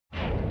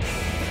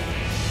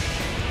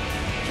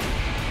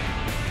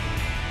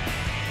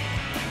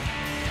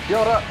Kia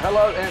ora,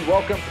 hello and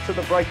welcome to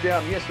The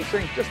Breakdown. Yes, it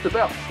seems just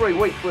about 3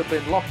 weeks we've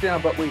been locked down,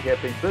 but we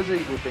have been busy.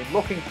 We've been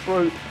looking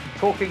through,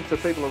 talking to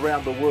people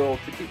around the world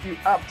to keep you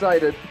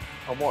updated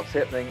on what's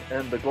happening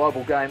in the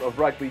global game of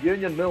rugby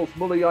union. Mills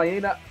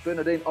Muliaina,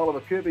 Bernardine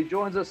Oliver Kirby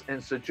joins us,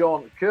 and Sir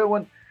John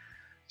Kerwin.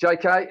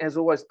 JK, as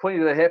always, plenty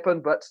to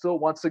happen, but still,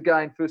 once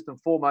again, first and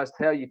foremost,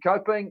 how are you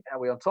coping? Are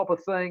we on top of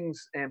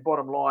things? And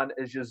bottom line,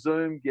 is your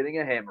Zoom getting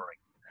a hammering?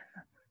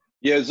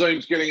 Yeah,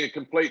 Zoom's getting a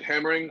complete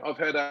hammering. I've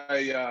had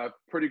a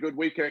pretty good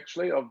week,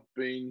 actually. I've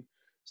been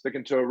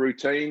sticking to a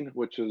routine,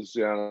 which is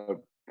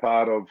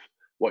part of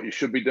what you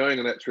should be doing,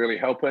 and that's really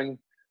helping.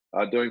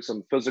 Doing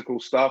some physical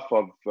stuff.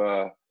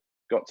 I've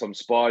got some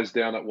spies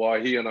down at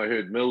Waihi, and I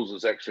heard Mills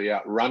is actually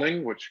out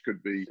running, which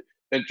could be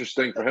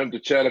interesting for him to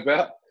chat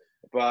about.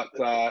 But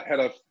had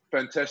a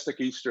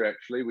fantastic Easter,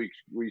 actually.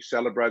 We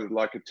celebrated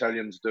like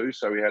Italians do,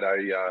 so we had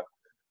a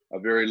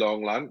very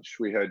long lunch.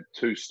 We had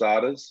 2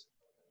 starters.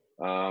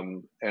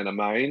 And a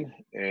main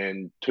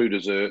and 2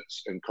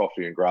 desserts and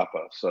coffee and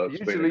grappa. So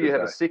usually you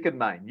have a second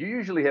main. You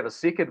usually have a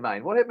second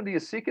main. What happened to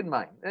your second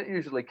main? It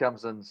usually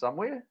comes in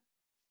somewhere.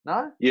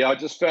 No? Yeah, I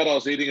just felt I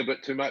was eating a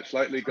bit too much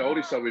lately,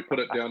 Goldie, so we put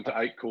it down to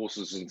 8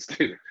 courses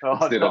instead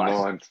of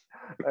 9.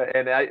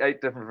 And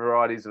 8 different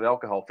varieties of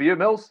alcohol. For you,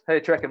 Mills, how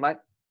you tracking, mate?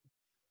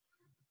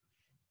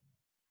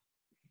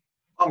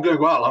 I'm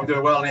doing well.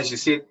 And as you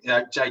said,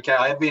 JK,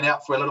 I have been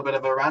out for a little bit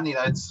of a run.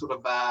 It's sort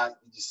of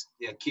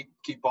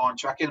keep on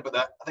trucking. But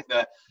I think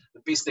the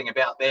best thing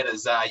about that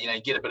is you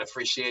get a bit of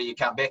fresh air, you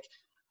come back.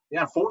 The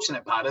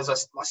unfortunate part is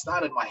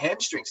my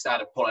hamstring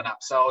started pulling up,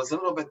 so I was a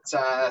little bit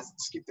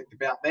skeptic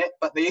about that.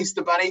 But the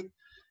Easter Bunny,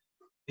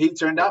 he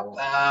turned up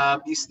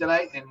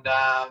yesterday, and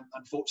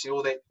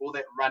unfortunately, all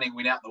that running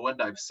went out the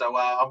window. So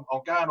I'm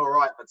going all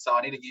right, but so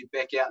I need to get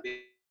back out there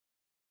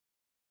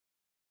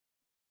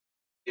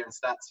and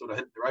start sort of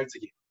hitting the roads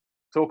again.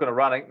 Talking of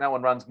running, no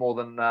one runs more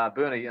than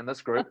Bernie in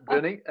this group.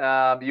 Bernie,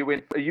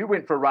 you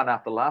went for a run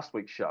after last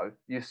week's show.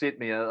 You sent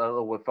me a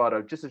little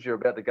photo just as you're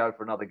about to go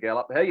for another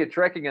gallop. How are you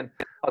tracking? And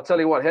I'll tell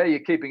you what, how are you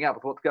keeping up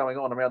with what's going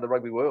on around the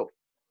rugby world?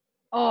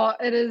 Oh,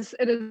 it is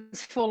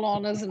full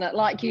on, isn't it?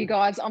 Like you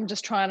guys, I'm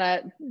just trying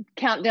to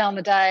count down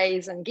the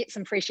days and get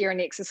some fresh air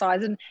and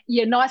exercise. And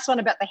yeah, nice one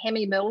about the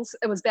hammy, Mills.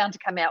 It was bound to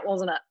come out,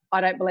 wasn't it?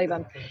 I don't believe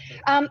him.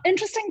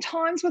 Interesting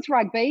times with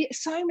rugby.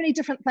 So many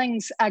different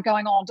things are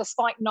going on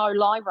despite no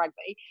live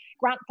rugby.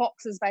 Grant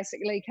Fox has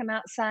basically come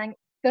out saying,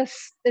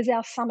 this is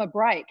our summer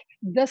break.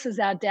 This is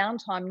our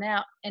downtime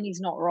now. And he's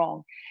not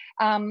wrong.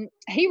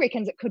 He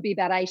reckons it could be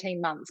about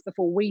 18 months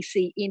before we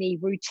see any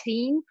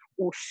routine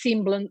or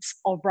semblance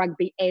of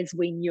rugby as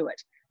we knew it.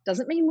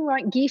 Doesn't mean we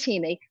won't get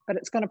any, but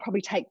it's going to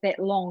probably take that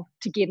long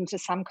to get into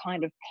some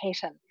kind of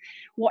pattern.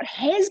 What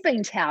has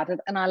been touted,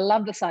 and I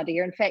love this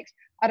idea, in fact,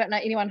 I don't know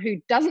anyone who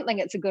doesn't think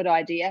it's a good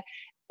idea,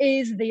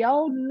 is the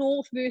old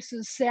North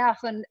versus South.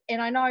 And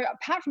I know,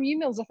 apart from you,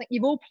 Mills, I think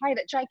you've all played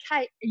it. JK,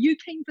 are you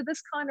keen for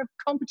this kind of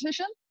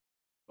competition?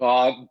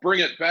 Bring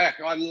it back.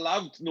 I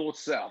loved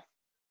North-South.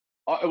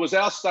 It was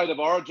our state of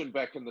origin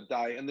back in the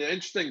day. And the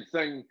interesting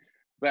thing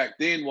back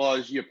then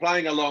was you're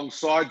playing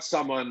alongside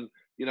someone,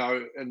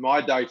 in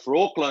my day for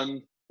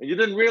Auckland, and you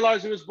didn't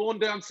realise he was born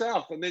down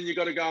south. And then you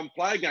got to go and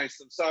play against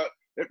them. So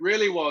it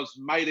really was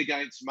mate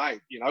against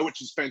mate,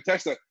 which is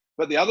fantastic.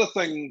 But the other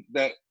thing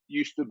that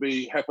used to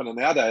be happening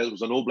nowadays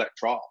was an All Black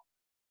trial.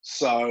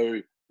 So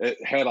it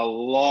had a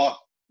lot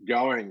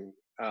going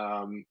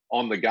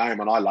on the game,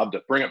 and I loved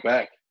it. Bring it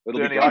back. It'll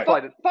Bernie, be great.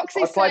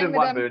 I played in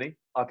one, Bernie.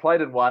 I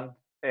played in one,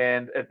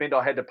 and it meant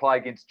I had to play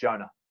against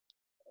Jonah.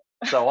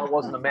 So I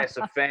wasn't a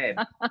massive fan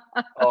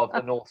of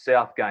the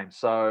North-South game.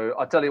 So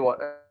I tell you what,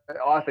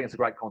 I think it's a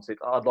great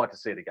concept. I'd like to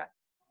see it again.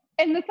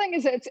 And the thing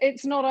is,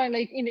 it's not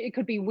only, it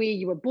could be where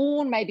you were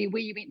born, maybe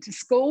where you went to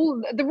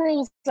school. The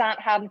rules aren't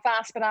hard and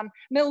fast, but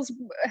Mills,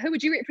 who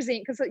would you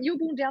represent? Because you're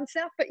born down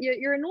south, but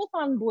you're a North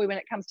Island boy when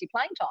it comes to your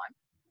playing time.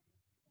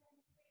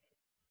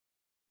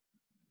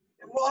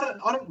 Well,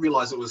 I didn't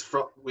realise it was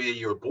from where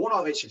you were born.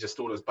 I actually just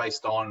thought it was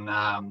based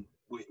on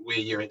where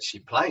you actually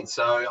played.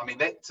 So,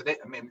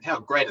 how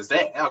great is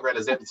that? How great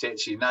is that to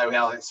actually know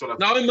how that sort of...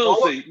 No,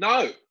 Millsy,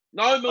 no,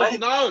 Millsy,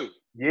 no.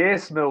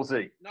 Yes,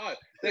 Millsy. No,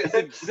 that's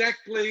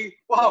exactly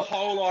the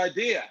whole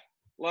idea.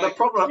 Like, the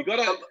problem,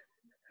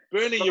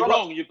 Bernie, you're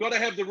wrong. You've got to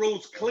have the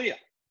rules clear.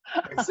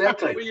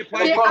 Exactly. When you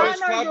play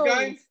first club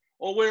game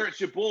or where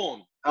it's you're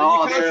born.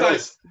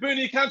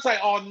 Bernie, you can't say,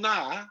 oh,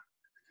 nah.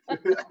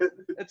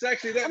 It's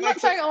actually that. I'm not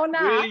saying, oh,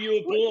 nah. Where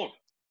you were born.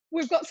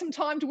 We've got some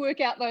time to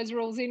work out those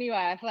rules anyway,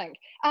 I think.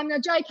 Now,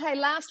 JK,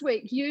 last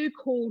week you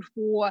called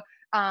for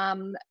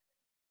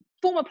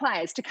former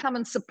players to come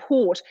and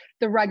support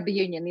the rugby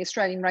union, the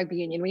Australian Rugby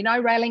Union. We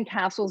know Raelene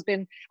Castle's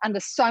been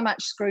under so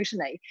much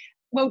scrutiny.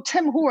 Well,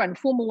 Tim Horan,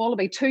 former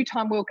Wallaby,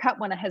 2-time World Cup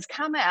winner, has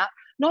come out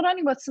not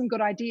only with some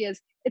good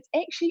ideas, it's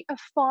actually a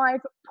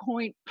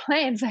 5-point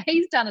plan. So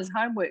he's done his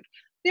homework.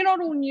 They're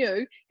not all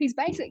new. He's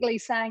basically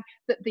saying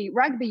that the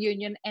Rugby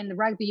Union and the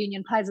Rugby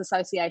Union Players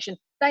Association,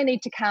 they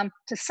need to come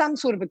to some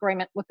sort of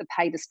agreement with the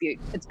pay dispute.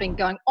 It's been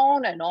going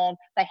on and on.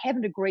 They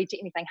haven't agreed to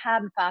anything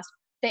hard and fast.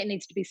 That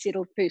needs to be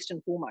settled first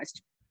and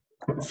foremost.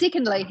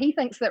 Secondly, he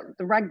thinks that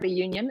the rugby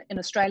union in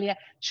Australia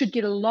should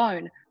get a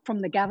loan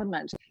from the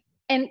government.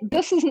 And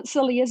this isn't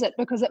silly, is it?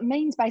 Because it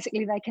means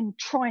basically they can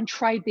try and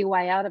trade their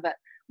way out of it.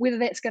 Whether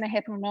that's going to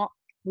happen or not,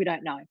 we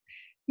don't know.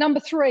 Number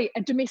 3,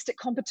 a domestic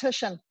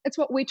competition. It's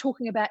what we're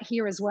talking about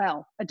here as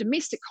well. A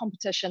domestic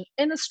competition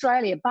in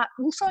Australia, but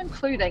also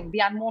including the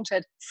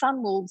unwanted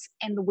Sunwolves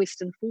and the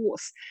Western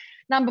Force.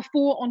 Number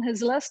 4 on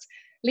his list,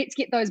 let's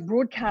get those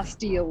broadcast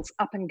deals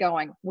up and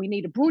going. We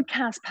need a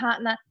broadcast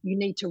partner. You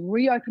need to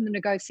reopen the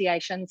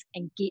negotiations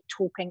and get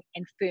talking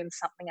and firm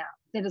something up.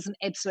 That is an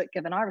absolute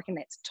given. I reckon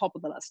that's top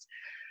of the list.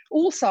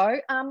 Also,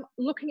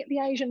 looking at the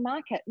Asian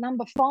market,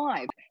 number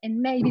 5,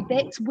 and maybe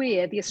that's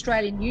where the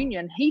Australian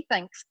Union, he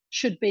thinks,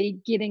 should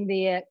be getting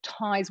their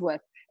ties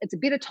with. It's a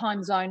better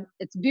time zone.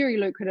 It's very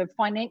lucrative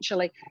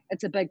financially.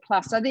 It's a big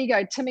plus. So there you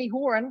go. Timmy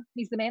Horan,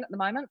 he's the man at the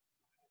moment.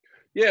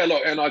 Yeah,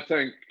 look, and I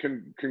think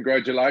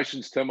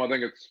congratulations, Tim. I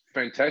think it's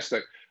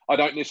fantastic. I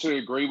don't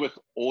necessarily agree with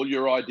all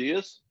your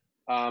ideas,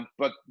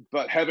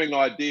 but having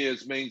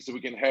ideas means that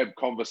we can have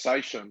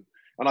conversation.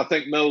 And I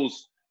think,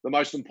 Mills, the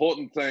most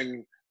important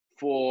thing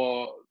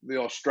for the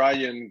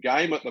Australian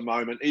game at the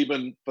moment,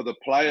 even for the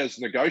players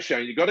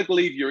negotiating, you've got to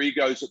leave your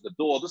egos at the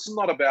door. This is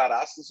not about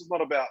us. This is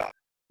not about,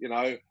 you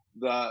know,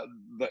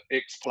 the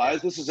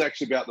ex-players. This is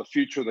actually about the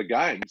future of the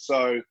game.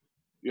 So,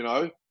 you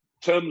know,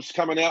 Tim's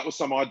coming out with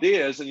some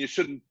ideas and you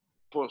shouldn't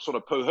sort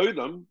of poo-hoo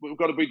them. We've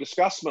got to be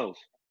discussed, Mills.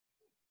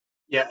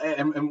 Yeah,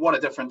 and what a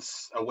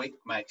difference a week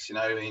makes, you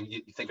know. I mean,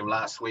 you think of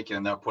last week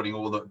and they were putting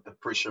all the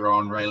pressure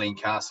on Raylene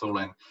Castle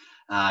and,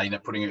 you know,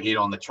 putting her head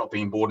on the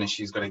chopping board and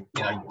she's got to,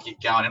 you know,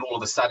 get going. And all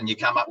of a sudden you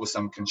come up with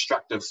some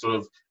constructive sort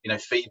of, you know,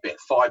 feedback.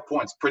 5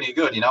 points, pretty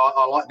good. You know,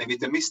 I like the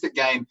domestic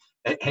game.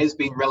 It has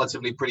been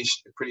relatively pretty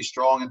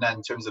strong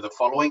in terms of the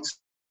followings.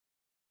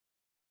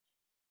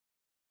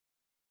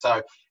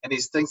 So, and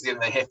there's things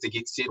that they have to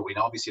get settled. You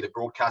know, obviously the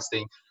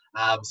broadcasting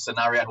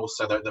scenario and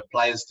also the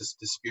players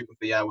dispute with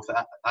the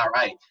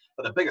RA.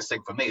 But the biggest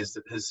thing for me is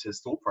that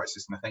his thought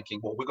process and the thinking,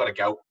 well, we've got to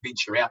go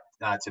venture out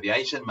to the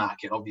Asian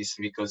market,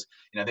 obviously, because,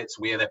 you know, that's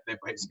where they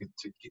perhaps get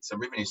to get some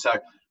revenue. So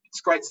it's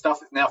great stuff.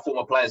 Now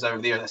former players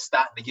over there are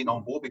starting to get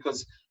on board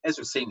because, as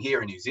we've seen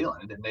here in New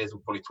Zealand, and as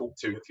we'll probably talk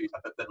to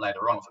a bit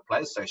later on with the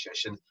Players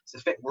Association, it's the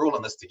fact we're all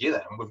in this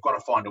together and we've got to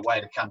find a way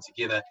to come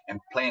together and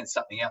plan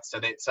something out so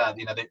that's,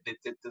 you know, that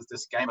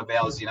this game of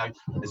ours, you know,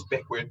 is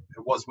back where it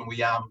was when we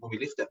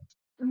left it.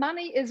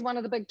 Money is one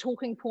of the big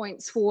talking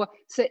points for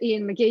Sir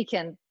Ian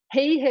McGeechan.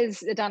 He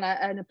has done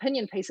an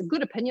opinion piece, a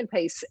good opinion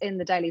piece in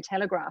the Daily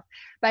Telegraph,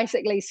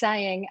 basically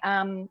saying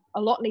a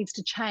lot needs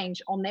to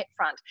change on that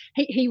front.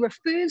 He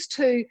refers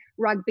to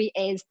rugby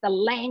as the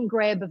land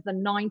grab of the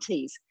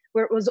 90s,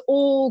 where it was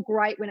all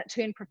great when it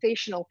turned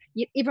professional,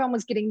 yet everyone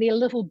was getting their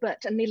little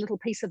bit and their little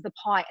piece of the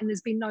pie, and there's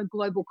been no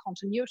global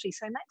continuity.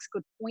 So he makes a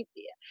good point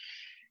there.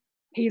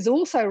 He's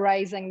also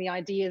raising the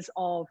ideas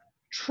of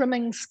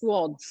trimming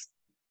squads,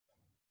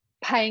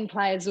 paying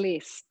players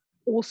less,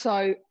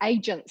 also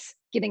agents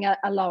getting a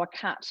lower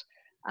cut,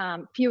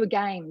 fewer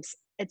games.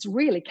 It's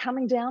really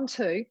coming down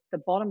to the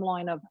bottom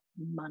line of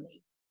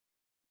money.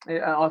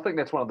 Yeah, I think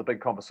that's one of the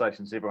big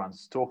conversations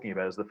everyone's talking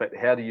about is the fact,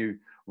 how do you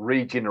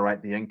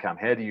regenerate the income?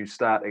 How do you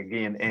start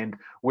again? And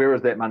where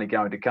is that money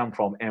going to come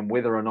from? And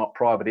whether or not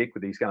private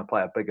equity is going to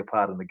play a bigger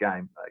part in the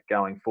game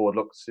going forward.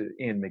 Look,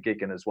 Ian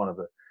McGeechan is one of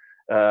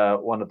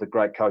the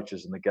great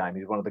coaches in the game.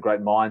 He's one of the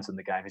great minds in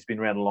the game. He's been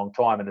around a long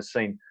time and has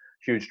seen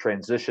huge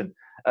transition.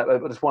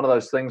 But it's one of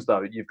those things,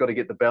 though. You've got to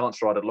get the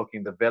balance right at looking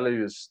at the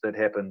values that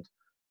happened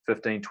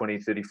 15, 20,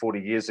 30, 40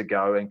 years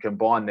ago and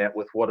combine that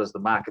with what is the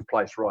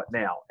marketplace right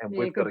now. And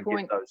we've got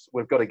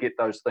to get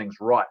those things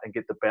right and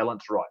get the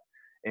balance right.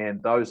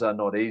 And those are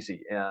not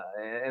easy.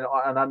 And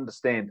I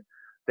understand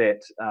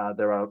that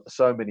there are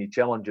so many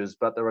challenges,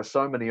 but there are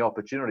so many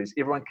opportunities.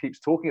 Everyone keeps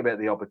talking about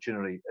the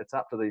opportunity. It's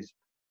up to these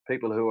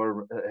people who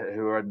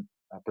are in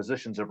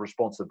positions of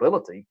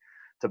responsibility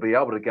to be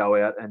able to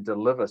go out and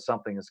deliver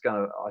something that's going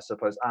to, I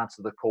suppose,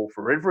 answer the call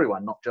for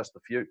everyone, not just the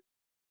few.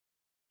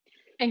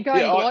 And going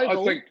global.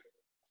 I think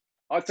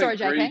Sorry,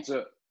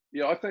 JK.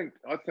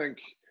 I think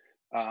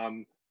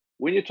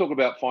when you talk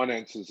about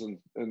finances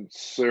and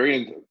Sir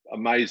Ian's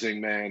amazing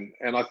man,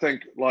 and I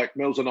think like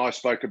Mills and I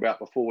spoke about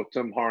before with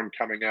Tim Horan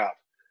coming out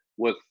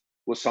with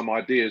some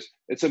ideas,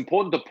 it's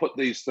important to put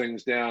these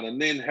things down and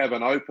then have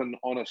an open,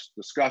 honest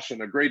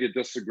discussion, agree to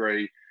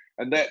disagree,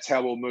 and that's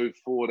how we'll move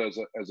forward as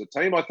a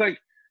team. I think,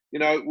 you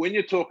know, when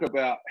you talk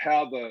about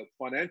how the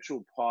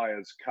financial pie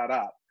is cut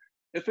up,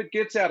 if it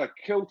gets out of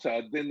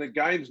kilter, then the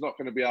game's not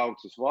going to be able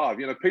to survive.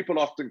 You know, people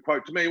often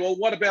quote to me, well,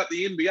 what about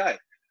the NBA?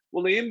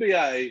 Well, the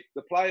NBA,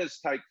 the players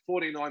take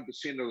 49%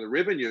 of the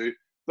revenue,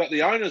 but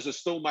the owners are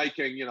still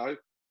making, you know,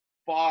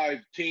 5,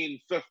 10,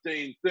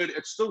 15, 30.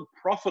 It's still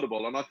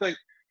profitable. And I think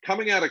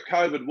coming out of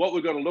COVID, what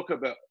we've got to look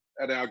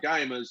at our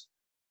game is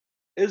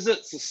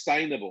it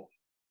sustainable?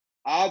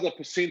 Are the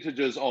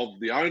percentages of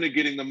the owner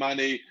getting the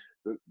money,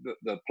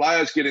 the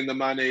players getting the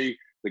money,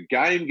 the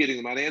game getting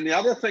the money. And the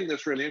other thing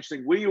that's really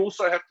interesting, we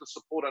also have to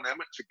support an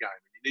amateur game.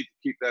 And you need to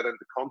keep that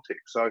into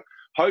context. So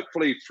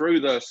hopefully through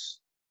this,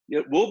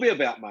 it will be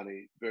about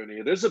money, Bernie.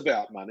 It is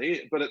about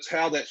money, but it's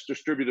how that's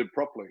distributed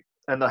properly.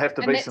 And there'll have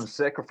to be some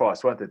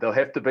sacrifice, won't there? There'll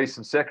have to be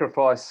some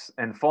sacrifice.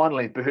 And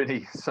finally,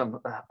 Bernie, some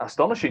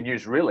astonishing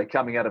news really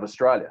coming out of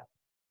Australia.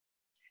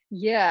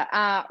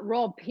 Yeah,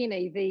 Rob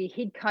Penny, the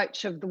head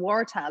coach of the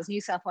Waratahs,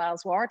 New South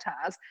Wales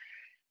Waratahs,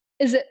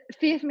 is it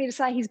fair for me to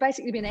say he's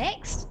basically been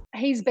axed?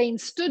 He's been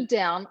stood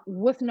down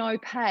with no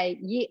pay,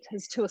 yet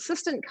his 2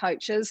 assistant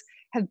coaches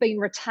have been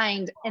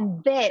retained,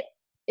 and that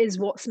is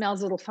what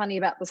smells a little funny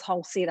about this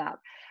whole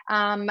setup.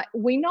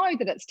 We know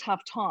that it's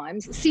tough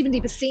times.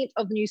 70%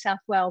 of the New South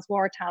Wales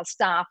Waratahs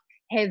staff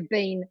have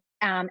been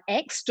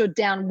axed, stood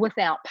down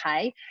without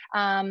pay.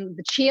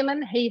 The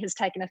chairman, he has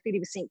taken a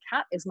 30%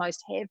 cut, as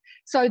most have.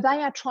 So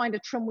they are trying to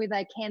trim where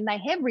they can. They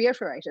have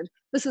reiterated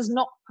this is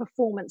not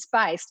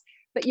performance-based,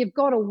 but you've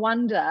got to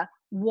wonder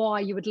why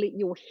you would let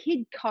your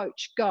head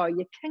coach go,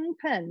 your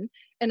kingpin,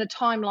 in a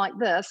time like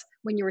this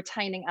when you're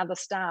retaining other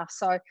staff.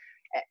 So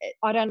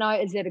I don't know,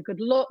 is that a good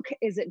look?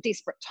 Is it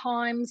desperate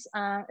times?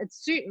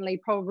 It's certainly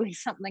probably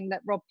something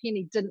that Rob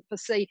Penny didn't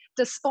foresee,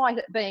 despite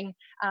it being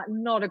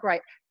not a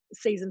great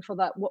season for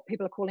what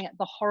people are calling it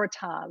the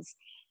Waratahs.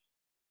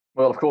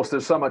 Well, of course,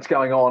 there's so much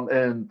going on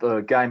in the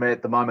game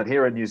at the moment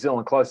here in New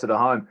Zealand, closer to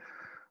home.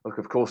 Look,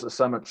 of course, there's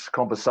so much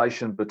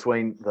conversation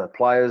between the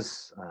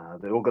players,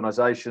 the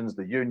organisations,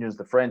 the unions,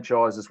 the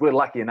franchises. We're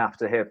lucky enough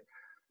to have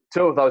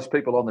 2 of those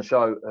people on the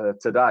show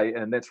today,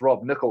 and that's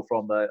Rob Nichol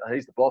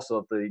he's the boss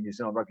of the New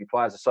Zealand Rugby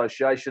Players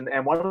Association,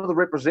 and one of the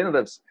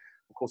representatives,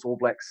 of course, All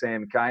Black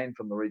Sam Cane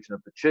from the region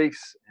of the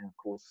Chiefs, and of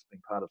course,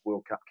 being part of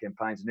World Cup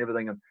campaigns and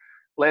everything. And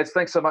lads,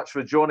 thanks so much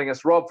for joining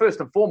us. Rob,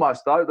 first and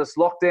foremost, though, this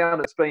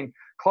lockdown, it's been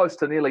close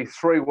to nearly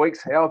 3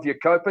 weeks. How have you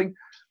coping?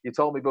 You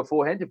told me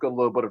beforehand you've got a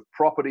little bit of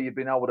property you've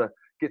been able to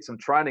get some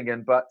training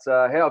in, but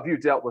how have you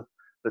dealt with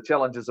the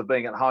challenges of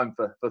being at home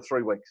for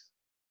 3 weeks?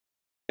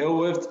 Yeah,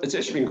 well, it's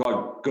actually been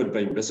quite good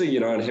being busy,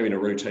 and having a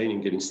routine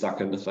and getting stuck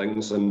into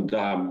things, and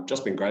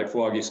just been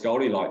grateful, I guess,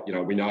 Goldie. Like,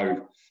 we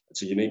know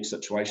it's a unique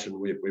situation.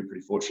 We're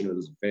pretty fortunate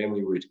as a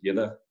family. We're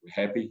together.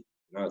 We're happy.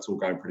 It's all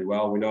going pretty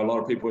well. We know a lot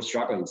of people are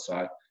struggling.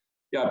 So,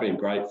 yeah, I've been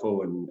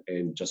grateful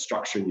and just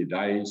structuring your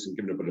days and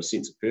giving a bit of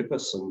sense of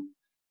purpose. And,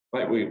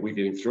 mate, we're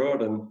getting through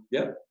it. And,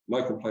 yeah,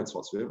 no complaints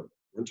whatsoever.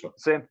 We're into it.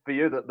 Sam, for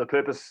you, the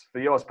purpose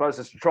for you, I suppose,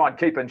 is to try and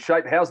keep in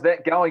shape. How's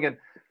that going? And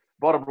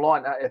bottom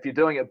line, if you're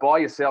doing it by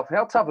yourself,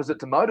 how tough is it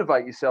to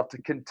motivate yourself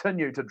to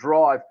continue to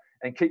drive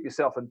and keep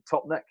yourself in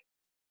top nick?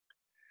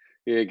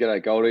 Yeah,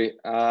 g'day, Goldie.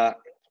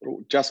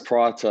 Just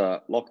prior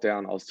to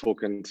lockdown, I was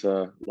talking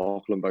to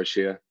Lachlan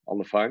Boshier on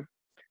the phone.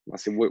 I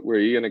said, where are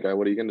you going to go?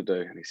 What are you going to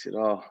do? And he said,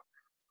 I'm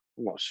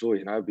not sure,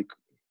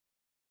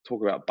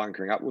 talk about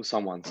bunkering up with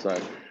someone. So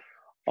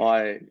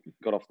I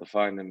got off the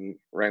phone and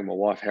rang my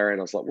wife, Harry, and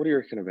I was like, what do you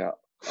reckon about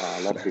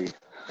Lockie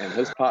and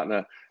his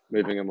partner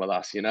moving in with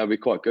us? It'd be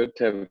quite good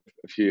to have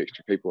a few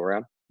extra people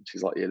around. And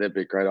she's like, yeah, that'd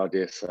be a great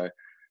idea. So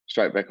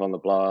straight back on the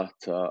blower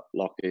to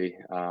Lockie.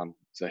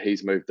 So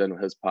he's moved in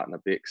with his partner,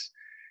 Bex.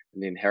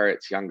 And then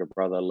Harriet's younger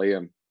brother,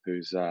 Liam,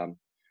 who's down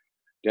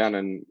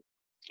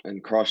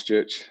in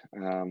Christchurch,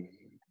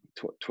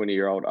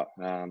 20-year-old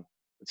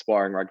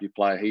aspiring rugby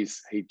player.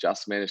 He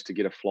just managed to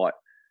get a flight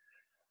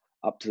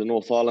up to the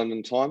North Island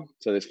in time.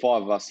 So there's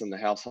 5 of us in the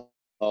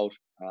household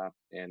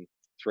and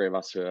 3 of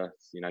us who are,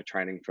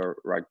 training for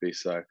rugby.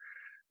 So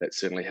that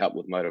certainly helped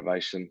with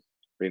motivation.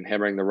 Been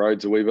hammering the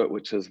roads a wee bit,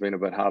 which has been a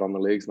bit hard on the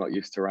legs, not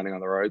used to running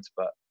on the roads,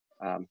 but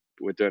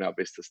we're doing our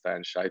best to stay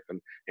in shape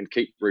and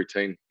keep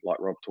routine like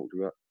Rob talked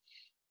about.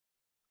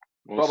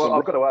 Awesome. Rob,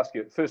 I've got to ask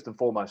you, first and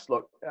foremost,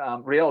 look,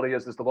 reality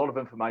is there's a lot of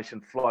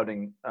information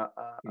floating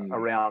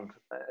around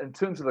in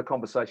terms of the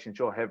conversations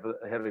you're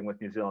having with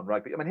New Zealand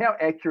Rugby. I mean, how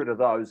accurate are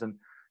those? And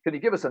can you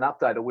give us an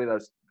update of where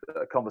those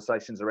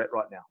conversations are at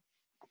right now?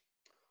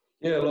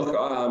 Yeah,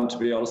 look, to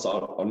be honest,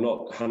 I'm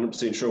not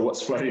 100% sure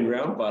what's floating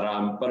around,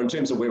 but in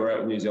terms of where we're at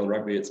with New Zealand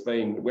Rugby,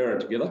 we're in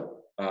it together,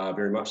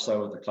 very much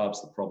so, with the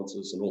clubs, the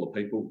provinces and all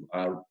the people.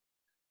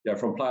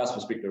 From players'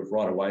 perspective,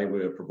 right away,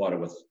 we're provided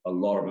with a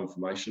lot of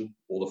information,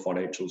 all the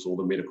financials, all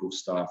the medical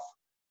stuff.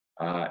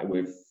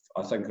 And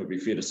I think it would be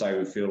fair to say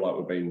we feel like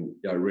we've been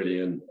really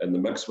in the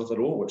mix with it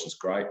all, which is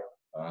great.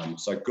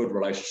 So good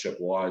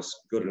relationship-wise,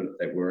 good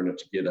that we're in it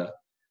together.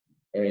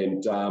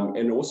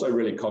 And also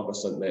really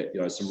cognizant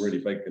that, some really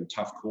big and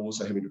tough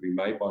calls are having to be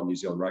made by New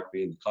Zealand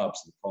Rugby and the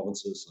clubs and the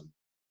provinces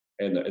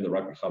and the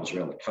rugby clubs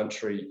around the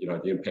country,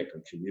 the impact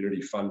on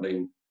community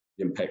funding,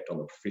 the impact on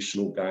the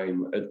professional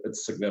game.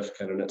 It's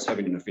significant, and it's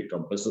having an effect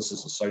on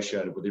businesses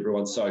associated with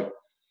everyone. So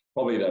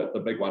probably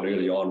the big one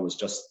early on was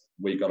just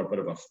we got a bit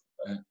of a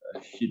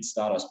head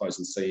start, I suppose,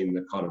 in seeing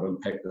the kind of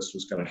impact this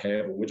was going to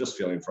have. And we're just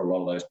feeling for a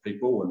lot of those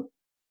people. And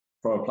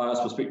from a player's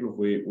perspective,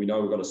 we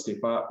know we've got to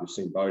step up. We've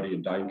seen Bodie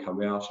and Dane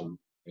come out and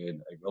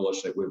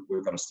acknowledge that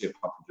we've got to step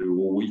up and do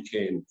all we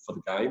can for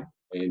the game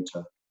and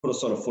to put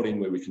us on a footing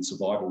where we can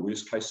survive a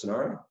worst case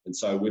scenario. And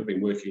so we've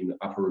been working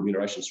up a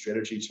remuneration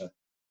strategy to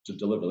to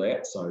deliver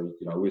that. So,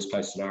 worst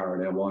case scenario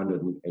in our mind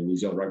and New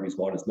Zealand Rugby's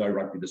mind is no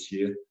rugby this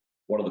year.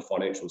 What do the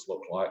financials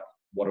look like?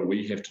 What do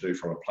we have to do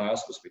from a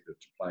player's perspective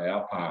to play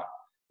our part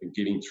in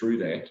getting through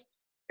that?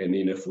 And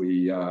then if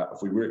we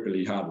work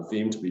really hard with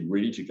them to be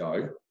ready to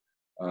go,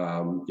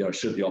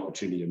 should the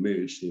opportunity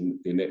emerge, then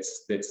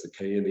that's the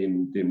key.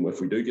 And then if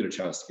we do get a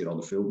chance to get on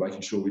the field,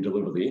 making sure we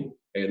deliver then.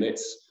 And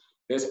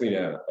that's been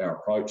our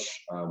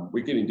approach.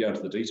 We're getting down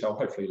to the detail.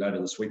 Hopefully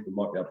later this week we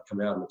might be able to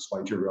come out and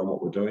explain to everyone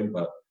what we're doing.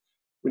 But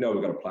we know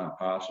we've got to play our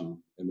part, and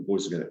the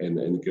boys are going to, and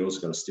the girls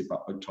are going to step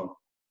up big time.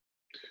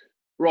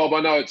 Rob,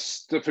 I know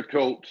it's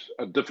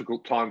a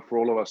difficult time for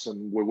all of us,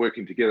 and we're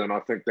working together, and I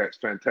think that's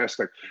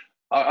fantastic.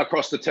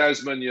 Across the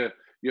Tasman,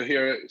 you're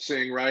here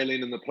seeing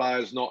Raylene and the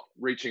players not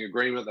reaching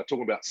agreement. They're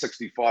talking about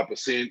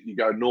 65%. You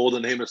go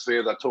Northern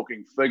Hemisphere, they're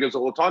talking figures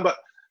all the time. But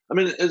I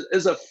mean,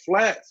 is a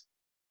flat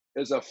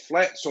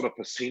sort of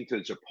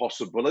percentage a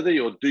possibility,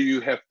 or do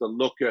you have to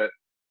look at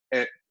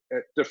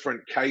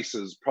different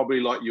cases,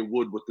 probably like you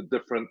would with the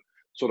different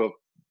sort of,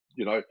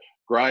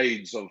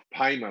 grades of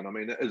payment? I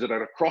mean, is it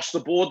an across the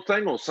board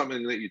thing, or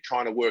something that you're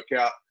trying to work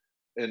out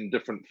in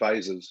different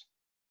phases?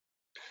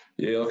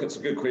 Yeah, look, it's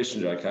a good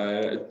question,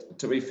 JK.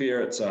 To be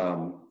fair, it's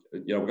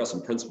we've got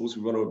some principles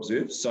we want to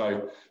observe.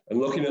 So, in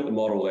looking at the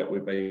model that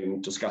we've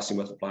been discussing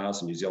with the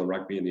players in New Zealand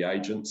Rugby and the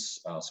agents,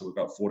 so we've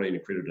got 14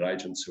 accredited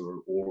agents who are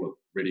all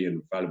ready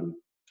and available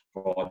to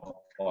provide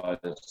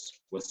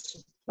players with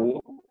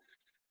support,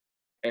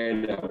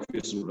 and our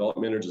personal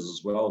development managers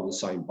as well in the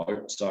same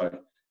boat. So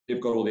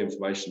they've got all the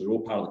information. They're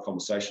all part of the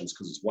conversations,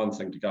 because it's one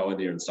thing to go in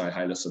there and say,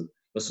 hey, listen,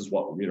 this is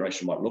what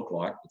remuneration might look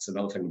like. It's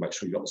another thing to make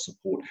sure you've got the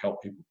support to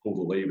help people pull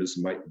the levers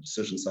and make the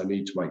decisions they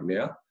need to make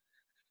now.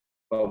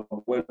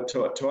 But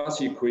to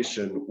answer your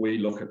question, we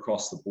look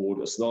across the board.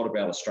 It's not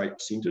about a straight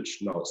percentage.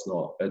 No, it's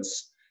not.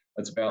 It's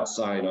about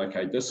saying,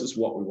 okay, this is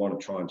what we want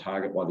to try and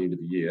target by the end of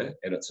the year.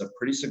 And it's a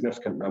pretty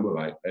significant number,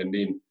 mate. And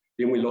then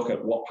we look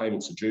at what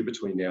payments are due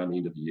between now and the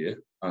end of the year.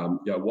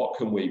 What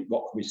can we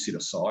set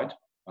aside?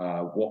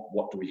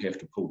 What do we have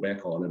to pull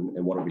back on,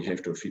 and what do we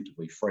have to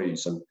effectively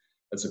freeze? And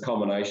it's a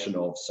combination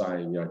of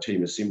saying,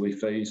 team assembly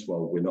fees.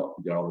 Well, we're not,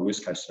 in the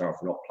worst case scenario,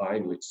 if we're not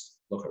playing, let's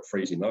look at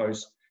freezing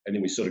those. And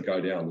then we sort of go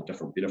down the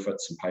different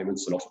benefits and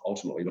payments, and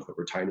ultimately look at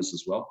retainers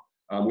as well.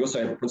 We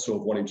also have a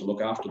principle of wanting to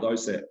look after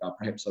those that are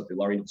perhaps at the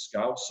lower end of the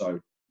scale. So,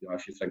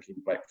 if you're thinking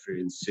Black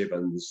Ferns,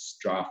 Sevens,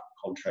 draft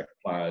contract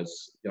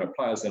players,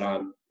 players that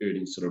aren't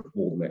earning sort of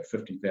more than that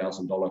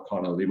 $50,000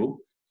 kind of level,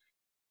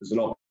 there's an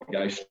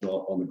obligation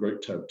on the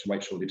group to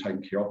make sure they're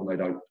taken care of and they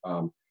don't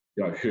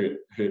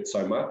hurt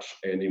so much.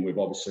 And then we've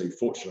obviously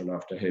fortunate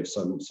enough to have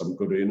some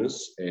good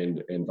earners,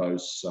 and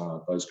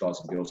those guys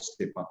and girls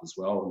step up as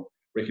well and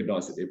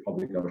recognise that they've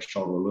probably got to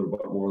shoulder a little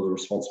bit more of the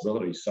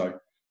responsibility. So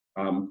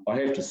I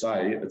have to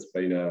say it's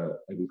been an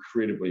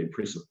incredibly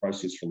impressive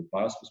process from the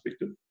players'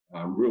 perspective,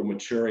 real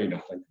maturing, I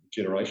think,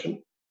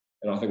 generation.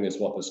 And I think that's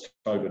what this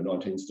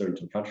COVID-19 is doing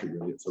to the country,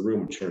 really. It's a real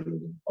maturity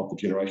of the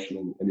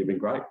generation, and they've been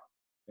great.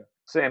 Yeah.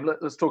 Sam,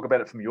 let's talk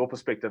about it from your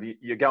perspective.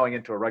 You're going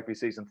into a rugby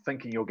season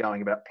thinking you're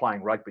going about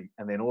playing rugby,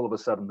 and then all of a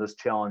sudden this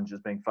challenge is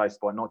being faced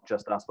by not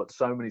just us, but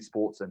so many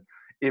sports and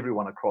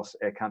everyone across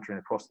our country and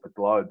across the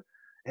globe.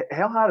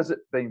 How hard has it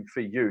been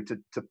for you to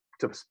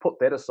put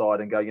that aside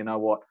and go, you know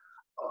what,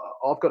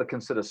 I've got to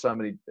consider so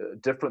many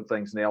different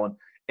things now,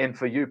 and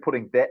for you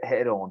putting that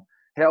hat on,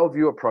 how have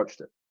you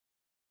approached it?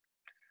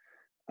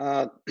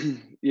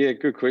 Yeah,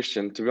 good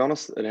question. To be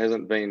honest, it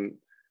hasn't been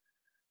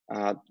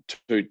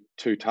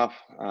too tough.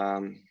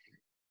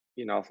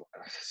 I've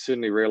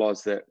certainly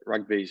realised that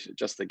rugby is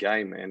just a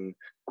game, and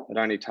it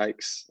only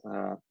takes,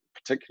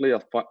 particularly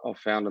I've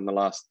found in the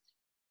last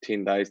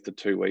 10 days to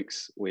 2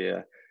 weeks,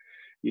 where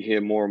you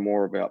hear more and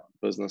more about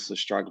businesses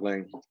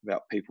struggling,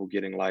 about people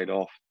getting laid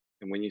off.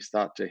 And when you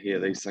start to hear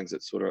these things,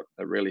 it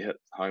really hits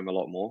home a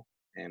lot more.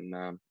 And,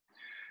 I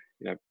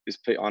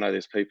know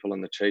there's people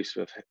in the Chiefs who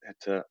have had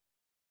to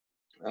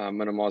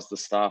minimise the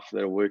staff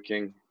that are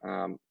working,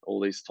 all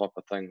these type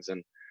of things.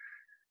 And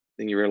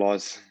then you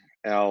realise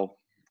our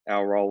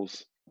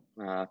roles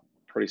are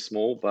pretty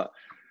small, but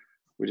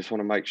we just want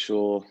to make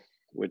sure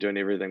we're doing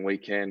everything we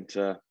can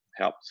to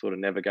help sort of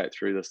navigate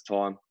through this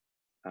time.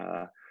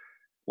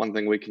 One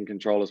thing we can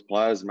control as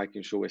players is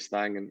making sure we're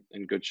staying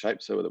in good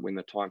shape, so that when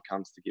the time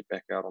comes to get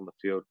back out on the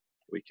field,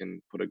 we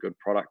can put a good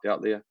product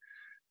out there.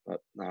 But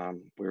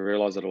we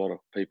realise that a lot of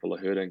people are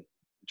hurting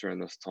during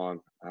this time.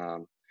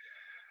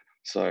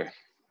 So,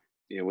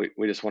 yeah, we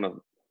just want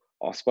to,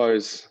 I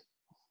suppose,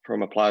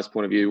 from a player's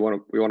point of view, we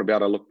want to be able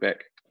to look back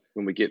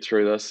when we get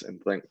through this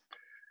and think,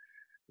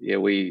 yeah,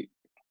 we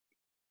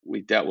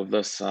dealt with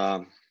this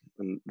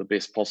in the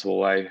best possible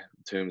way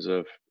in terms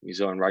of New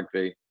Zealand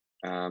Rugby,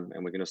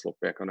 and we can just look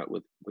back on it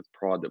with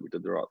pride that we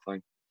did the right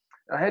thing.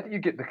 How do you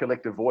get the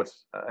collective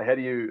voice? How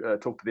do you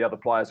talk to the other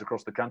players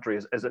across the country?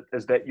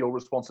 Is that your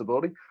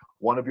responsibility,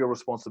 one of your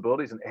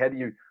responsibilities? And how do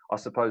you, I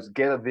suppose,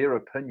 gather their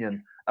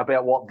opinion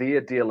about what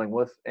they're dealing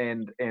with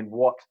and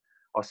what,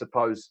 I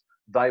suppose,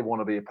 they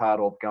want to be a part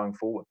of going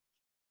forward?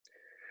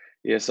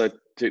 Yeah, so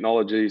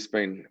technology's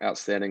been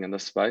outstanding in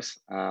this space.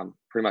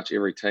 Pretty much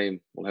every team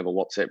will have a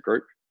WhatsApp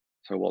group.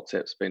 So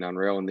WhatsApp's been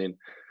unreal, and then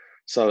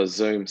so is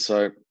Zoom.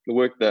 So the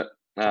work that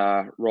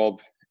Rob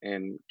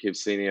and Kev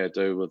Senior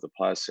do with the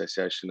Players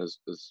Association is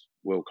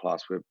world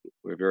class.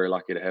 We're very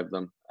lucky to have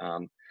them,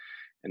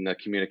 and the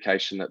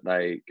communication that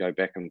they go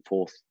back and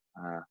forth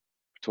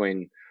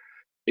between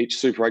each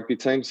Super Rugby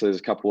team. So there's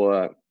a couple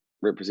of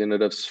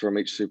representatives from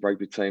each Super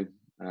Rugby team.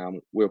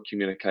 We'll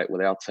communicate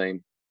with our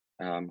team,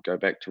 go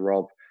back to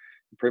Rob.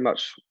 Pretty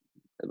much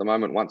at the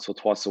moment, once or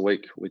twice a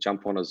week, we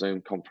jump on a Zoom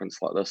conference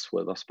like this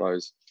with, I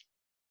suppose,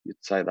 you'd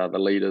say they're the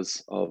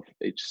leaders of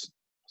each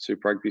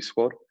Super Rugby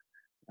squad.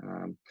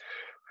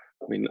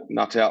 We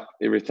nut out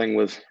everything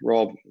with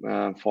Rob,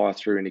 fire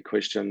through any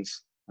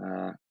questions,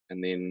 and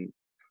then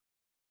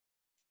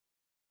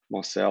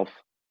myself,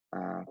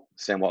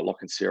 Sam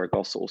Whitelock and Sarah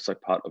Goss are also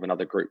part of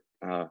another group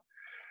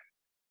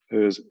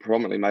who is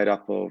predominantly made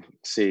up of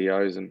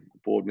CEOs and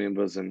board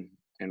members and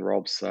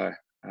Rob. So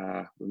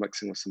we're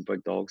mixing with some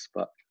big dogs,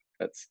 but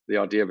that's the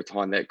idea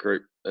behind that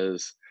group,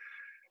 is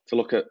to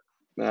look at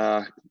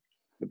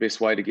the best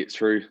way to get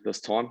through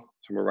this time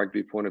from a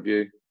rugby point of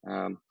view,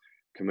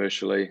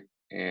 commercially,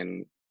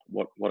 and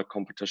what a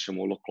competition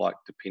will look like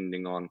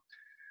depending on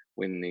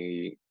when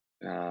the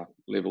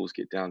levels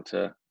get down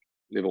to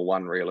level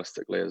 1.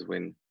 Realistically, is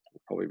when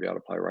we'll probably be able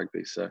to play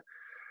rugby. So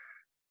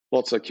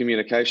lots of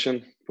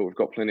communication, but we've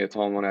got plenty of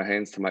time on our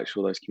hands to make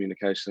sure those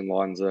communication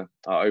lines are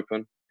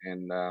open.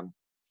 And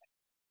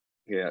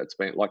yeah, it's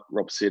been, like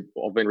Rob said,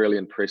 I've been really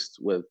impressed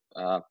with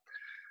how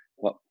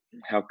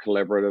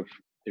collaborative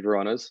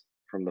everyone is,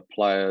 from the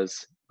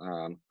players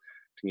to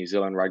New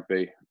Zealand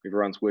Rugby.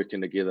 Everyone's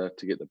working together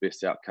to get the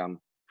best outcome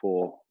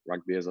for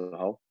rugby as a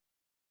whole.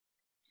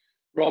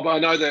 Rob, I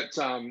know that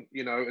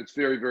it's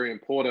very, very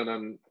important,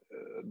 and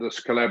this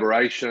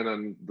collaboration,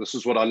 and this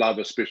is what I love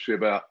especially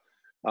about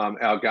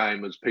our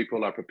game, is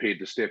people are prepared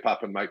to step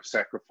up and make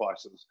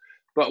sacrifices.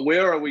 But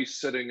where are we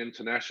sitting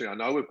internationally? I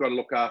know we've got to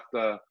look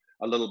after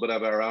a little bit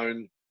of our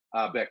own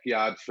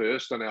backyard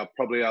first, and our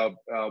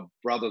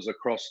brothers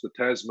across the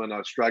Tasman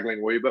are struggling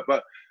a wee bit.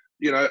 But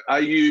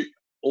are you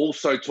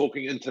also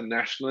talking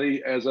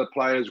internationally as a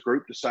players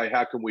group to say,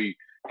 how can we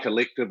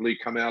collectively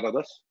come out of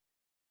this?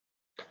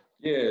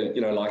 Yeah,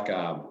 like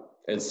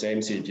as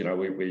Sam said,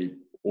 we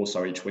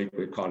also each week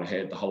we've kind of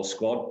had the whole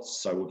squad.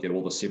 So we'll get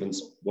all the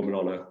sevens women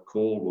on a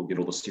call, we'll get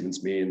all the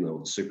sevens men,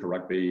 or the Super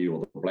Rugby,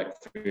 or the Black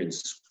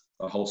Ferns,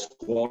 the whole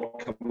squad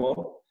come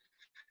on.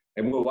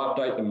 And we'll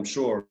update them,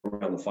 sure,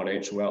 around the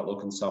financial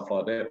outlook and stuff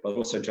like that. But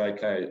also,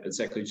 JK,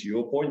 exactly to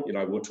your point,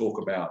 we'll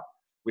talk about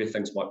where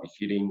things might be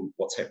heading,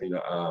 what's happening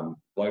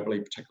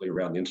globally, particularly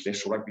around the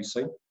international rugby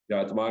scene.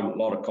 At the moment, a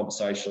lot of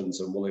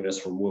conversations and willingness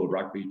from World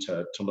Rugby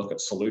to look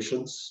at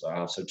solutions.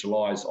 So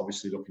July is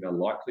obviously looking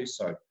unlikely.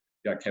 So,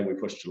 can we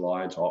push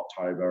July into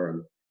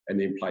October and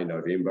then play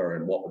November,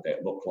 and what would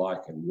that look like,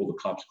 and will the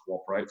clubs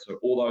cooperate? So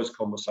all those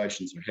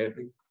conversations are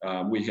happening.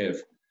 We have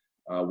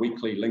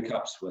weekly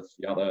link-ups with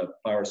the other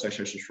player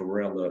associations from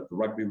around the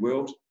rugby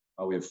world.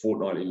 We have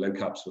fortnightly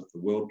link-ups with the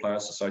World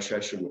Players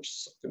Association,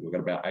 which I think we've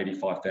got about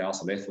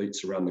 85,000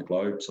 athletes around the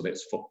globe. So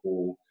that's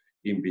football,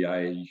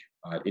 NBA,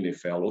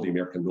 NFL, all the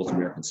North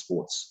American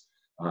sports,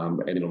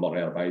 and then a lot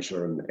out of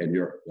Asia and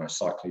Europe,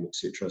 cycling,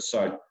 etc.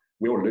 So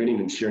we're all learning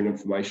and sharing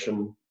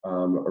information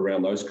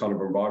around those kind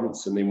of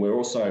environments. And then we're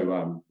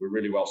also, we're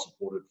really well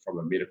supported from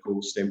a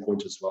medical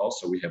standpoint as well.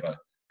 So we have a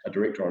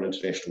director on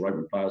International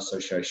Rugby Players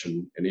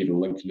Association, and even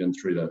linking in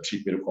through the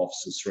chief medical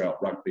officers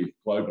throughout rugby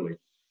globally.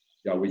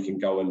 We can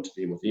go into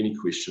them with any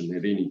question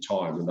at any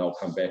time, and they'll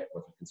come back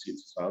with a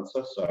consensus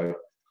answer. So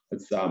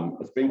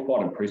it's been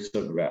quite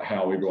impressive about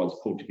how everyone's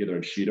pulled together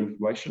and shared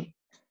information.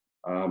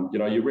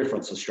 You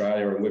reference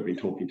Australia, and we've been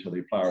talking to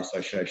the Player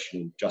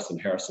Association, Justin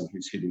Harrison,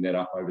 who's heading that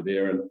up over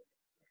there. And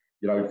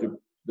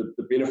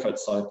the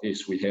benefits, I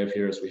guess, we have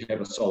here is we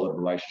have a solid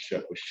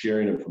relationship. We're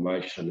sharing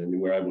information, and then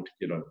we're able to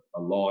get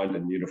aligned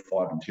and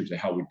unified in terms of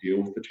how we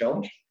deal with the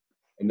challenge.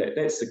 And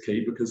that's the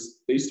key, because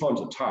these times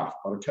are tough.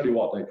 But I'll tell you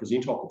what, they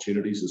present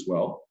opportunities as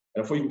well.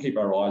 And if we can keep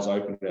our eyes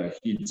open and our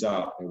heads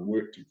up and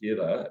work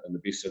together in the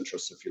best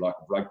interests, if you like,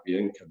 of Rugby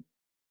Inc.,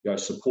 and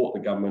support the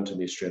government and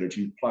their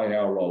strategy, play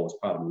our role as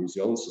part of New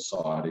Zealand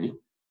society,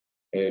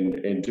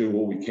 and do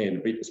all we can to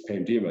beat this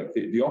pandemic,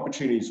 the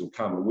opportunities will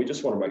come. And we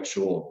just want to make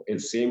sure,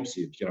 as Sam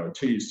said, in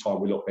 2 years' time,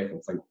 we look back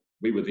and think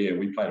we were there,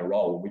 we played a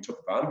role, and we took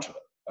advantage of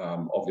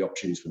it, of the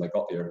opportunities when they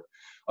got there.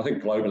 I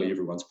think globally,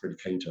 everyone's pretty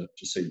keen to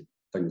see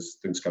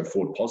things go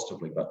forward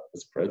positively, but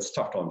it's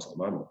tough times at the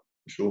moment,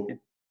 for sure.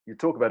 You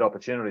talk about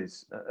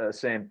opportunities,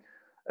 Sam,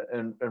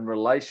 in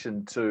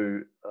relation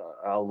to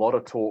a lot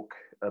of talk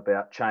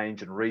about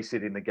change and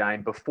resetting the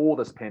game before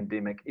this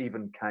pandemic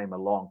even came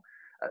along.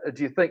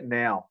 Do you think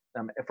now,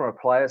 from a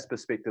player's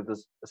perspective,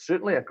 there's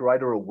certainly a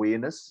greater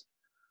awareness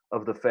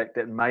of the fact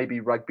that maybe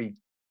rugby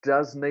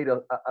does need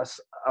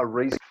a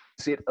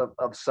reset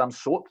of some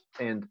sort?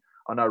 And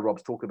I know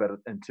Rob's talked about it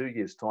in 2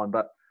 years' time,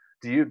 but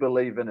do you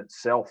believe in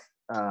itself,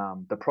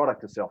 the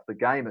product itself, the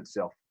game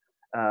itself,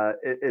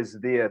 is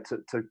there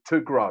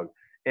to grow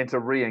and to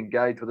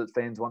re-engage with its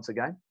fans once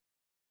again?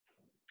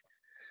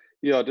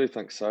 Yeah, I do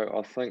think so.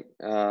 I think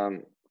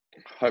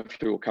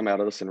hopefully we'll come out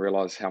of this and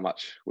realise how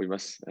much we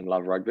miss and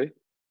love rugby,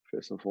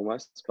 first and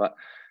foremost. But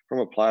from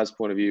a player's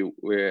point of view,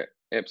 we're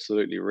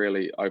absolutely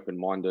really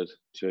open-minded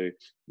to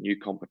new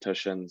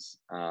competitions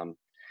and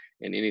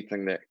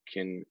anything that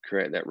can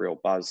create that real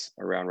buzz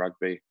around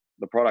rugby.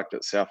 The product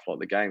itself, like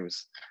the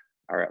games,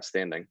 are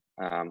outstanding.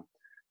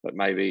 But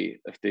maybe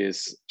if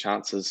there's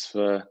chances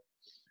to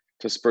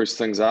spruce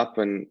things up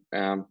and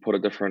put a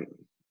different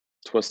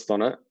twist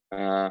on it.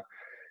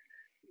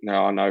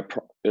 Now, I know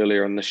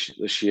earlier in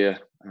this year,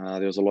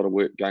 there was a lot of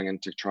work going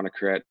into trying to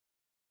create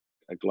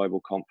a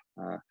global comp.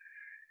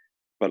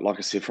 But like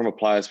I said, from a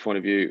player's point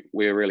of view,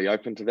 we're really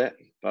open to that.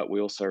 But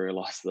we also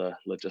realise the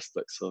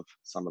logistics of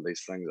some of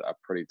these things are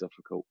pretty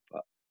difficult.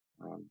 But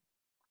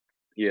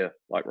yeah,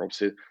 like Rob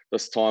said,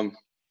 this time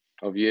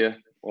of year,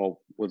 well,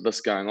 with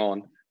this going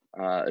on,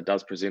 it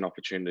does present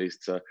opportunities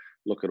to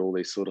look at all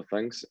these sort of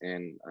things.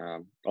 And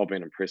I've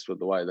been impressed with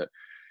the way that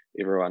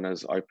everyone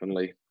is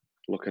openly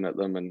looking at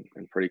them and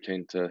pretty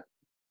keen to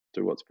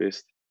do what's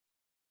best.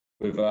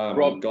 We've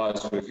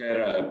guys, we've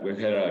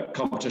had a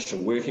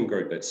competition working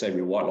group that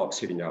Samuel Whitelock's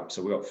heading up.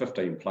 So we've got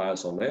 15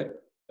 players on that,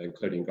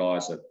 including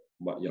guys at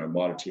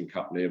Mitre 10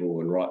 Cup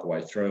level and right the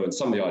way through. And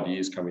some of the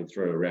ideas coming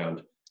through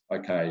around,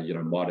 okay,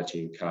 Mitre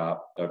 10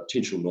 Cup,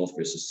 potential North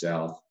versus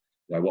South.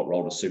 What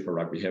role does Super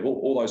Rugby have?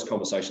 All those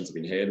conversations have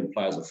been had, and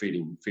players are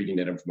feeding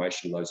that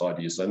information, those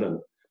ideas in, and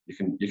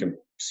you can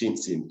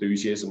sense the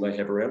enthusiasm they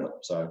have around it.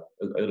 So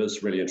it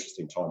is really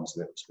interesting times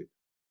in that respect.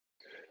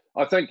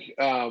 I think,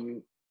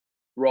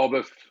 Rob,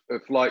 if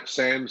like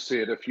Sam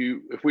said,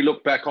 if we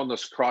look back on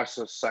this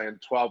crisis, say in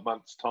 12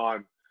 months'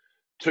 time,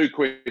 two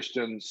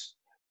questions.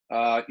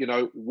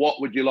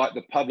 What would you like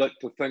the public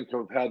to think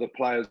of how the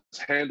players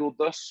handled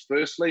this,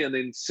 firstly, and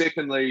then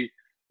secondly,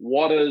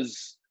 what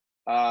does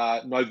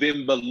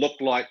November look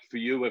like for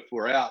you if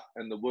we're out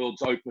and the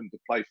world's open to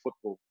play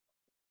football?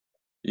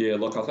 Yeah,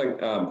 look, I think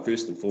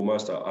first and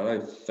foremost, I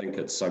don't think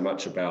it's so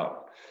much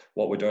about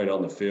what we're doing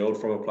on the field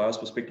from a player's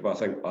perspective. I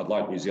think I'd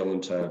like New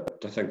Zealand to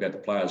think that the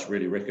players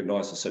really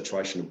recognise the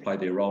situation and play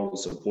their role in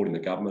supporting the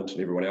government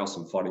and everyone else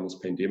in fighting this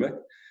pandemic.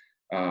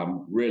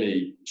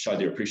 Really show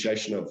their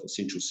appreciation of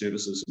essential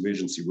services,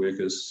 emergency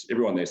workers,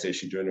 everyone that's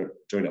actually doing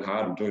it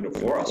hard and doing it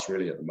for us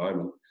really at the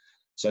moment.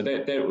 So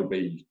that would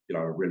be,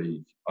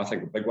 really, I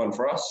think, a big one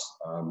for us.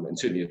 And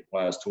certainly if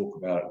players talk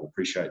about it and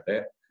appreciate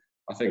that.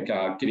 I think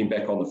getting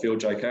back on the field,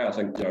 JK, I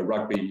think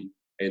rugby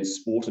and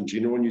sport in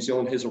general in New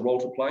Zealand has a role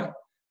to play.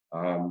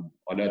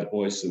 I know the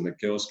boys and the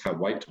girls can't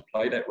wait to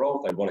play that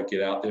role. They want to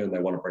get out there and they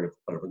want to bring a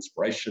bit of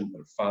inspiration, a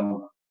bit of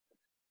fun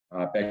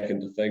back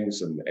into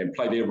things and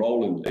play their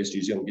role. And as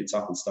New Zealand gets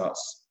up and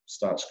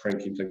starts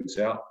cranking things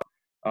out.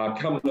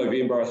 Come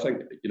November, I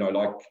think,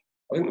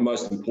 I think the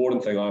most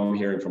important thing I'm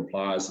hearing from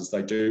players is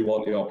they do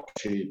want the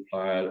opportunity to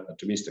play a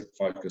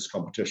domestic-focused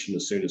competition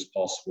as soon as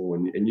possible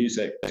and use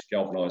that to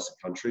galvanise the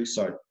country.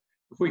 So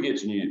if we get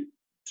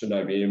to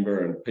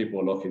November and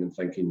people are looking and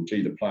thinking,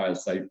 gee, the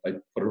players, they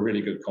put a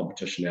really good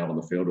competition out on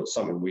the field. It's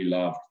something we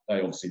love. They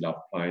obviously love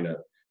playing it.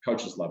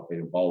 Coaches love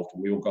being involved,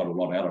 and we all got a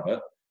lot out of it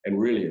and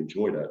really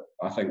enjoyed it.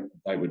 I think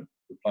the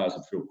players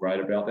would feel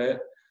great about that.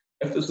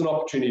 If there's an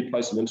opportunity to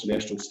play some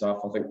international stuff,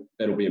 I think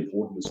that'll be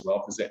important as well,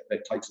 because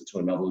that takes it to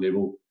another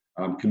level.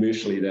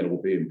 Commercially, that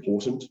will be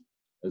important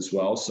as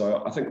well.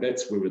 So I think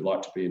that's where we'd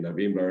like to be in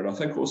November. And I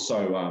think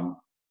also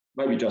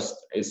maybe just,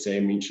 as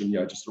Sam mentioned,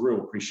 just a real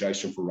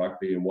appreciation for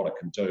rugby and what it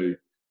can do.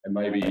 And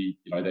maybe,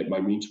 that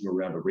momentum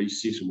around a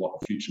reset and what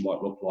the future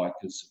might look like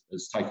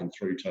is taken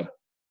through to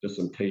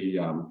some key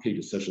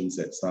decisions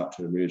that start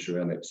to emerge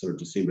around that sort of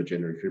December,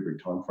 January, February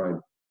timeframe.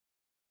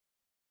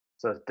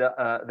 So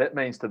that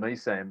means to me,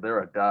 Sam, there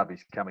are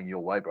derbies coming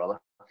your way,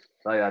 brother.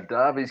 They are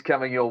derbies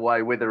coming your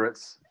way, whether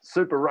it's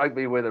Super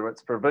Rugby, whether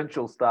it's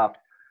provincial stuff.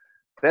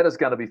 That is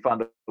going to be fun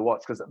to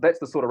watch, because that's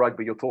the sort of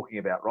rugby you're talking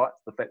about, right?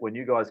 The fact when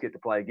you guys get to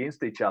play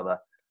against each other,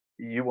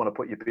 you want to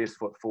put your best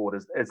foot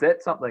forward. Is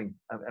that something,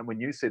 and when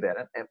you say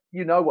that, and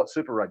you know what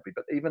Super Rugby,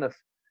 but even if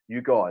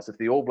if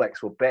the All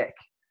Blacks were back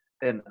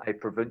in a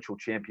provincial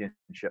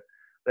championship,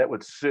 that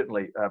would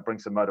certainly bring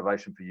some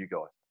motivation for you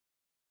guys.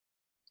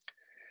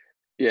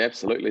 Yeah,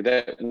 absolutely.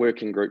 That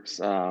working group's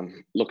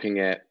looking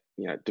at,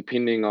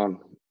 depending on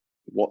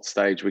what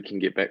stage we can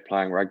get back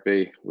playing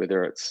rugby,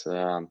 whether it's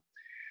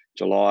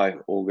July,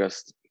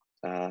 August,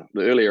 the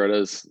earlier it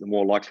is, the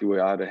more likely we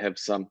are to have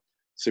some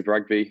Super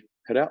Rugby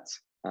hitouts,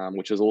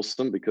 which is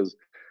awesome, because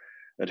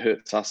it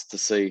hurts us to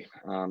see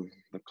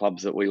the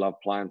clubs that we love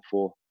playing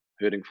for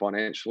hurting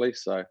financially.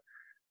 So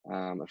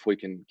if we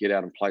can get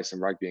out and play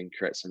some rugby and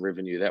create some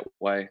revenue that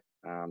way,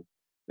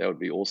 that would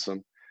be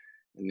awesome.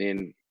 And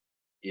then,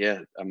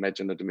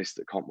 imagine a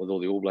domestic comp with all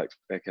the All Blacks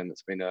back in.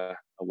 It's been a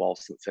while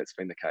since that's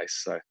been the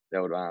case. So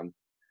that would, I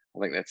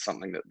think that's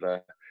something that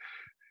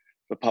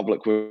the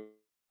public will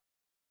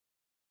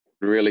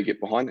really get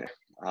behind.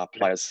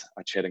 Players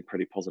are chatting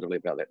pretty positively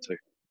about that too.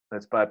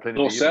 That's bad. Plenty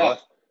North of South.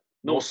 Guys.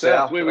 North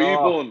South. Where were you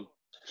born?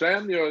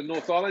 Sam, you're a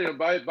North Island. You're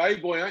a Bay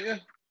boy, aren't you?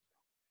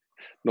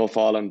 North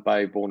Island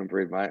Bay, born and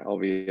bred, mate. I'll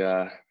be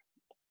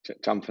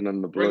jumping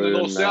in the Bring blue the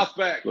North-South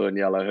back. blue and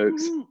yellow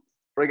hoops.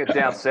 Bring it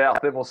down south,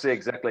 then we'll see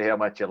exactly how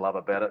much you love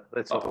about it.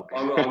 That's all.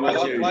 I'm with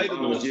I you. played in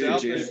I'm with you,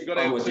 North-South. Jeff. You've got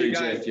to I'm have with 2 you,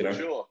 games Jeff, you know. for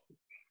sure.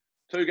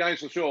 2 games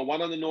for sure.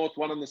 1 in the north,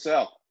 1 in the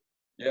south.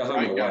 Yeah, home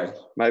and away.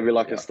 Maybe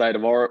like a state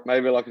of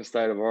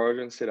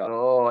origin set up.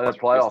 Oh, and a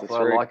playoff.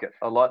 I like it.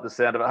 I like the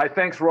sound of it. Hey,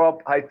 thanks,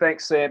 Rob. Hey,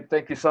 thanks, Sam.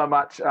 Thank you so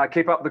much.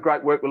 Keep up the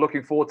great work. We're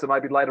looking forward to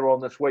maybe later on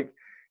this week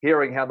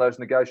hearing how those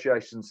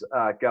negotiations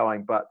are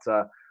going. But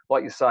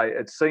like you say,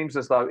 it seems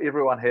as though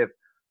everyone have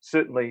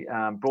certainly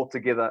brought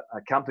together,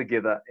 come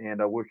together,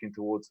 and are working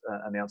towards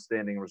an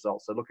outstanding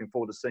result. So looking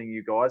forward to seeing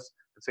you guys,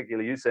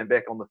 particularly you, Sam,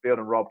 back on the field.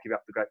 And Rob, keep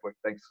up the great work.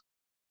 Thanks.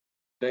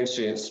 Thanks,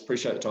 gents.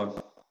 Appreciate the time.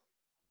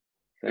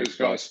 Thanks,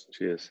 guys.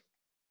 Cheers.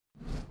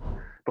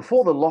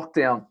 Before the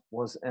lockdown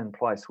was in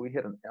place, we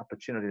had an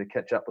opportunity to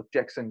catch up with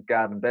Jackson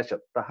Garden-Bishop,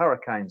 the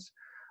Hurricanes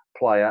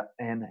player,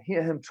 and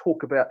hear him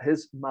talk about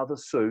his mother,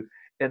 Sue,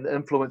 and the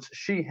influence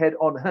she had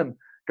on him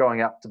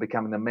growing up to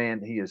becoming the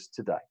man he is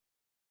today.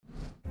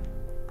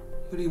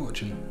 What are you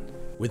watching?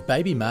 With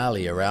baby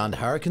Marley around,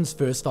 Hurricanes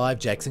first 5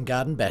 Jackson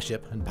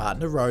Garden-Bishop and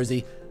partner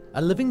Rosie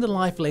are living the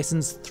life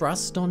lessons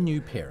thrust on new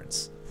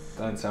parents.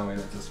 Don't tell me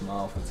that's a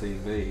smile for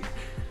TV.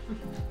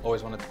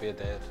 Always wanted to be a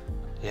dad.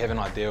 You have an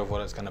idea of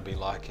what it's going to be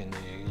like, and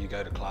you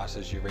go to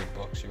classes, you read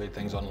books, you read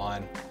things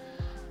online,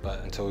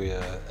 but until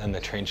you're in the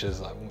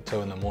trenches, like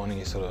 2 in the morning,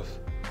 you sort of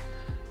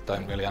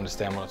don't really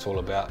understand what it's all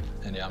about.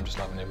 And yeah, I'm just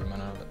loving every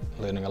minute of it,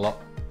 learning a lot.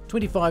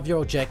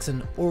 25-year-old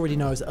Jackson already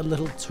knows a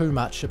little too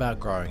much about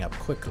growing up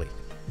quickly.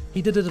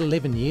 He did it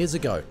 11 years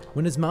ago,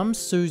 when his mum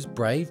Sue's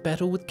brave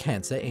battle with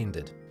cancer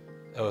ended.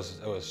 It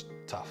was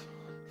tough.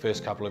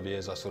 First couple of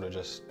years, I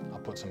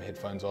put some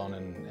headphones on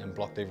and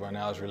blocked everyone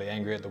out. I was really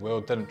angry at the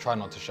world. Didn't try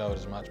not to show it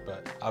as much,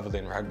 but other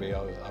than rugby,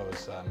 I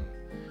was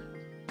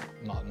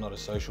not as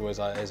social as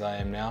I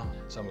am now.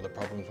 Some of the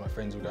problems my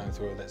friends were going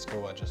through at that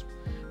school, I just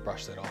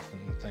brushed that off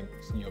and think,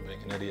 you're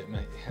being an idiot,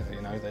 mate,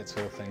 you know, that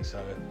sort of thing.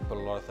 So put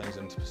a lot of things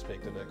into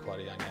perspective at quite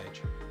a young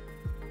age.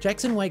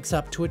 Jackson wakes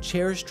up to a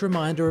cherished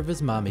reminder of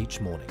his mum each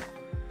morning.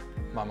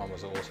 My mum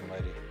was an awesome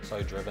lady,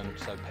 so driven,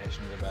 so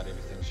passionate about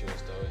everything she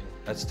was doing.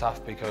 It's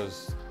tough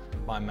because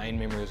my main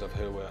memories of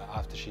her were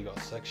after she got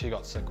sick. She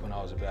got sick when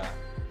I was about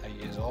 8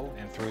 years old,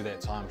 and through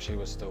that time she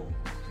was still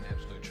an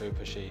absolute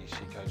trooper. She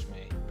coached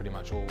me pretty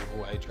much all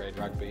age grade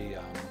rugby.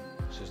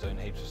 She was doing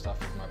heaps of stuff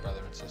with my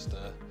brother and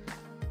sister.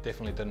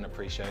 Definitely didn't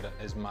appreciate it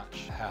as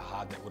much how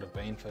hard that would have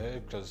been for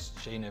her, because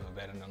she never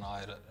batted an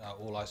eye at it.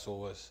 All I saw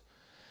was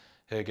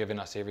her giving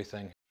us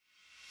everything.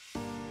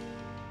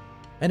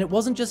 And it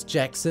wasn't just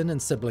Jackson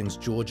and siblings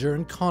Georgia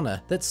and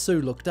Connor that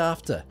Sue looked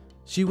after.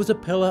 She was a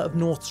pillar of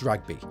North's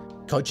rugby,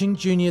 coaching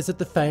juniors at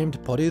the famed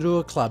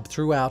Porirua club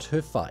throughout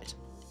her fight.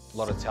 A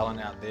lot of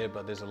talent out there,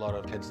 but there's a lot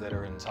of kids that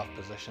are in tough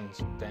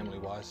positions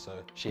family-wise, so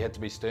she had to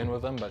be stern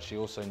with them, but she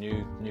also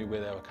knew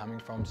where they were coming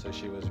from, so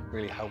she was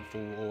really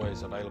helpful,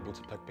 always available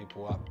to pick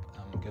people up,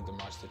 give them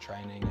rights to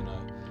training, you know,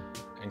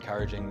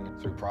 encouraging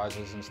through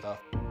prizes and stuff.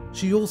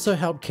 She also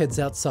helped kids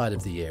outside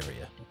of the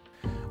area.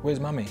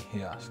 "Where's Mummy?"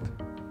 he asked.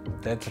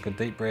 Dad took a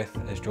deep breath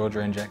as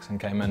Georgia and Jackson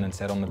came in and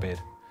sat on the bed.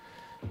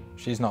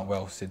 "She's not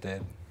well," said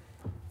Dad.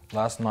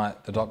 "Last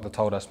night the doctor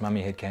told us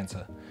Mummy had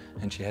cancer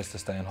and she has to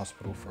stay in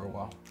hospital for a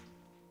while."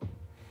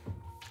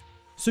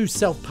 Sue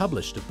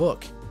self-published a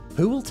book.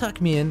 Who Will Tuck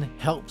Me In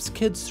helps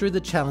kids through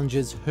the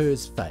challenges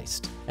hers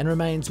faced and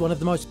remains one of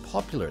the most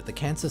popular at the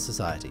Cancer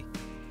Society.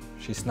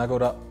 She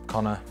snuggled up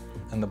Connor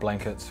in the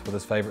blankets with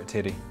his favourite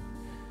teddy.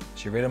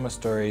 She read him a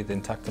story,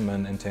 then tucked him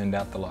in and turned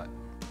out the light.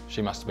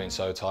 She must have been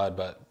so tired,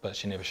 but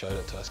she never showed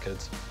it to us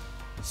kids.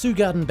 Sue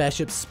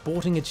Garden-Bishop's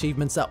sporting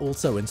achievements are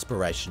also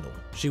inspirational.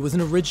 She was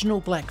an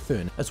original Black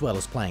Fern, as well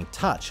as playing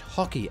touch,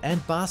 hockey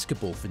and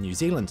basketball for New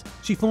Zealand.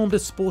 She formed a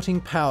sporting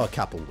power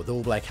couple with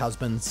All Black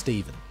husband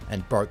Stephen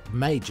and broke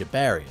major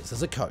barriers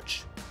as a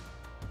coach.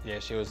 Yeah,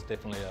 she was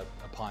definitely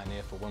a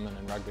pioneer for women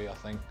in rugby, I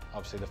think.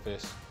 Obviously the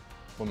first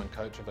woman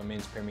coach of a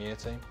men's premier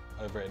team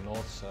over at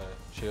North, so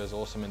she was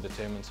awesome and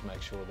determined to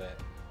make sure that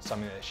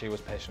something that she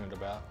was passionate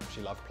about, she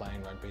loved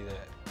playing rugby,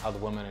 that other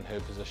women in her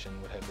position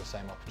would have the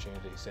same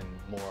opportunities and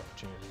more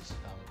opportunities,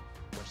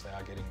 which they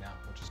are getting now,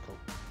 which is cool.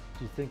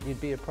 Do you think you'd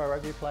be a pro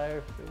rugby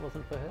player if it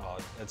wasn't for her? Oh,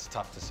 it's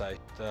tough to say.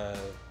 The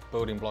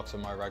building blocks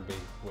of my rugby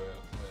were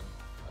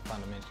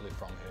fundamentally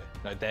from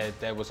her. No,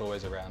 Dad was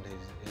always around.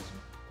 He's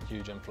a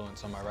huge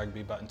influence on my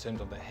rugby, but in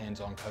terms of the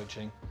hands-on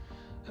coaching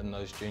in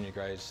those junior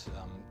grades,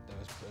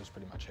 it was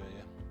pretty much her,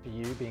 yeah. For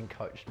you being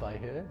coached by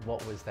her,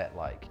 what was that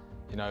like?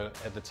 You know,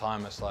 at the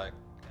time it's like,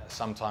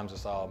 sometimes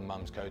it's, oh,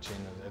 mum's coaching,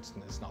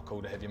 it's not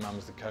cool to have your mum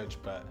as the coach,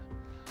 but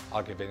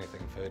I'd give anything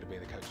for her to be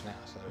the coach now,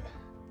 so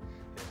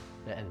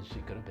yeah. And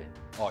she could have been.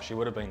 Oh, she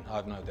would have been, I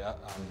have no doubt.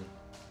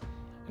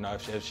 You know,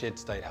 if she had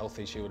stayed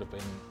healthy, she would have been,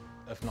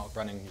 if not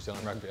running New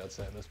Zealand rugby, I'd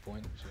say at this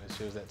point.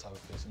 She was that type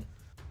of person.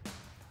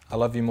 "I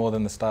love you more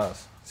than the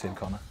stars," said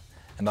Connor.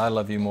 "And I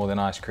love you more than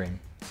ice cream,"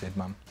 said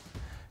Mum.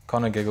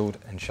 Connor giggled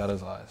and shut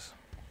his eyes.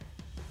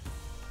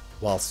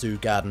 While Sue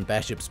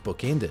Garden-Bishop's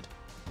book ended,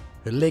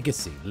 Her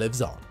legacy lives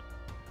on.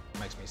 It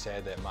makes me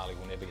sad that Marley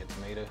will never get to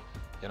meet her.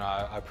 You know,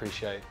 I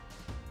appreciate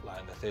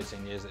like the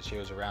 13 years that she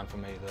was around for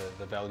me,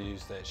 the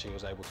values that she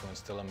was able to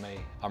instill in me.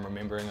 I'm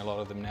remembering a lot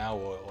of them now,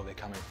 or they're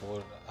coming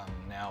forward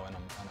now, and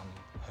I'm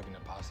hoping to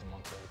pass them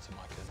on to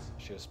my kids.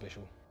 She was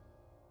special.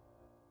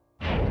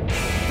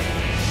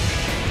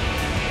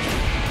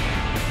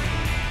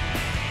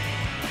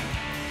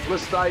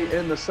 Let's stay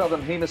in the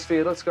Southern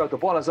Hemisphere. Let's go to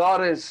Buenos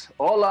Aires.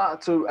 Hola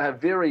to a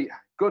very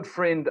good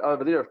friend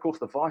over there, of course,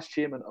 the Vice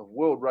Chairman of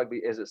World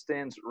Rugby as it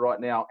stands right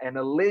now, and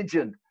a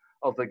legend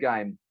of the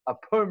game, a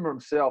Puma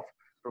himself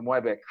from way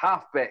back,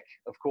 halfback,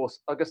 of course,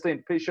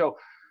 Agustin Pichot.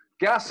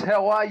 Gus,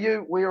 how are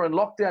you? We are in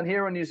lockdown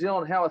here in New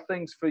Zealand. How are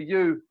things for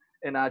you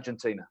in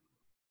Argentina?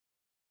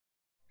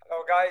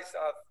 Hello, guys.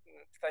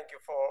 Thank you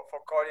for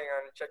calling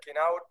and checking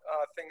out.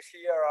 Things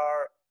here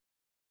are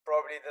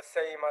probably the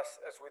same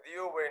as with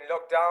you. We're in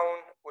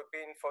lockdown. We've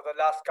been for the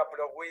last couple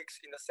of weeks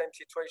in the same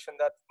situation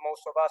that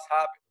most of us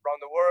have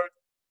around the world.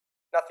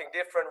 Nothing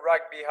different.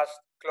 Rugby has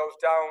closed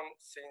down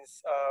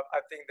since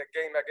I think the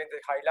game against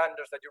the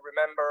Highlanders that you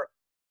remember.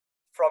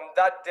 From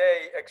that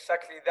day,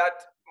 exactly that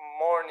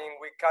morning,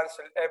 we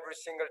canceled every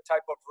single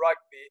type of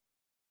rugby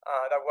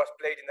that was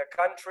played in the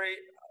country.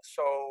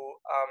 So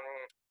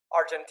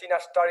Argentina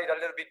started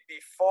a little bit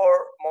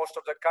before most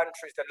of the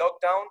countries, the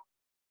lockdown.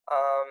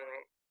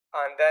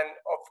 And then,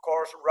 of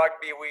course,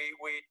 rugby,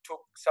 we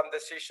took some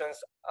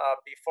decisions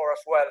before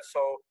as well.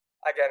 So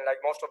again, like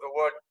most of the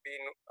world,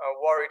 being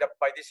worried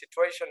by this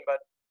situation,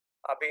 but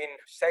being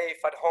safe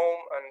at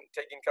home and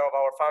taking care of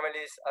our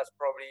families, as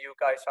probably you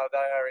guys are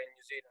there in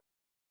New Zealand.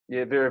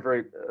 Yeah, very,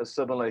 very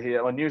similar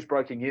here. On news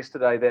breaking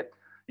yesterday that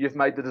you've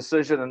made the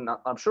decision, and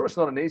I'm sure it's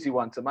not an easy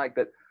one to make,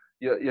 that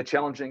you're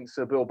challenging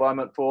Sir Bill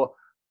Bowman for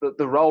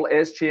the role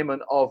as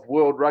chairman of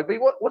World Rugby.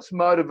 What's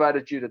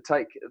motivated you to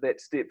take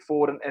that step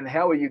forward, and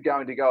how are you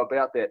going to go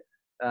about that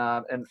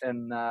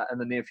in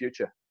the near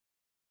future?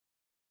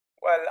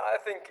 Well, I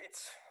think it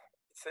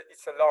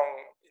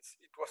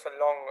was a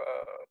long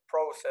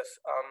process.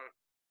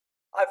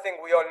 I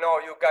think we all know,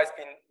 you guys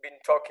been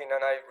talking,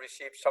 and I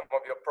received some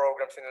of your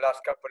programs in the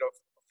last couple of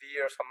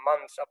years and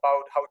months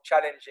about how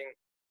challenging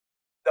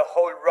the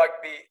whole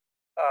rugby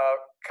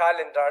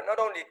calendar, not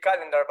only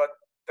calendar, but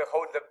the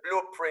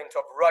blueprint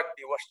of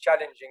rugby was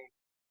challenging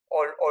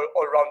all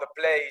around the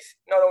place.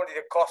 Not only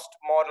the cost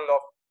model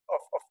of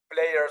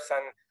players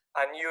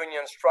and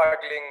unions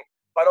struggling,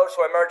 but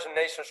also emerging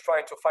nations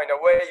trying to find a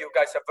way. You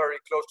guys are very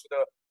close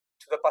to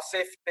the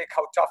Pacific,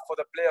 how tough for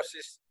the players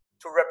is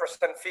to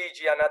represent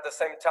Fiji and at the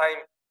same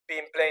time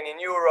being playing in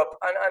Europe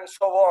and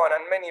so on,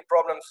 and many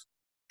problems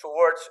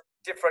towards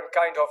different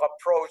kind of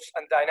approach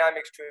and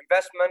dynamics to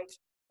investment,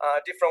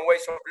 different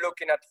ways of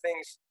looking at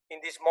things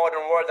in this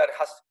modern world that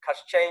has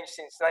changed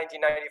since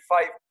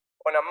 1995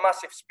 on a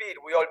massive speed.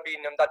 We all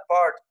been on that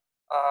part.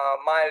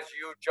 Miles,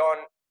 you,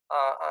 John,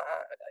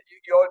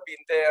 you all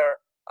been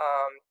there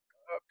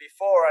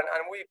before,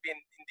 and we've been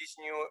in this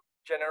new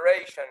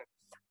generation.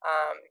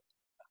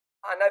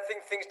 And I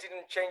think things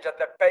didn't change at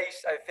the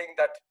pace. I think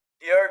that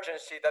the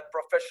urgency that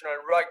professional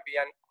rugby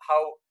and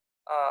how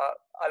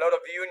a lot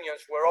of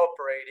unions were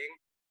operating,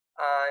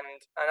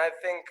 and I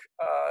think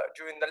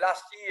during the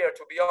last year,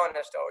 to be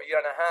honest, or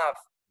year and a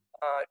half,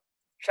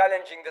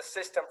 challenging the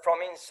system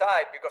from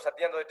inside, because at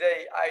the end of the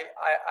day,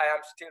 I am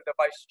still the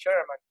vice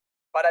chairman,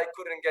 but I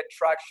couldn't get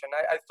traction.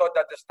 I thought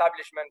that the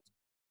establishment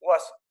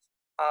was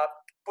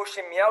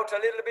pushing me out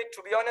a little bit,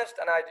 to be honest,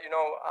 and I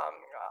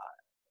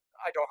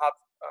don't have.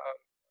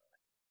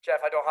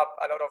 Jeff, I don't have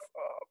a lot of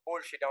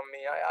bullshit on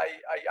me.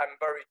 I'm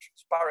very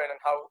transparent in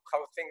how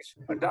things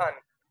are done.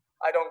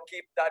 I don't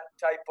keep that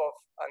type of,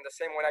 and the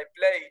same when I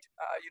played,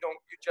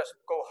 you just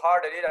go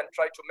hard at it and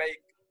try to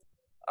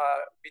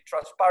be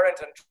transparent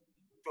and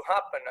to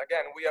happen.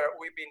 Again,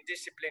 we've been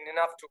disciplined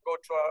enough to go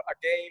to a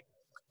game,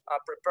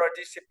 prepare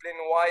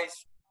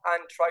discipline-wise,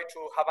 and try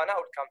to have an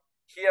outcome.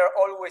 Here,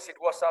 always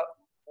it was a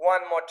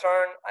one more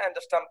turn. I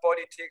understand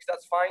politics,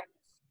 that's fine.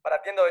 But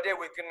at the end of the day,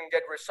 we couldn't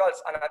get results.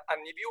 And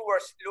if you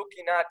were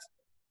looking at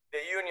the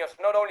unions,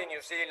 not only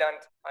New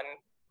Zealand and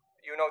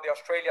the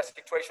Australia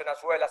situation as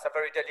well as a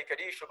very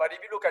delicate issue, but if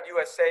you look at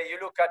USA, you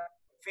look at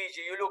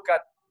Fiji, you look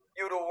at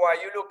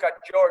Uruguay, you look at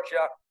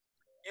Georgia,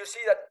 you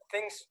see that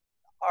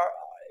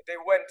they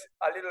went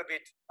a little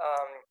bit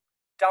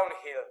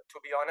downhill, to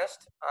be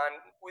honest,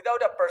 and without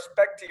a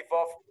perspective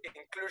of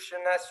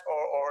inclusiveness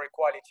or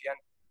equality.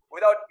 And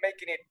without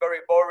making it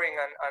very boring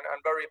and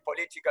very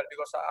political,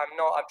 because I'm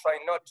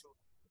trying not to.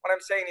 What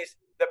I'm saying is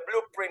the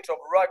blueprint of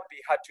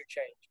rugby had to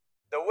change.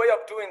 The way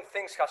of doing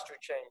things has to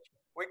change.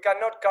 We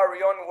cannot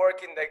carry on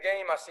working the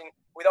game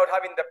without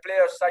having the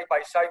players side by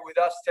side with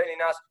us,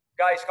 telling us,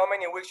 guys, how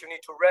many weeks you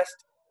need to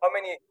rest,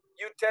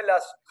 you tell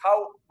us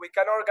how we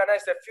can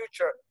organize the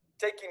future,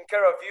 taking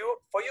care of you,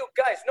 for you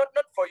guys, not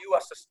for you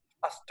as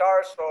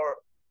stars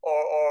or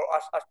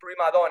as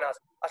prima donnas,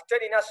 as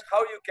telling us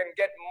how you can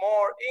get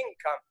more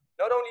income,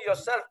 not only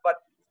yourself, but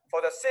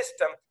for the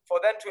system, for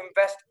them to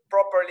invest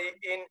properly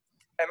in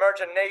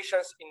emerging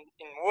nations,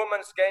 in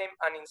women's game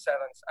and in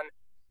sevens. And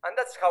And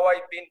that's how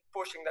I've been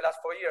pushing the last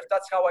 4 years.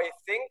 That's how I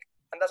think,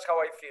 and that's how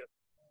I feel.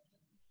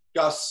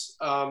 Gus,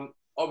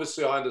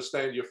 obviously I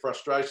understand your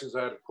frustrations.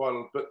 I had quite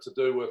a bit to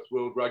do with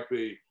World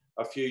Rugby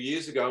a few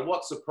years ago. And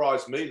what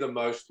surprised me the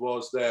most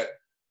was that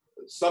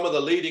some of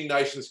the leading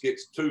nations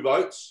gets 2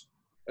 votes,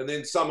 and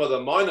then some of the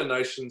minor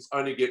nations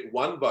only get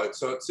 1 vote.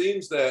 So it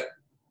seems that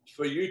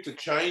for you to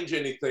change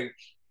anything,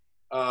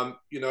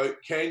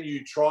 can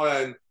you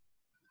try and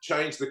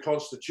change the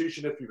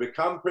constitution if you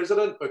become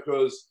president?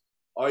 Because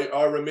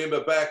I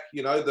remember back,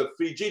 the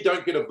Fiji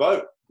don't get a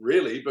vote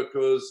really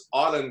because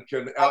Ireland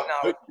can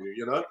outvote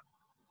you,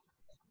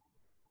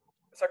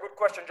 It's a good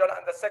question, John.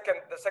 And the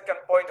second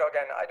point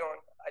again, I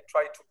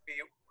try to be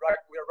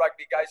we're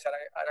rugby guys,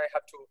 and I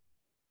have to.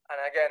 And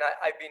again,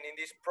 I've been in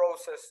this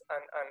process,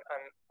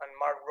 and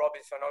Mark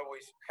Robinson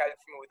always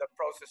helps me with the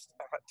process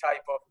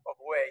type of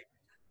way.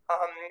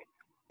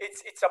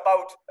 It's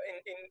about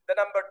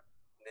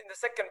in the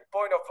second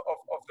point of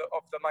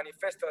the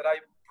manifesto that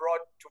I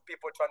brought to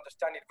people to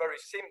understand it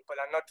very simple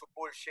and not to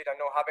bullshit and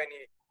not have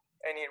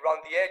any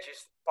round the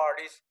edges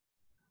parties.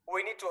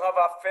 We need to have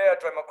a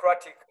fair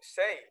democratic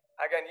say.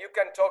 Again, we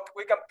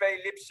can pay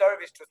lip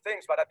service to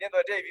things, but at the end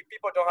of the day, if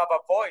people don't have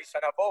a voice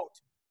and a vote,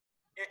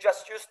 you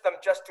just use them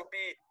just to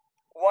be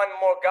one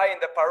more guy in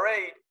the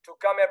parade, to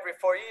come every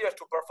 4 years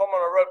to perform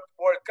on a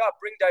World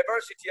Cup, bring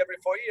diversity every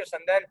 4 years,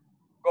 and then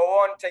go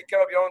on, take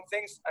care of your own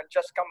things, and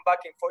just come back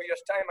in 4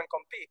 years' time and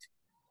compete.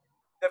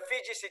 The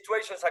Fiji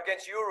situations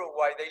against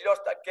Uruguay, they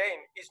lost that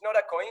game, is not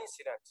a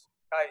coincidence,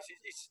 guys.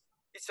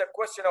 It's a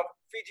question of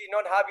Fiji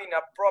not having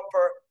a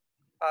proper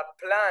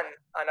plan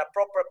and a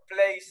proper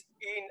place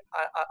in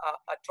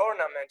a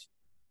tournament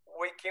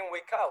week in,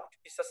 week out.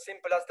 It's as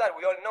simple as that.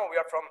 We all know we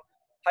are from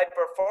high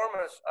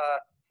performance.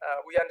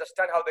 We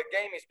understand how the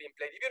game is being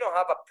played. If you don't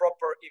have a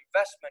proper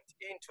investment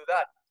into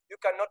that, you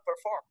cannot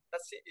perform.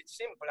 That's it. It's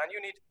simple. And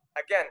you need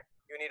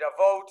a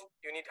vote.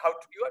 You need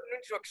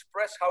to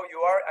express how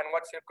you are and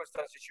what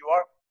circumstances you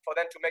are for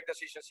them to make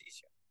decisions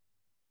easier.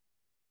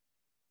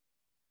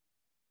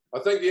 I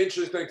think the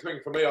interesting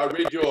thing for me, I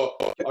read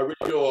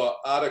your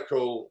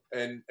article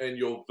and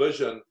your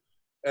vision.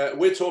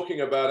 We're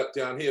talking about it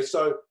down here.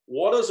 So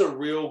what does a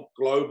real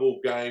global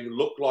game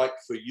look like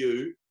for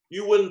you?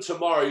 You win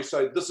tomorrow, you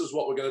say, this is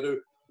what we're going to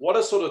do. What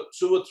are sort of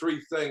 2 or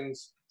 3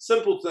 things,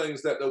 simple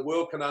things that the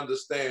world can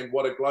understand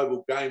what a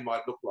global game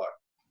might look like?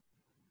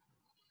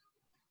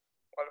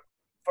 Well,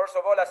 first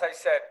of all, as I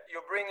said, you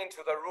bring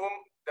into the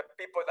room the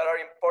people that are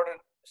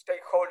important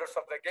stakeholders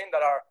of the game,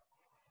 that are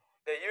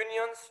the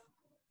unions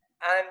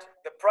and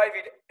the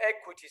private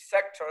equity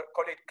sector,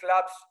 call it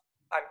clubs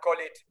and call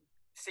it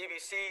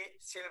CVC,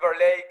 Silver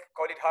Lake,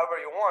 call it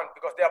however you want,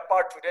 because they are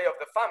part today of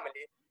the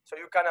family. So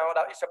you cannot,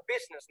 it's a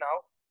business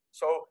now.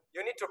 So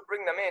you need to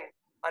bring them in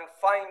and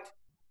find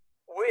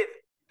with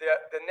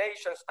the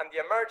nations and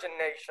the emerging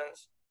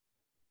nations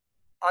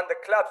and the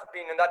clubs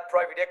being in that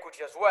private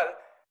equity as well,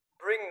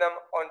 bring them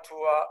onto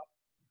a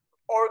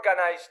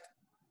organized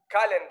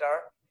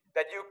calendar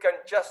that you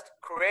can just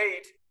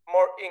create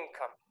more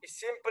income.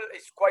 It's simple,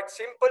 it's quite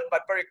simple,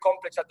 but very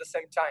complex at the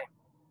same time.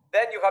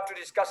 Then you have to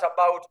discuss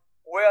about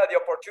where the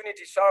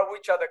opportunities are,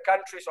 which are the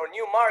countries or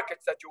new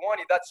markets that you want,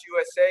 if that's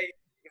USA,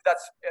 if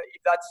that's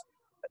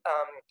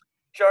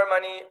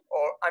Germany,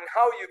 and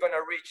how you're going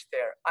to reach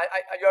there.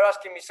 You're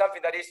asking me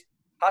something that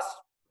has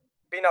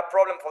been a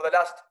problem for the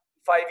last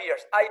 5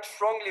 years. I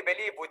strongly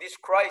believe with this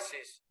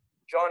crisis,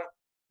 John,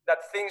 that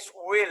things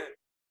will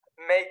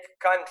make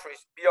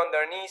countries be on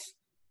their knees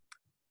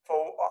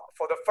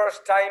for the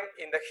first time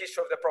in the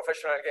history of the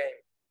professional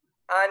game.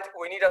 And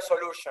we need a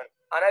solution.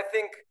 And I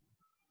think,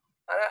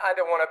 and I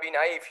don't want to be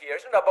naive here,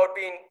 it's not about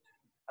being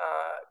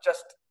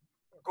just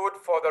good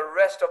for the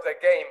rest of the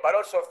game, but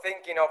also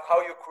thinking of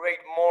how you create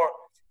more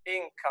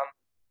income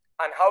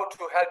and how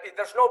to help.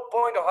 There's no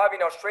point of having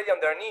Australia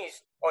on their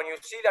knees, or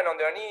New Zealand on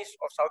their knees,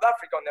 or South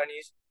Africa on their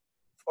knees,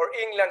 or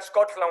England,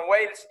 Scotland,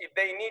 Wales, if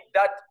they need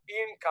that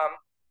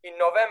income in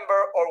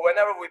November or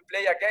whenever we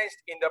play against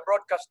in the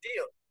broadcast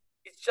deal.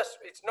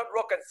 It's not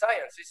rocket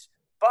science.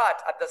 But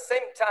at the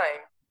same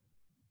time,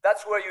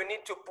 that's where you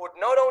need to put,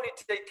 not only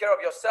to take care of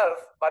yourself,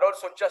 but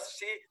also just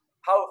see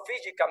how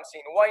Fiji comes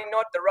in. Why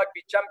not the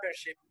Rugby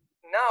Championship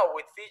now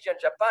with Fiji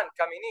and Japan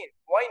coming in?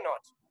 Why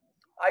not?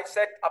 I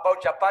said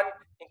about Japan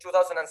in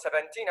 2017.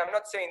 I'm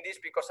not saying this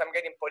because I'm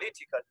getting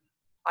political.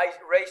 I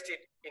raised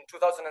it in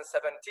 2017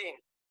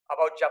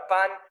 about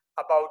Japan,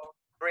 about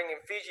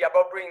bringing Fiji,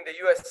 about bringing the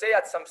USA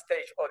at some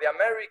stage, or the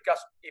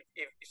Americas,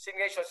 if Six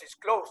Nations is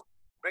closed,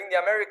 bring the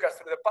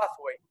Americas through the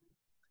pathway.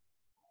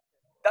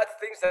 That's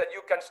things that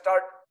you can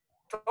start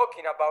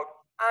talking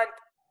about. And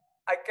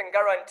I can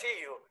guarantee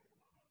you,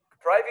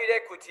 private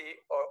equity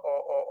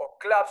or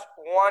clubs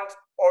want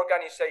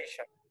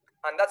organization.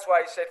 And that's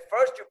why I said,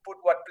 first you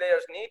put what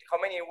players need. How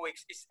many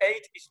weeks? Is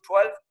 8? Is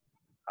 12?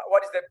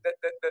 What is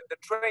the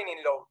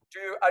training load?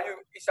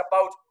 Is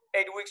about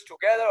 8 weeks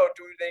together, or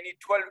do they need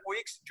 12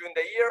 weeks during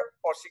the year,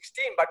 or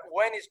 16? But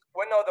when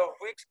are those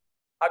weeks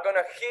are going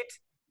to hit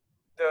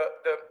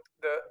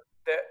the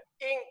the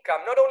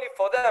income, not only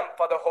for them,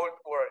 for the whole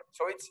world.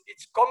 So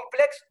it's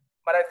complex,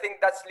 but I think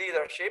that's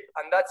leadership,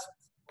 and that's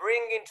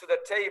bringing to the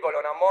table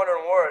on a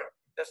modern world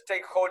the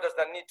stakeholders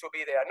that need to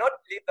be there. Not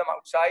leave them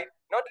outside,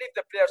 not leave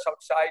the players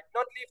outside,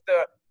 not leave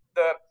the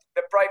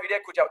private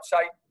equity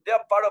outside. They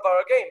are part of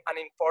our game, an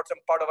important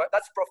part of it.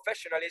 That's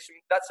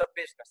professionalism, that's a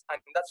business, and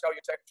that's how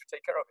you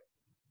take care of it.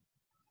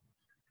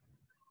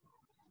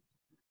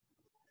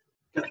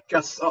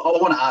 Gus, I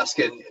want to ask,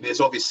 and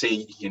there's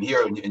obviously, you can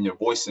hear in your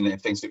voice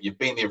and things that you've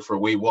been there for a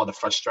wee while, the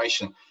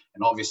frustration,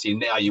 and obviously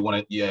now you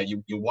want to,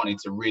 you're wanting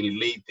to really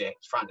lead that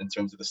front in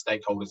terms of the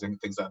stakeholders and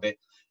things like that.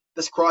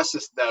 This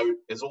crisis, though,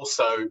 is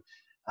also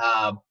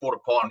brought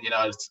upon,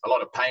 a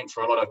lot of pain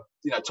for a lot of,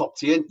 top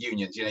tier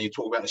unions. You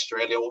talk about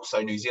Australia,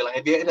 also New Zealand.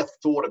 Have you ever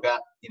thought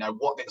about,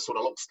 what that sort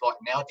of looks like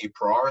now? Do you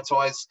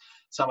prioritise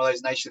some of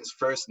those nations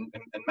first and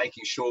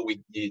making sure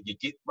you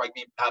get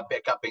rugby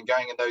back up and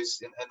going in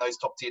those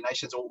top tier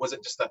nations, or was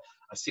it just a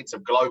sense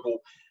of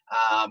global,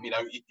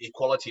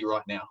 equality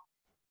right now?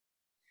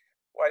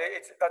 Well,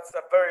 that's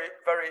a very,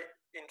 very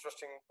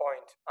interesting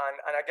point.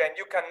 And again,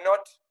 you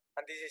cannot,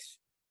 and this is,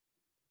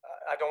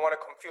 I don't want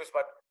to confuse,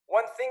 but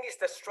one thing is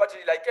the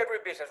strategy, like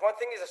every business. One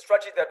thing is a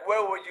strategy that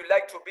where would you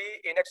like to be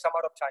in X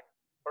amount of time,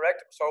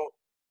 correct? So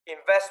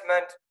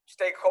investment,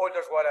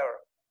 stakeholders,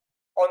 whatever.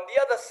 On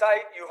the other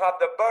side, you have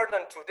the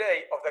burden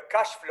today of the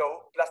cash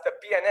flow plus the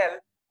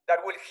P&L that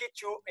will hit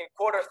you in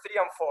quarters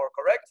 3 and 4,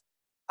 correct?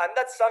 And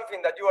that's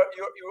something that we are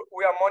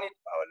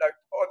like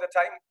all the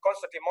time,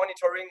 constantly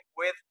monitoring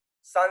with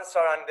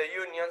SANSA and the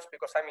unions,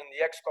 because I'm in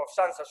the ExCo of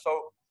SANSA.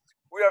 So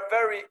we are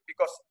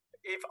because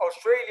if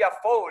Australia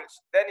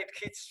folds, then it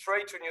hits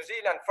straight to New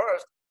Zealand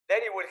first,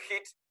 then it will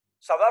hit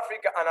South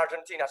Africa and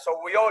Argentina. So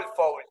we all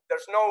fold.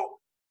 There's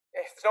no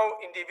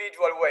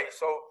individual way.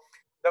 So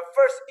the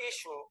first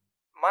issue,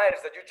 Miles,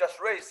 that you just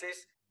raised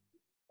is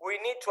we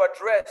need to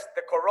address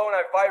the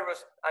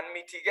coronavirus and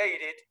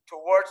mitigate it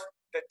towards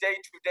the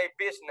day-to-day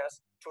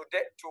business,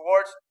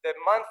 towards the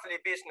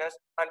monthly business,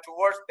 and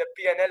towards the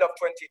P&L of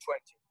 2020.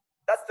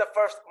 That's the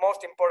first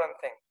most important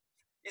thing.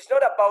 It's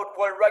not about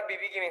World Rugby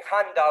giving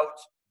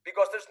handouts,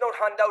 because there's no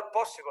handout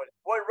possible.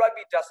 World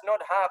Rugby does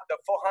not have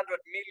the £400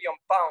 million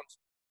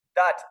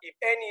that if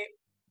any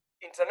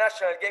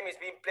international game is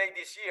being played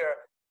this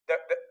year,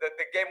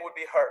 the game would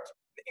be hurt.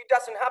 It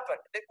doesn't happen.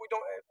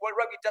 World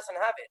Rugby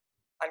doesn't have it.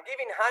 And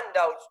giving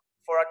handouts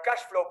for a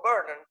cash flow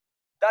burden,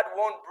 that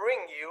won't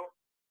bring you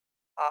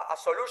a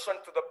solution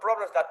to the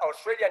problems that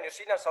Australia, New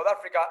Zealand, South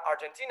Africa,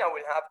 Argentina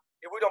will have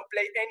if we don't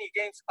play any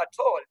games at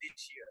all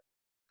this year.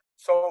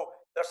 So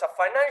there's a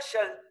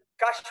financial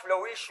cash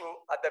flow issue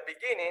at the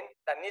beginning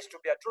that needs to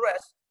be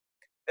addressed.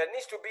 There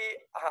needs to be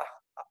a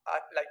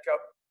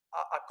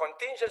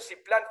contingency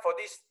plan for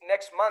this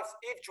next month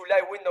if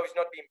July window is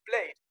not being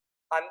played,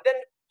 and then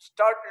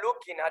start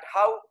looking at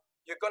how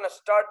you're going to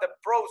start the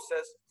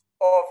process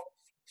of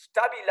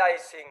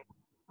stabilizing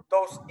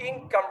those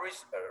income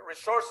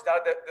resources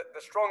that are the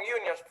strong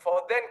unions,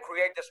 for then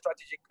create the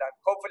strategic plan.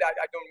 Hopefully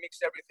I don't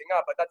mix everything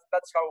up, but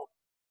that's how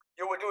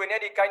you will do in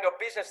any kind of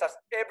business, as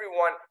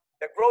everyone,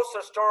 the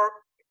grocery store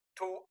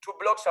two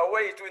blocks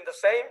away is doing the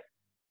same.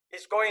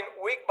 It's going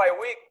week by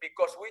week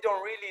because we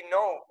don't really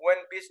know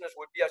when business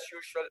will be as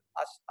usual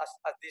as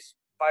this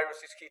virus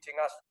is hitting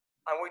us,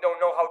 and we don't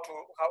know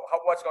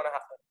what's going to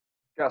happen.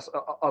 Gus,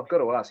 I've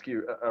got to ask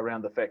you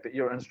around the fact that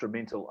you're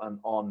instrumental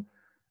on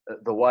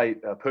the way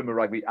Puma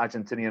Rugby,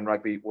 Argentinian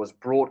rugby, was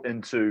brought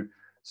into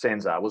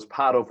SANZAAR, was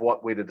part of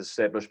what we had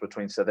established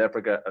between South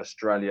Africa,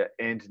 Australia,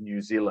 and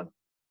New Zealand.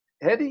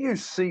 How do you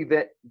see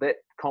that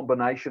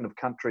combination of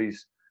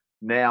countries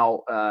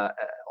now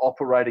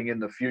operating in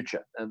the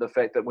future, and the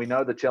fact that we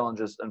know the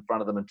challenges in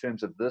front of them in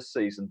terms of this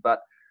season,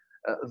 but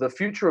the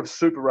future of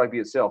Super Rugby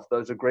itself,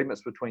 those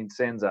agreements between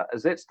SANZAAR,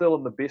 is that still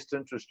in the best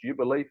interest, you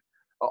believe,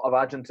 of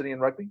Argentinian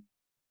rugby?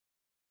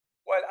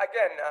 Well,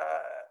 again,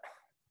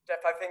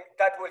 Jeff, I think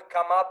that will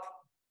come up.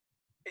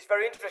 It's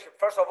very interesting.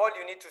 First of all,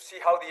 you need to see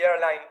how the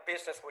airline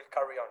business will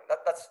carry on.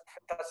 That's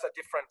a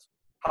different,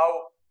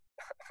 how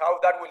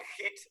that will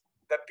hit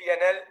the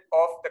P&L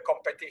of the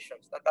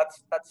competitions.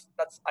 That's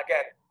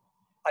again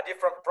a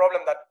different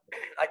problem that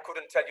I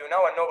couldn't tell you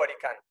now, and nobody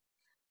can.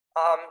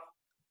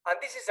 And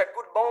this is a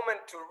good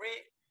moment to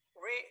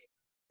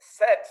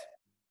reset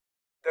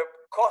the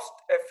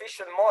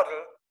cost-efficient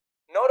model,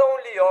 not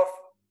only of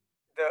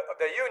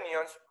the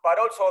unions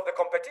but also of the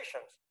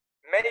competitions.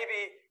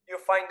 Maybe you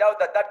find out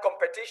that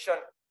competition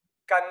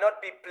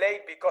cannot be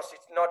played because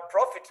it's not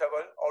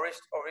profitable or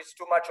it's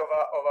too much of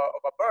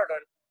a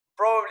burden.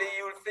 Probably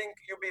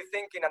you'll be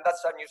thinking, and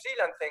that's a New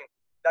Zealand thing,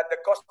 that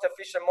the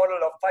cost-efficient model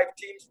of 5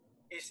 teams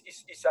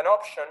is an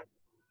option.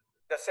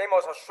 The same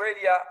as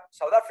Australia,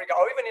 South Africa,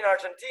 or even in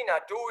Argentina.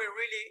 Do we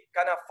really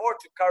can afford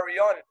to carry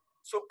on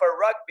Super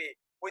Rugby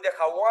with the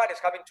Jaguares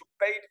having to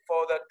pay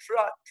for the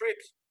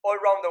trips all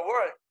around the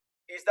world?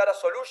 Is that a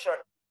solution?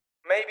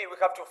 Maybe we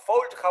have to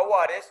fold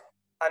Jaguares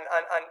and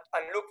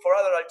look for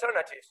other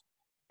alternatives.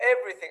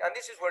 Everything, and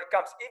this is where it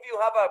comes. If you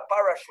have a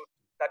parachute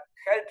that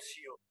helps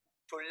you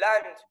to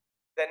land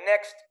the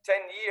next 10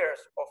 years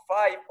or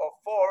 5 or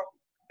 4,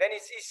 then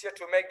it's easier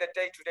to make the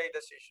day-to-day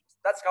decisions.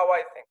 That's how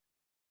I think.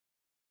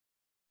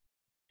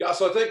 Yeah,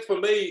 so I think for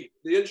me,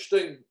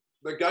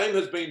 the game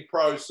has been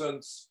pro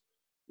since,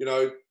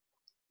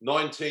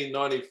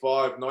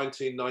 1995,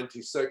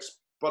 1996,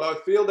 but I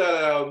feel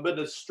that our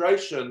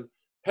administration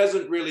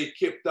hasn't really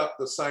kept up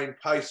the same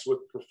pace with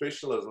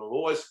professionalism. I've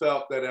always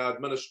felt that our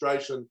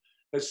administration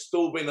has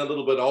still been a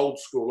little bit old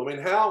school. I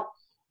mean, how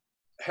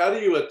do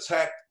you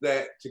attack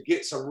that to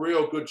get some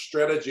real good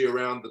strategy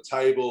around the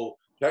table,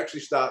 to actually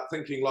start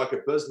thinking like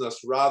a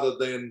business rather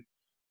than,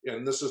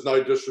 and this is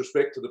no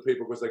disrespect to the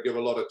people because they give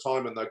a lot of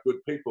time and they're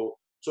good people,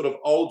 sort of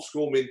old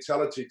school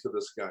mentality to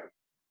this game?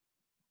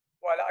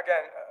 Well,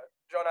 again,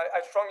 John,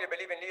 I strongly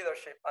believe in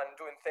leadership and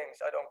doing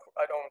things. I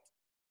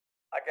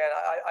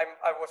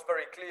was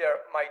very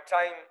clear. My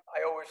time,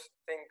 I always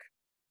think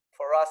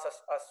for us as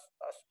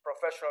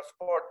professional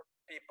sport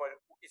people,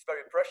 is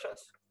very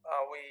precious.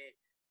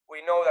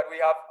 We know that we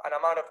have an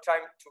amount of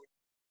time to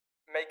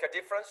make a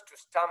difference, to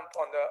stamp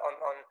on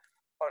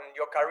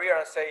your career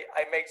and say,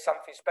 I made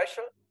something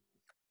special.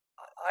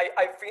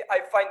 I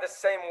find the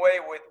same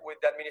way with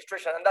the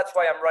administration, and that's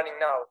why I'm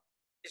running now.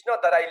 It's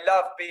not that I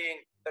love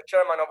being the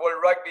chairman of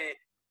World Rugby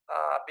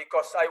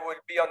because I will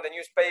be on the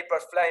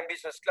newspapers flying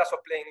business class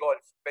or playing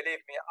golf. Believe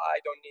me, I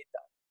don't need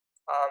that.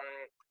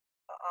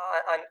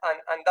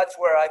 And that's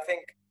where I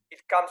think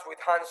it comes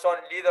with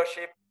hands-on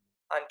leadership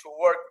and to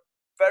work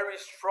very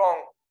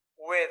strong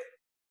with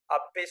a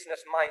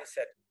business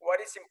mindset. What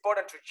is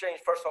important to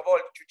change, first of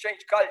all, to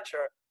change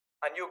culture,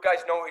 and you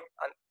guys know it,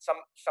 and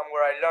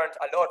somewhere I learned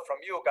a lot from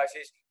you guys,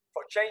 is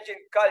for changing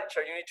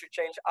culture, you need to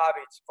change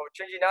habits. For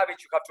changing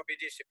habits, you have to be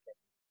disciplined.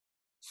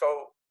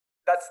 So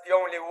that's the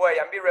only way.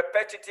 And be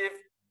repetitive,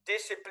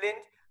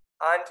 disciplined,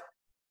 and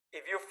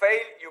if you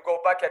fail, you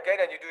go back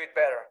again and you do it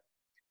better.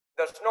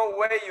 There's no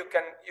way you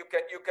can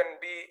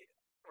be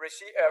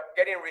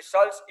getting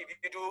results if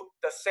you do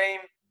the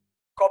same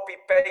copy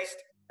paste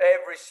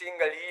every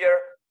single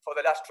year for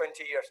the last 20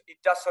 years.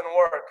 It doesn't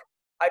work.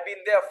 I've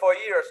been there for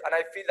years and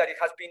I feel that it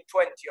has been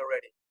 20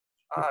 already.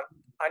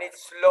 And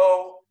it's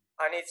slow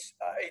and it's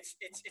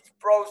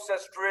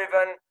process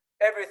driven,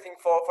 everything.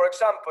 For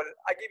example,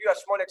 I give you a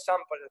small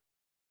example.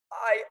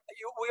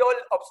 We all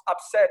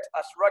upset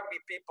as rugby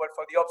people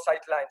for the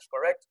offside lines,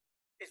 correct?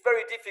 It's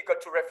very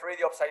difficult to referee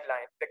the offside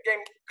line. The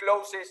game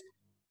closes.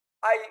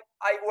 I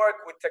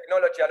work with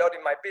technology a lot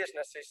in my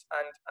businesses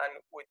and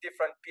with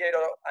different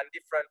Piero and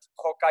different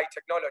Hawkeye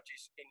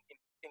technologies in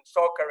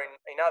soccer,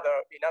 in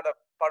other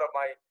part of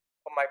my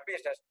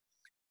business.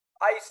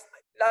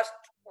 Last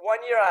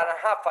 1.5 years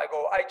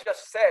ago, I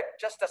just said,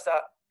 just as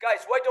a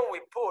guys, why don't we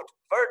put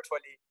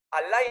virtually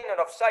a line on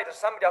offside or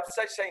somebody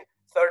offside saying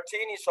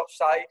 13 is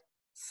offside,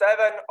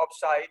 7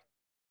 offside.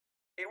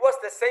 It was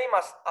the same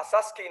as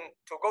asking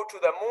to go to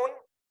the moon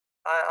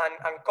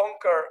and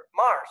conquer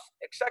Mars.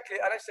 Exactly.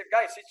 And I said,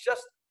 guys, it's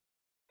just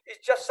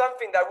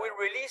something that we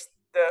release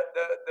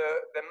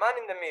the man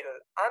in the middle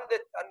and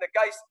the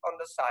guys on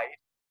the side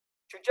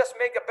to just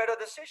make a better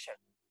decision.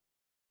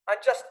 And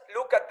just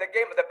look at the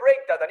game, the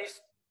breakdown, and it's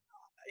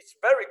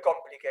very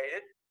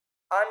complicated.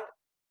 And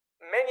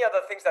many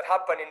other things that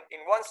happen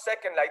in 1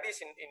 second like this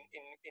in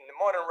the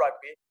modern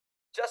rugby.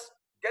 Just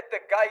get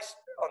the guys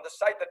on the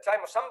side the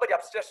time, or somebody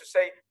upstairs to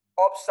say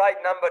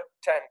offside number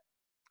 10.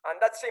 And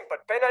that's simple.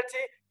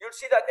 Penalty, you'll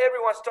see that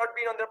everyone start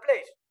being on their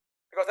place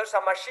because there's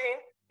a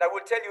machine that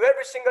will tell you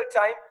every single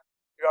time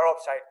you are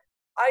offside.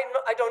 I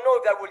don't know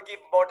if that will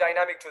give more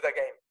dynamic to the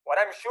game.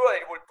 What I'm sure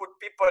it will put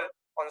people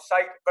on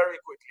side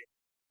very quickly.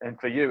 And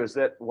for you, is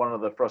that one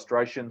of the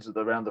frustrations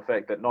around the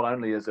fact that not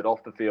only is it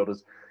off the field,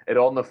 is it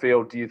on the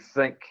field? Do you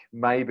think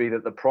maybe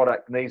that the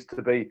product needs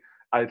to be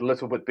a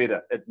little bit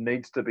better? It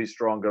needs to be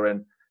stronger,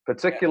 and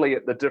particularly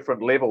at the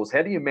different levels.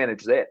 How do you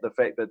manage that? The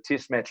fact that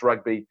test match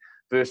rugby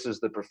versus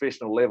the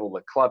professional level,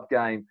 the club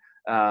game.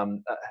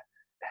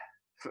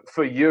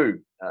 For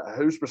you,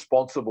 who's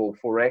responsible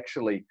for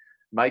actually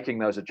making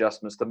those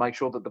adjustments to make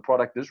sure that the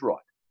product is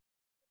right?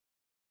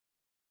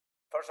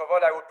 First of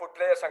all, I would put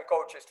players and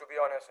coaches, to be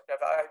honest.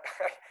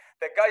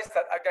 The guys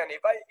that, again,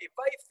 if I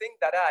think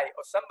that I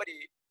or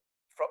somebody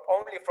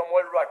only from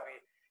World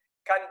Rugby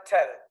can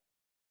tell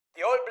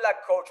the All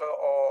Black coach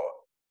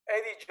or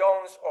Eddie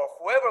Jones or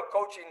whoever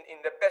coaching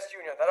in the best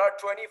union that are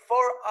 24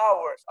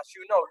 hours, as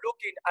you know,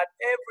 looking at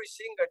every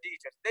single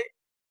detail.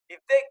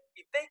 If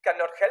they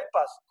cannot help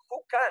us,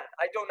 who can?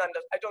 I don't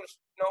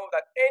know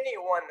that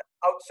anyone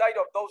outside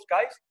of those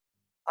guys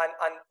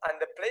and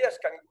the players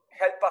can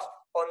help us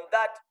on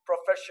that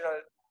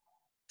professional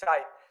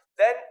type.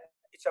 Then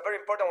it's a very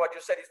important what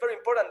you said. It's very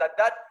important that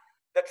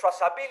the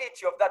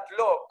traceability of that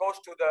law goes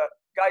to the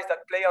guys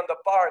that play on the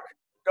park,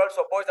 girls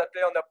or boys that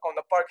play on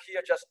the park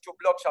here just 2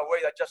 blocks away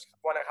that just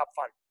want to have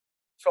fun.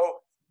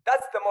 So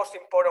that's the most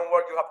important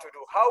work you have to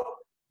do. How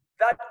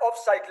that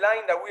offside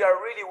line that we are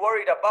really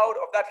worried about,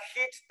 of that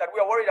hit that we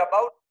are worried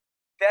about,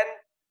 then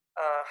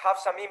have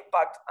some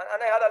impact.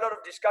 And I had a lot of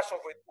discussions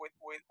with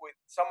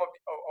some of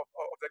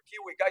the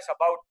Kiwi guys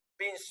about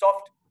being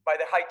soft by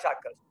the high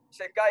tackles. I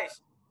said,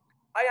 guys,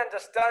 I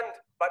understand,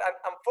 but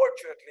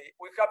unfortunately,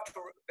 we have to,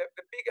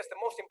 the biggest,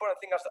 the most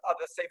important thing are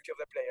the safety of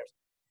the players.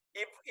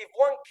 If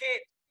one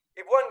kid,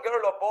 if one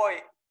girl or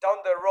boy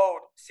down the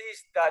road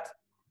sees that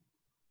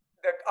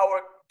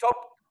our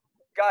top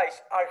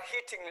guys are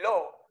hitting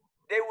low,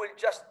 they will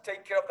just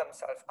take care of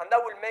themselves. And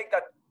that will make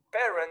that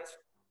parents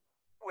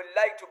will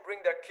like to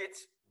bring their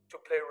kids to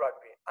play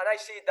rugby. And I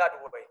see it that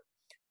way.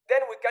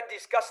 Then we can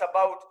discuss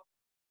about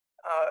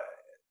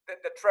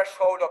the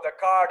threshold of the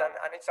card,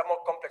 and it's a more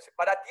complex.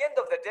 But at the end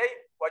of the day,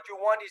 what you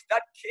want is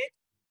that kid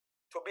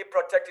to be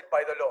protected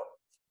by the law.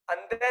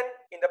 And then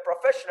in the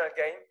professional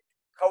game,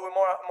 how we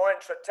more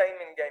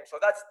entertainment game. So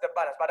that's the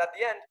balance. But at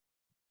the end,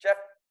 Jeff,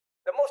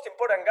 the most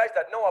important guys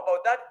that know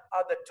about that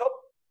are the top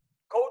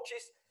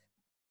coaches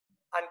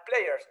and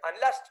players. And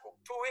last 2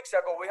 weeks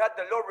ago, we had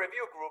the law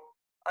review group,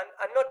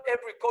 and not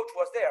every coach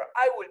was there.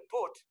 I will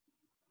put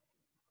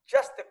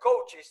just the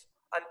coaches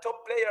and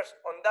top players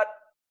on that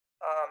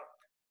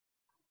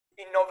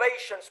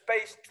innovation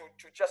space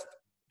to just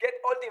get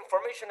all the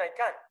information I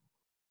can.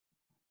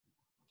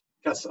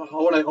 Gus, I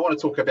want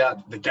to talk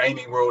about the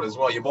gaming world as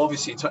well. You've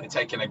obviously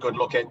taken a good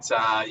look at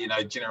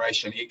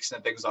Generation X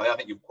and things like that. I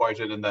think you've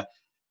quoted in the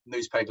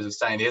newspapers as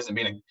saying there hasn't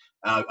been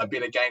a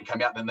better game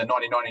come out than the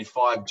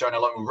 1995 Jonah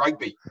Lomu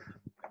Rugby.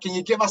 Can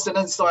you give us an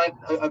insight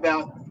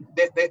about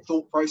that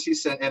thought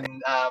process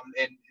and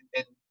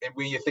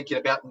where you're thinking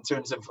about in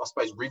terms of, I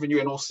suppose, revenue,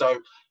 and also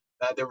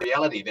the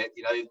reality that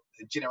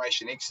the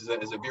Generation X is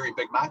a very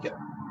big market?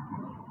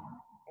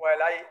 Well,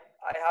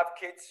 I have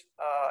kids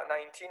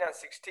 19 and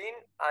 16,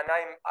 and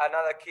I'm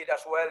another kid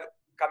as well,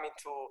 coming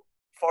to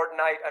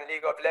Fortnite and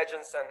League of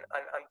Legends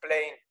and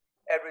playing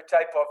every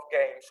type of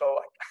game. So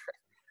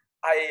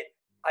I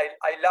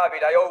love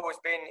it. I always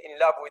been in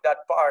love with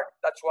that part.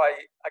 That's why,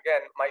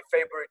 again, my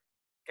favorite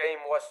game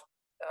was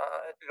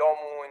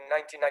Lomu in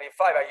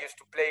 1995. I used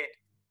to play it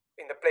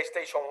in the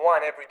PlayStation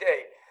 1 every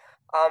day.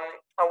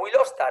 And we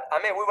lost that.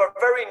 I mean, we were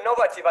very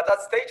innovative at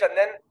that stage, and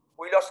then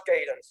we lost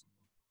cadence.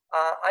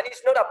 And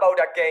it's not about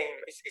a game.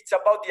 It's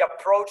about the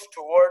approach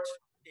towards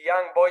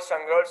young boys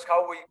and girls,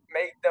 how we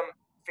make them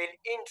feel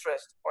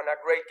interest on a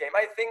great game.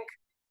 I think,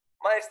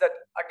 Miles, that,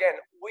 again,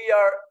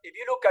 if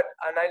you look at,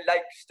 and I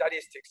like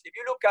statistics, if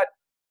you look at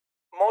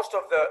most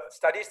of the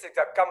statistics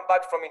that come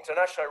back from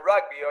international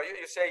rugby, or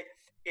you say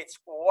it's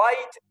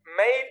white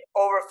male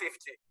over 50.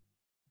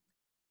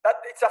 That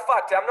it's a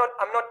fact. I'm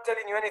not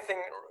telling you anything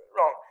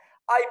wrong.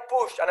 I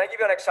push, and I give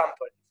you an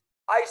example.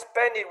 I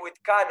spend it with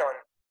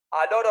Canon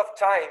a lot of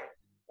time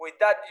with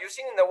that. You've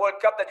seen in the World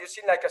Cup that you've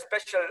seen like a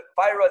special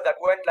viral that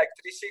went like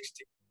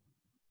 360.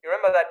 You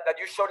remember that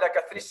you showed like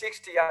a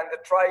 360, and the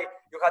try,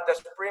 you had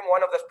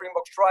one of the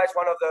Springboks tries,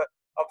 one of the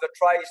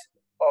tries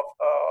of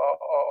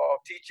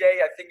TJ,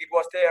 I think it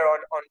was there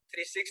on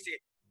 360,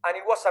 and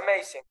it was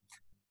amazing.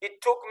 It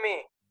took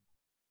me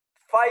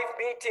 5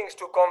 meetings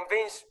to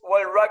convince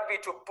World Rugby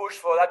to push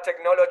for that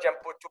technology and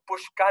to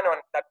push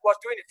Canon that was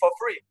doing it for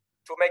free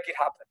to make it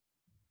happen.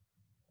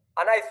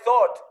 And I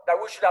thought that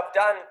we should have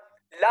done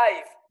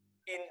live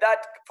in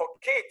that for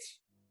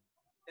kids.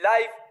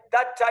 Live,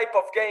 that type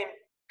of game,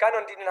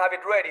 Canon didn't have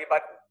it ready,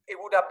 but it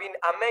would have been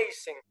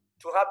amazing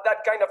to have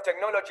that kind of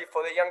technology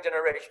for the young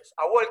generations.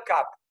 A World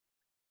Cup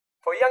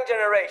for young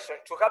generation,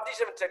 to have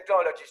these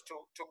technologies,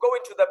 to go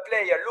into the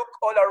player, look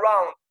all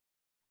around.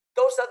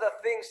 Those are the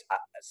things.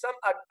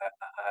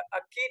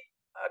 A kid,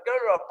 a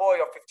girl or a boy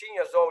of 15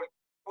 years old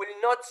will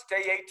not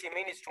stay 80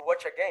 minutes to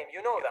watch a game.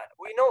 You know that.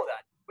 We know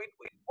that. We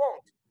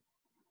won't.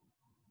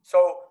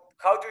 So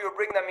how do you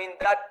bring them in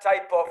that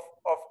type of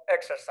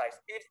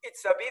exercise?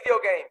 It's a video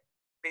game.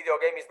 Video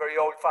game is very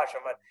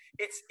old-fashioned, but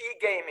it's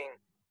e-gaming.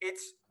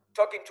 It's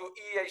talking to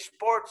EA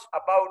Sports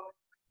about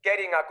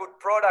getting a good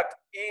product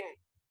in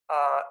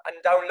and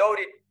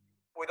download it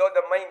with all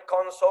the main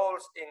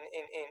consoles in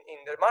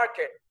the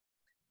market.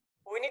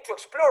 We need to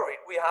explore it.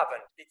 We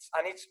haven't. It's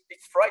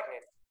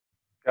frightening.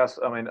 Gus,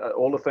 I mean,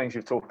 all the things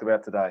you've talked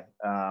about today,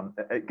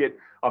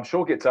 I'm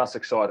sure gets us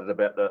excited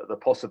about the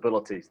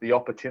possibilities, the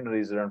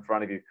opportunities that are in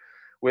front of you.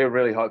 We're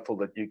really hopeful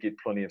that you get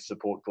plenty of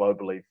support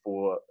globally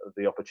for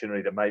the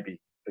opportunity to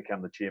maybe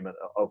become the chairman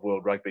of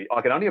World Rugby.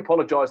 I can only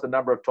apologise the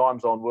number of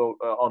times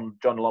on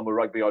John Lomu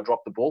Rugby I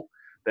dropped the ball.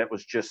 That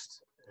was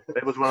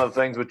one of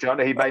the things with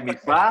Jonah. He made me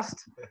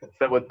fast,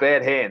 but with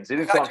bad hands.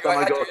 Anytime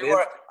someone got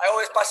I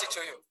always pass it to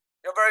you.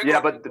 You're very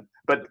good.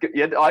 But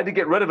I had to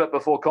get rid of it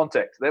before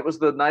contact. That was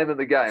the name of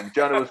the game.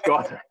 Jonah was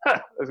gone.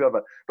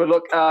 But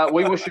look,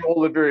 we wish you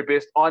all the very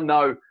best. I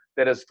know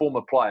that as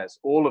former players,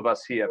 all of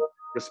us here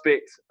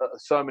respect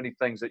so many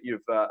things that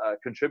you've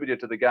contributed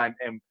to the game,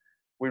 and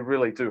we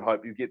really do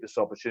hope you get this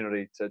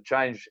opportunity to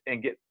change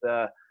and get,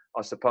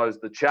 I suppose,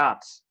 the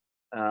chance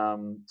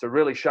to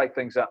really shake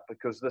things up,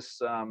 because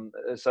this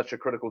is such a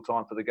critical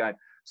time for the game.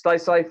 Stay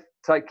safe,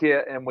 take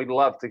care, and we'd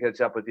love to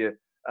catch up with you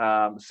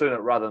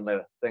sooner rather than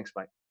later. Thanks,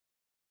 mate.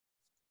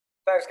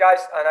 Thanks, guys,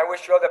 and I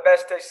wish you all the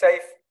best. Stay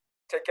safe.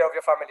 Take care of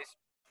your families.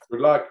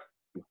 Good luck.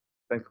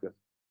 Thanks, guys.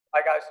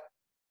 Bye, guys.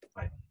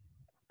 Bye.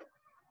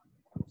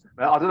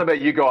 Now, I don't know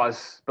about you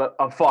guys, but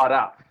I'm fired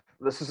up.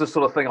 this is the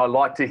sort of thing I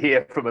like to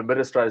hear from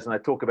administrators when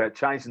they talk about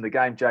changing the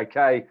game.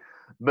 JK,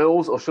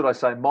 Mills, or should I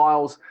say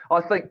Miles?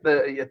 I think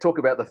you talk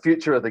about the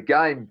future of the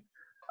game.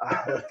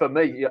 For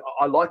me,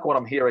 I like what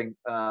I'm hearing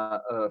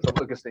from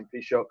Agustin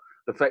Pichot.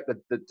 The fact that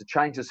the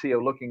changes he's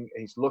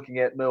looking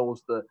at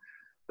Mills, the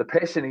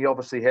passion he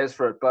obviously has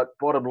for it. But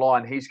bottom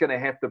line, he's going to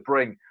have to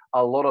bring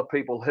a lot of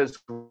people his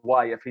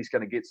way if he's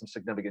going to get some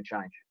significant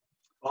change.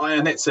 Oh,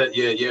 and that's it.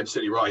 Yeah, you're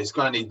absolutely right. He's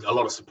going to need a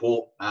lot of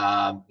support.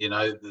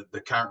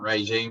 The current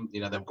regime,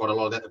 they've got a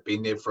lot of that. They've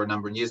been there for a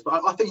number of years.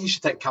 But I think you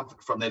should take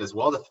comfort from that as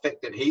well. The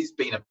fact that he's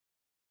been a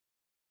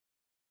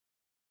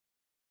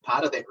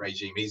part of that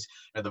regime. He's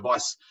the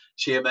vice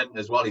chairman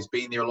as well. He's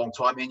been there a long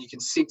time, and you can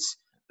sense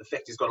the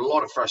fact he's got a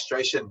lot of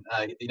frustration,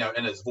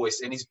 in his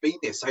voice, and he's been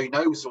there, so he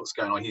knows what's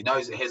going on. He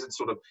knows it hasn't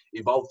sort of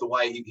evolved the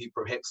way he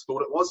perhaps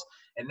thought it was,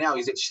 and now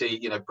he's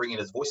actually, bringing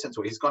his voice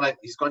into it. He's going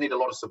to need a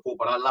lot of support,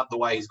 but I love the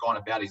way he's gone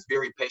about it. He's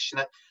very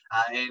passionate,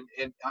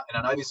 and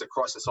I know there's a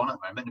crisis on at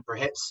the moment, and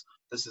perhaps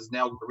this is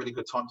now a really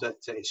good time to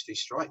actually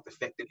strike. The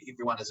fact that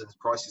everyone is in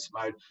crisis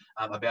mode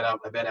about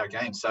our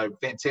game, so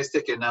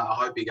fantastic, and I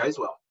hope he goes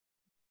well.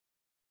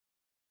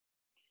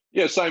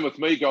 Yeah, same with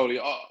me,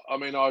 Goldie. I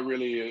mean, I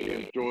really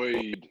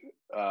enjoyed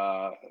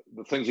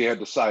the things he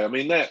had to say. I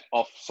mean, that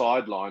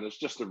offside line is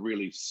just a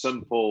really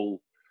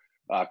simple,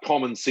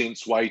 common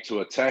sense way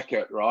to attack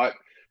it, right?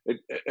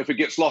 If it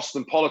gets lost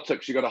in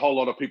politics, you've got a whole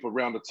lot of people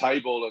around the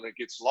table and it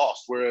gets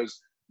lost.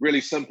 Whereas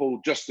really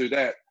simple, just do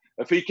that.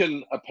 If he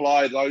can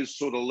apply those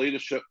sort of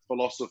leadership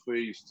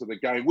philosophies to the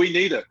game, we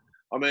need it.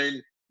 I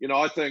mean,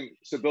 I think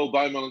Sir Bill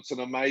Beaumont's an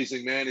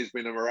amazing man. He's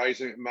been an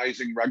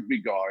amazing rugby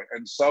guy.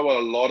 And so are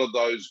a lot of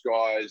those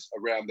guys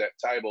around that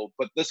table.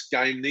 But this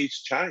game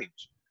needs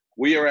change.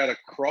 We are at a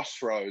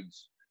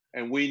crossroads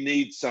and we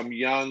need some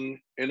young,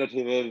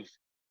 innovative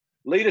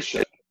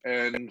leadership.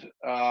 And,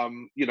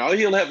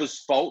 he'll have his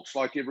faults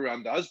like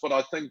everyone does, but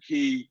I think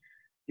he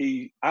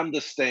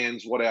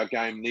understands what our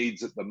game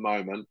needs at the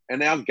moment.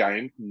 And our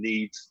game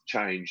needs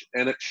change.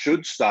 And it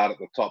should start at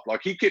the top.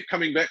 Like he kept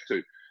coming back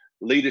to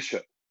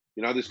leadership.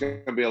 There's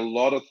going to be a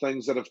lot of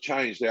things that have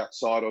changed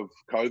outside of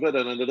COVID,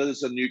 and it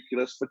is a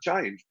nucleus for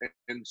change.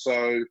 And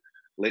so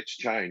let's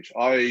change.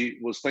 I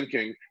was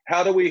thinking,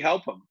 how do we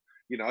help them?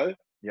 Yep.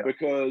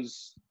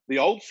 Because the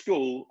old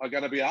school are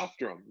going to be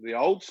after them. The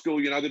old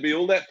school, there'll be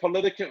all that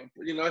politicking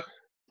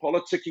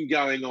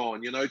going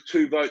on,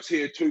 2 votes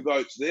here, 2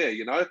 votes there,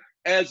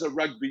 As a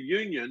rugby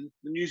union,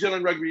 the New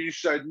Zealand Rugby Union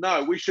said,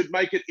 no, we should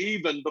make it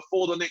even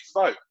before the next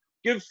vote.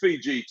 Give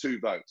Fiji 2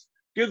 votes.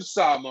 Give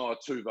Samoa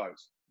 2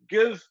 votes.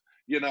 Give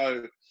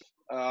the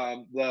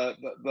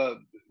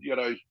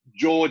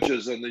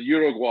Georgias and the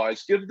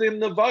Uruguays, give them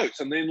the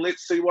votes, and then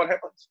let's see what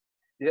happens.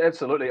 Yeah,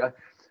 absolutely.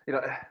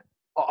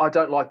 I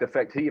don't like the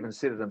fact he even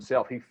said it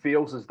himself. He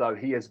feels as though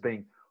he has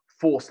been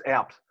forced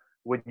out.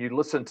 When you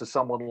listen to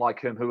someone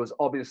like him, who is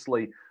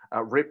obviously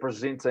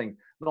representing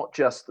not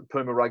just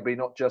Puma Rugby,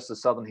 not just the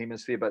Southern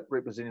Hemisphere, but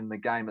representing the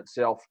game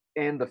itself,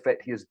 and the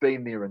fact he has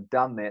been there and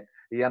done that,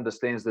 he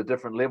understands the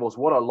different levels.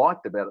 What I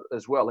liked about it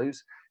as well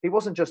is he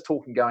wasn't just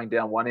talking going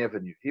down one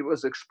avenue. He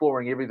was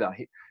exploring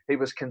everything. He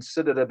was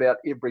considered about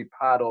every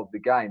part of the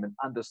game and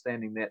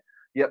understanding that,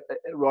 yep,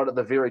 right at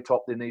the very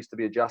top, there needs to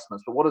be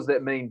adjustments. But what does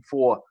that mean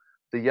for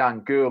the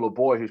young girl or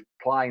boy who's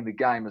playing the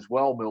game as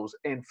well, Mills?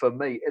 And for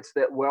me, it's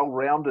that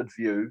well-rounded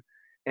view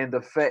and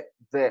the fact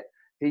that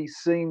he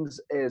seems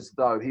as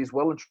though he's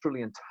well and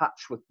truly in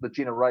touch with the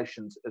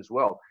generations as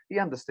well. He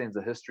understands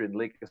the history and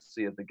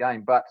legacy of the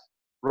game. But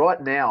right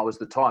now is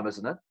the time,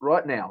 isn't it?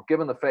 Right now,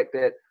 given the fact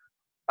that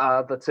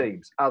other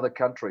teams, other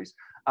countries,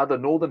 other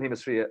Northern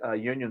Hemisphere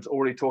unions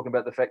already talking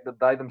about the fact that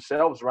they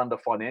themselves are under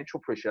financial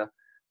pressure,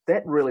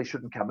 that really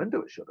shouldn't come into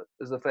it, should it?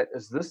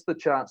 Is this the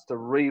chance to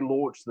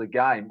relaunch the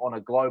game on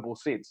a global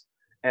sense?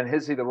 And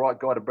is he the right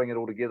guy to bring it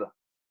all together?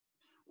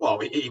 Well,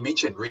 he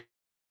mentioned reset.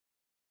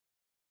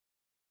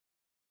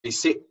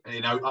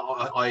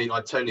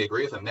 I totally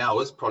agree with him. Now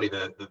is probably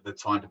the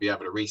time to be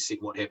able to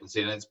reset what happens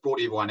then. And it's brought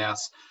everyone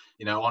else,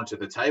 onto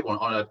the table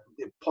on a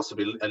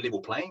possibly a level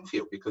playing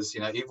field, because,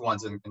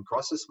 everyone's in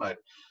crisis mode.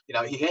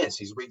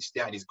 He's reached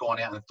out, he's gone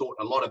out and thought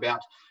a lot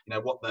about,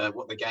 what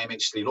the game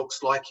actually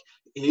looks like.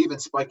 He even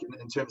spoke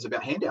in terms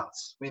about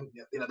handouts. I mean,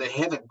 they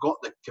haven't got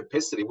the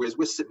capacity, whereas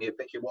we're sitting here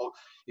thinking, well,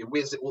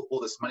 where's all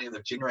this money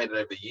they've generated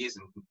over the years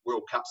and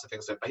World Cups and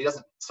things like that. But he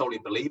doesn't solely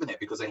believe in that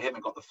because they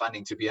haven't got the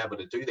funding to be able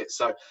to do that.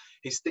 So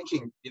he's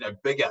thinking,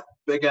 bigger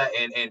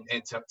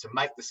and to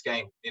make this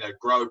game,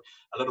 grow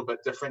a little bit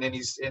different. And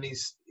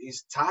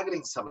he's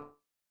targeting some of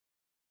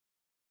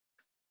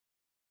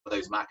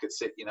those markets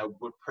that,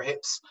 would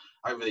perhaps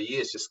over the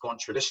years just gone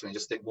traditionally,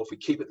 just think, well, if we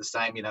keep it the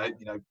same,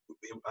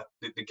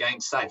 the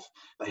game's safe.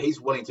 But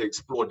he's willing to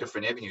explore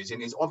different avenues,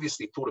 and he's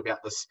obviously thought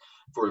about this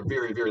for a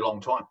very, very long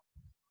time.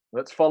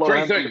 Let's follow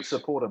him and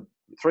support him.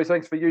 3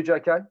 things for you,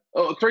 JK?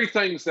 3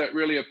 things that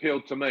really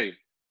appealed to me.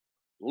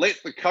 Let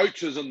the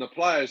coaches and the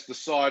players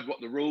decide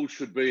what the rules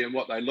should be and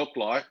what they look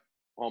like.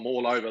 I'm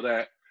all over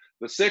that.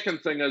 The second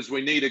thing is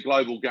we need a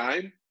global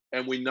game,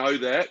 and we know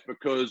that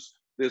because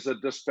there's a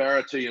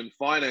disparity in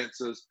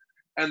finances.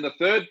 And the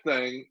third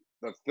thing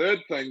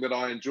that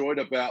I enjoyed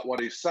about what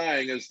he's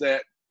saying is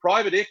that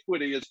private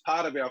equity is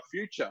part of our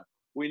future.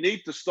 We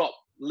need to stop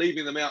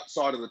leaving them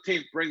outside of the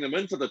tent, bring them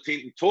into the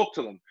tent and talk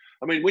to them.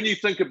 I mean, when you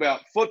think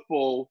about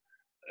football,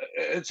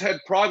 it's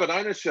had private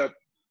ownership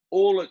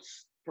all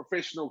its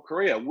professional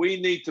career. We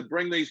need to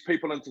bring these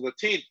people into the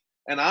tent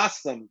and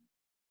ask them,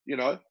 you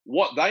know,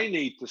 what they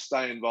need to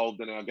stay involved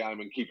in our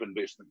game and keep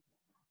investing.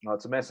 Oh,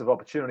 it's a massive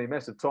opportunity,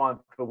 massive time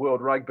for World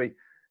Rugby,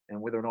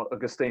 and whether or not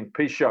Agustin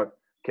Pichot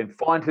can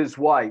find his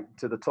way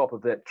to the top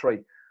of that tree,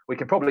 we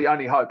can probably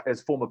only hope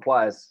as former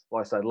players.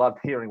 Like I say, loved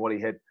hearing what he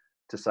had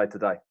to say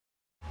today.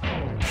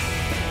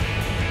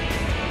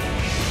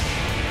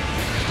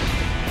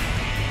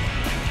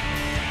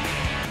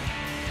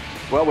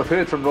 Well, we've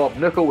heard from Rob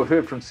Nichol, we've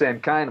heard from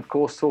Sam Cane, of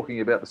course, talking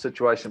about the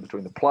situation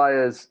between the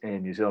players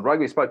and New Zealand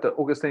Rugby. We spoke to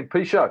Agustin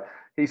Pichot.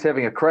 He's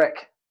having a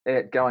crack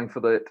at going for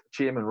the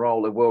chairman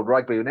role at World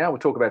Rugby. Now we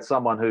talk about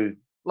someone who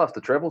loves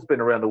to travel, has been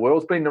around the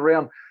world, has been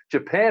around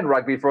Japan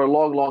rugby for a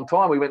long, long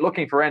time. We went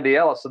looking for Andy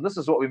Ellis, and this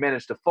is what we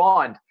managed to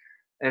find.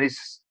 And he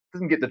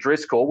didn't get the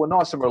dress call. We're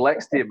nice and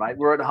relaxed here, mate.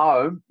 We're at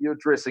home. You're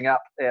dressing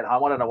up at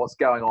home. I don't know what's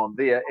going on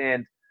there.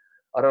 And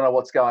I don't know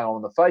what's going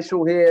on with the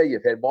facial hair.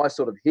 You've had my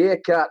sort of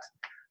haircut.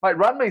 Mate,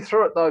 run me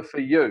through it, though, for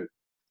you.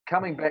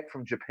 Coming back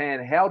from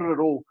Japan, how did it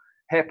all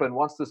happen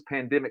once this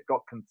pandemic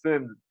got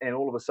confirmed and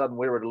all of a sudden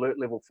we're at alert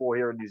level 4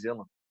 here in New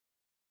Zealand?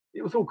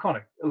 It was all kind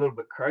of a little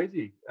bit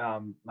crazy,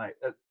 mate.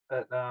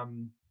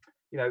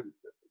 You know,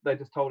 they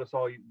just told us,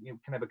 oh, you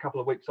can have a couple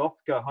of weeks off,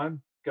 go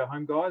home,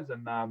 guys,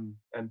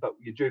 but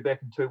you're due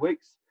back in 2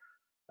 weeks.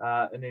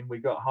 And then we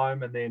got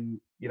home, and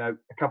then, you know,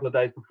 a couple of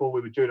days before we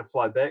were due to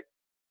fly back,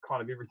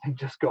 kind of everything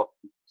just got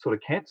sort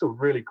of cancelled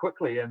really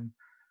quickly. And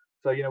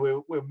so, you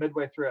know, we're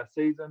midway through our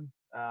season.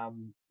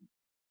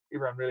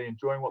 Everyone really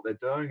enjoying what they're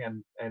doing,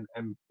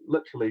 and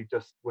literally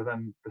just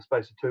within the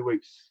space of 2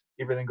 weeks,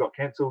 everything got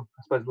cancelled.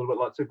 I suppose a little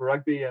bit like Super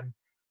Rugby, and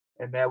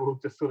now we're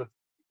just sort of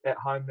at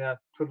home now,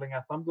 twiddling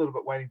our thumbs a little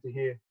bit, waiting to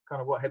hear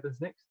kind of what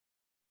happens next.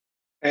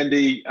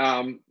 Andy,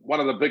 one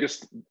of the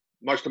biggest,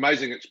 most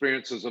amazing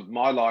experiences of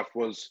my life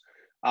was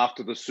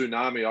after the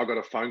tsunami. I got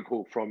a phone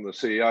call from the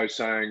CEO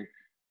saying,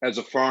 as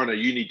a foreigner,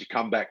 you need to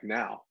come back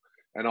now.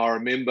 And I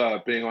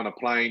remember being on a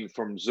plane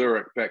from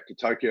Zurich back to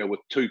Tokyo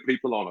with 2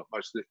 people on it.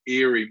 Most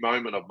eerie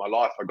moment of my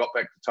life. I got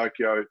back to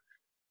Tokyo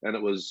and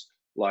it was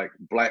like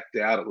blacked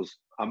out. It was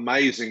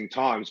amazing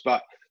times.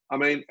 But I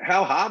mean,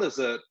 how hard is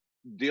it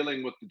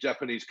dealing with the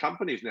Japanese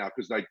companies now?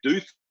 Because they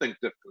do think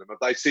differently. If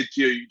they said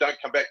to you, you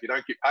don't come back, you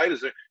don't get paid. Is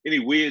there any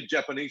weird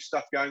Japanese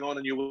stuff going on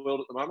in your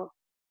world at the moment?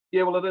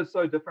 Yeah, well, it is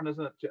so different,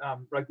 isn't it?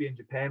 Rugby in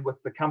Japan,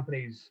 with the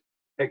companies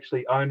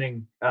actually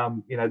owning,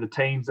 you know, the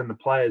teams and the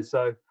players.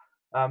 So,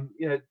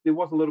 you know, there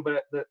was a little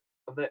bit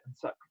of that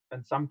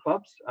in some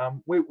clubs.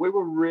 We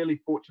were really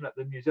fortunate.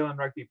 The New Zealand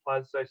Rugby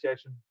Players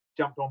Association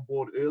jumped on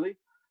board early,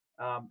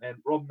 and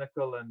Rob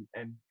Nichol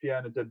and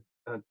Fiona did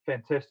a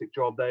fantastic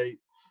job.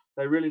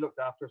 They really looked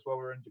after us while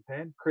we were in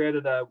Japan.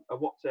 Created a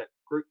WhatsApp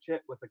group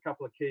chat with a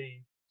couple of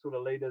key sort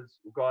of leaders,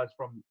 guys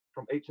from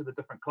each of the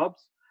different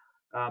clubs.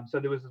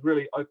 So there was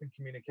really open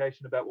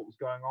communication about what was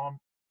going on.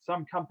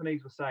 Some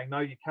companies were saying, no,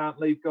 you can't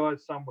leave,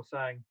 guys. Some were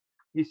saying,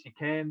 yes, you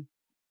can.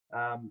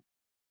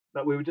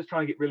 But we were just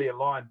trying to get really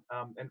aligned.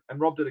 And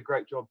Rob did a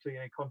great job too. You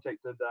know, he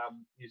contacted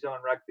New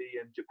Zealand Rugby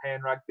and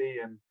Japan Rugby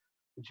and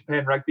the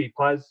Japan Rugby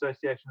Players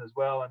Association as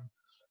well. And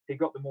he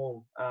got them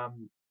all,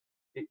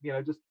 you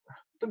know, just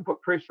didn't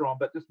put pressure on,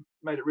 but just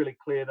made it really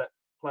clear that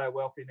player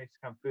welfare needs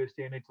to come first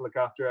here. We need to look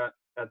after our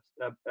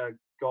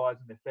guys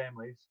and their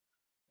families.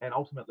 And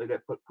ultimately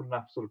that put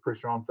enough sort of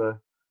pressure on for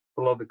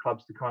a lot of the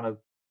clubs to kind of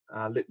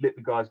let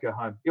the guys go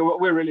home. Yeah,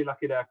 we're really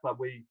lucky at our club.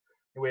 We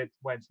had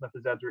Wayne Smith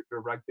as our director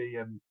of rugby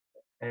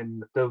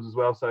and Dills as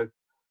well. So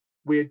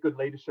we had good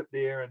leadership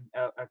there, and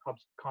our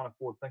club's kind of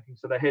forward thinking.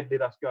 So they had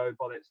let us go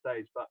by that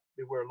stage, but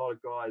there were a lot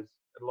of guys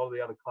at a lot of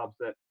the other clubs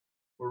that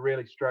were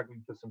really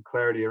struggling for some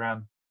clarity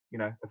around, you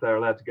know, if they're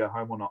allowed to go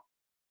home or not.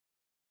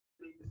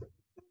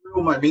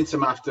 Real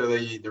momentum after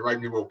the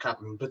Rugby World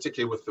Cup, and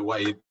particularly with the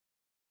way,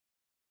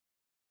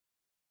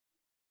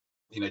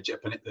 you know,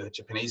 the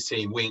Japanese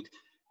team went,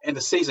 and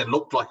the season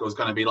looked like it was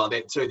going to be like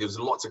that too. There was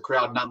lots of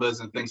crowd numbers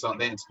and things like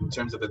that in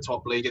terms of the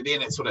top league, and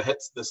then it sort of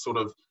hits this sort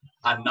of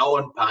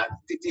unknown part.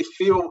 Do you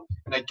feel,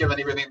 you know, given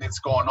everything that's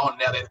gone on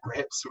now, that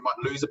perhaps we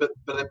might lose a bit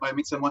of that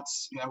momentum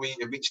once, you know, we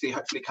eventually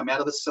hopefully come out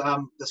of this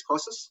this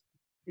crisis?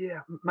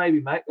 Yeah,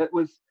 maybe, mate.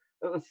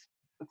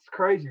 It's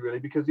crazy, really,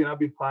 because, you know, I've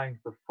been playing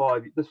for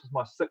 5 years. This was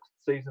my 6th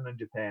season in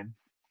Japan,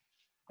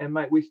 and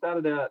mate, we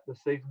started out the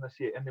season this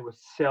year, and there was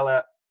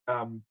sellout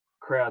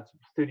crowds,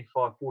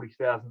 35,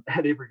 40,000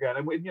 at every game,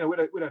 and we'd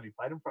only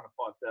played in front of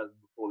 5,000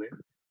 before then.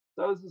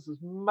 So it was this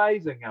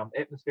amazing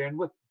atmosphere, and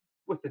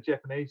with the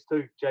Japanese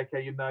too,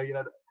 JK, you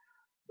know,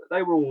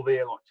 they were all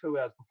there like 2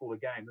 hours before the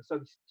game.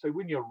 So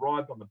when you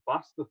arrived on the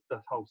bus,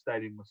 the whole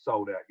stadium was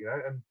sold out, you know,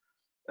 and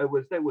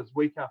that was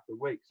week after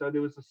week. So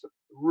there was this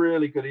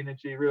really good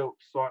energy, real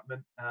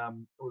excitement.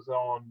 It was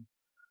on,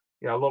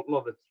 you know, a lot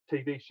of the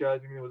TV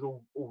shows. I mean, it was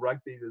all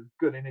rugby. There's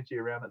good energy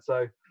around it.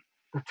 So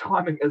the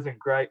timing isn't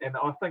great, and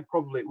I think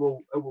probably it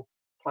will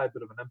play a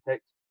bit of an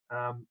impact,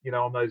 you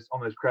know, on those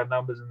crowd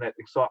numbers and that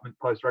excitement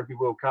post Rugby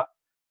World Cup.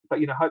 But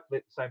you know, hopefully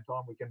at the same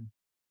time we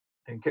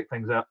can kick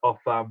things off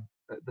at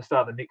the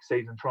start of the next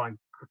season, try and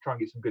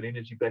get some good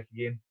energy back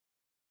again.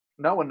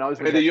 No one knows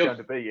when that's going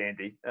to be,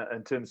 Andy,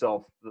 in terms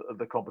of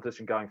the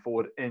competition going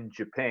forward in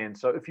Japan.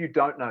 So if you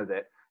don't know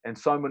that, and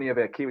so many of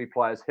our Kiwi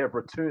players have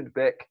returned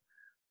back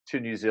to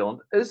New Zealand,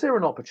 is there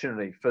an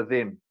opportunity for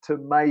them to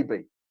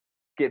maybe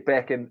get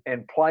back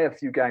and play a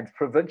few games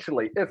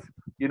provincially if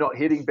you're not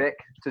heading back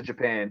to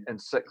Japan in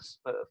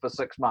for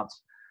 6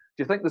 months?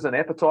 Do you think there's an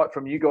appetite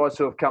from you guys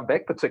who have come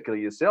back,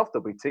 particularly yourself?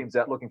 There'll be teams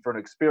out looking for an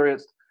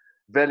experienced,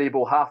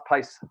 valuable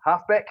half-pace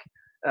halfback.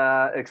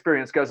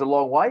 Experience goes a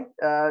long way.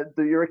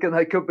 Do you reckon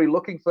they could be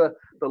looking for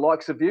the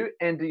likes of you?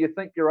 And do you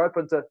think you're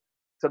open to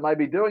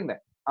maybe doing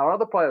that? Are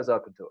other players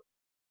open to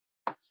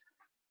it?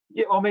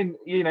 Yeah, I mean,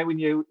 you know, when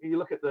you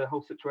look at the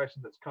whole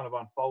situation that's kind of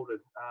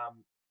unfolded,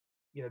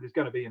 you know, there's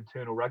going to be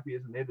internal rugby,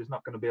 isn't there? There's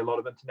not going to be a lot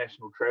of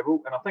international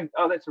travel. And I think,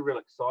 that's a real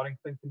exciting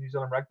thing for New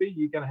Zealand rugby.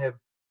 You're going to have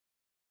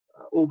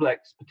All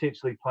Blacks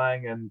potentially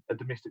playing in a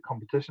domestic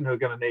competition who are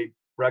going to need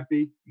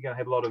rugby. You're going to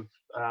have a lot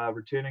of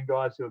returning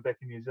guys who are back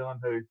in New Zealand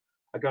who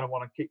are going to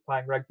want to keep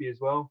playing rugby as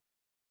well.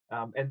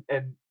 And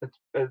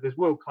there's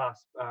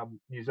world-class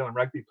New Zealand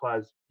rugby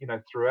players, you know,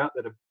 throughout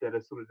that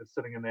are sort of just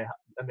sitting in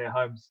their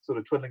homes, sort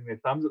of twiddling their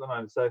thumbs at the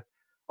moment. So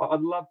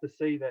I'd love to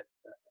see that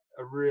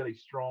a really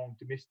strong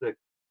domestic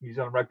New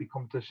Zealand rugby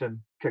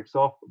competition kicks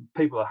off.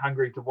 People are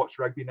hungry to watch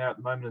rugby now at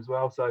the moment as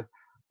well. So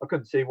I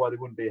couldn't see why there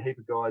wouldn't be a heap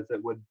of guys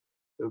that would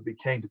be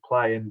keen to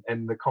play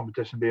and the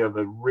competition be of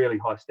a really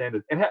high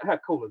standard. And how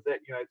cool is that,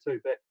 you know, too,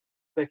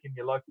 back in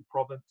your local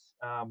province,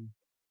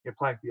 you're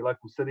playing for your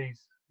local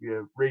cities,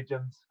 your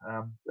regions.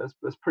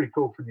 It's pretty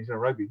cool for New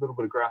Zealand rugby, a little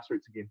bit of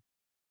grassroots again.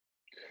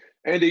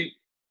 Andy,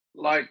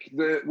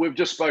 we've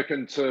just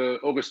spoken to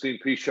Agustin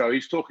Pichot.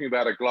 He's talking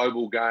about a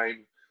global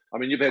game. I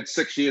mean, you've had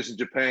 6 years in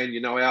Japan.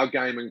 You know our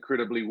game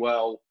incredibly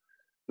well.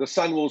 The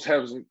Sunwolves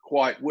hasn't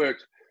quite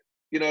worked.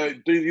 You know,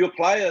 do your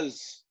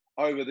players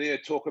over there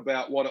talk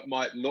about what it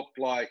might look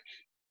like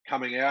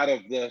coming out of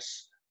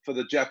this for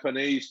the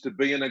Japanese to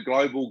be in a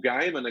global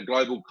game and a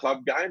global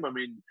club game? I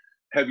mean,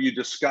 have you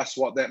discussed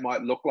what that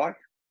might look like?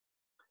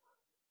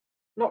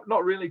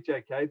 Not really,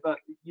 JK, but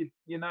you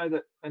know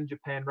that in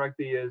Japan,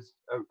 rugby is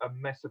a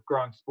massive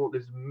growing sport.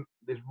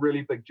 There's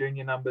really big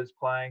junior numbers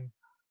playing.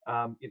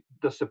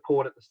 The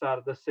support at the start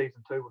of this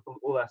season too, with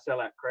all our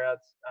sellout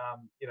crowds.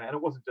 You know, and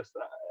it wasn't just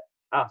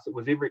us. It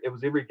was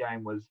every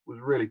game was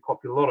really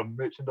popular. A lot of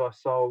merchandise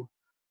sold.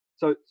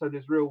 So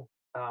there's real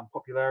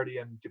popularity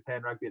in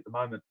Japan rugby at the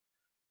moment.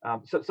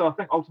 So I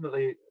think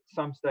ultimately at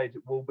some stage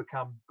it will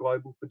become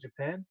global for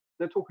Japan.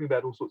 They're talking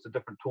about all sorts of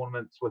different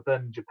tournaments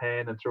within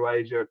Japan and through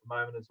Asia at the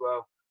moment as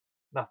well.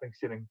 Nothing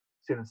set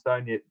in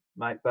stone yet,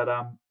 mate. But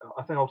I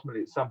think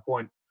ultimately at some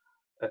point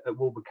it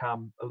will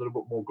become a little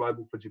bit more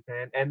global for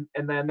Japan, and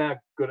they're now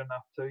good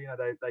enough to, you know,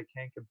 they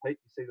can compete.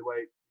 You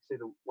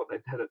see what they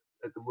did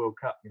at the World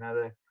Cup. You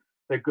know,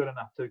 they're good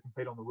enough to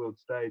compete on the world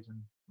stage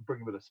and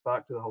bring a bit of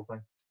spark to the whole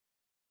thing.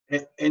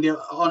 And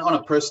on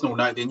a personal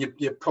note, then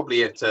you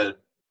probably have to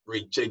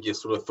rejig your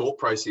sort of thought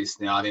process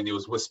now. I mean, there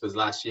was whispers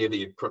last year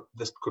that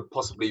this could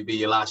possibly be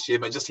your last year,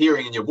 but just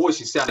hearing in your voice,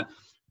 you sounded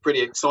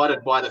pretty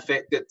excited by the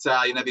fact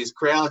that you know, there's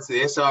crowds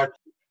there. So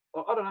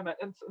I don't know, mate.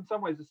 In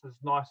some ways, this is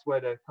a nice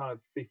way to kind of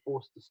be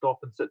forced to stop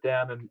and sit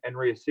down and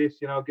reassess.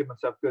 You know, I'll give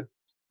myself a good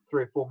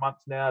 3 or 4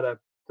 months now to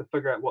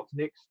figure out what's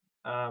next.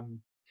 I'm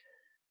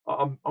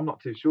not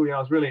too sure. You know,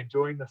 I was really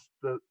enjoying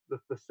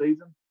the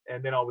season,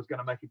 and then I was going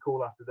to make a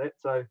call after that.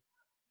 So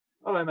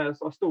I don't know, mate.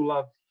 I still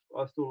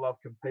love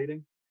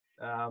competing.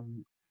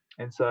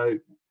 And so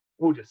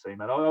we'll just see,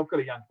 mate. I've got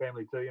a young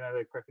family too, you know,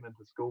 they're cracking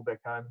into school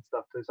back home and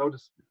stuff too. So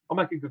I'll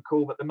make a good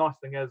call. But the nice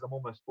thing is I'm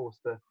almost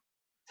forced to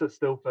sit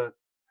still for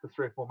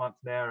 3 or 4 months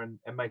now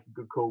and make a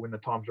good call when the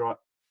time's right.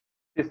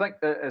 Do you think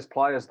as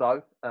players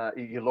though,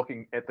 you're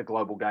looking at the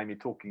global game, you're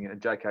talking,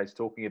 and JK's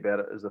talking about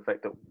it, is the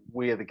fact that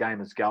where the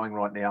game is going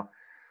right now.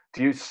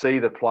 Do you see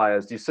the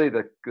players,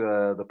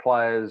 the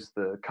players,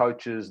 the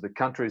coaches, the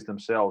countries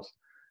themselves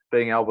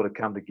being able to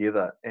come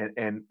together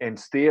and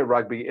steer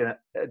rugby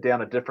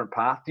down a different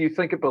path? Do you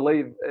think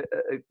it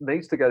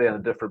needs to go down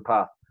a different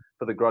path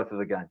for the growth of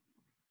the game?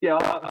 Yeah,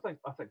 I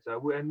think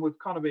so. And we've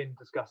kind of been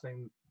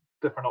discussing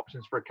different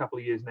options for a couple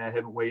of years now,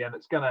 haven't we? And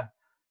it's going to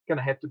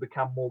have to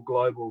become more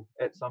global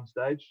at some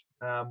stage.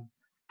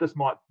 This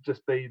might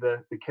just be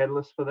the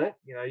catalyst for that.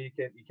 You know, you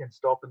can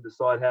stop and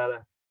decide how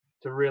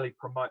to really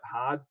promote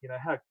hard. You know,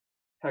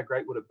 how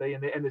great would it be?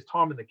 And there's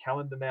time in the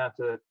calendar now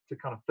to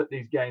kind of fit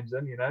these games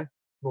in. You know,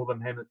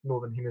 Northern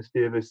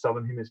Hemisphere versus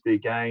Southern Hemisphere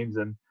games,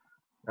 and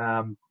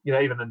you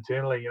know, even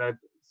internally,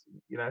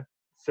 you know,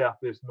 South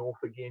versus North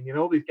again. You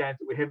know, all these games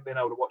that we haven't been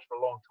able to watch for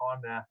a long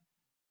time now.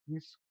 You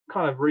just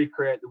kind of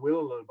recreate the wheel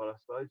a little bit, I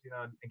suppose, you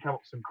know, and come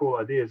up with some cool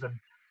ideas. And it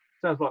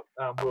sounds like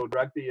World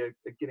Rugby are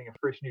getting a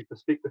fresh new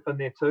perspective in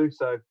there too.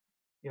 So,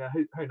 you know,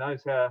 who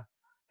knows how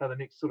the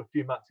next sort of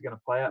few months are going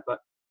to play out. But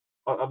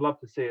I'd love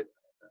to see it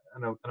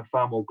a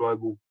far more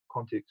global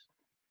context.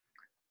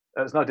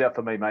 There's no doubt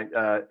for me, mate.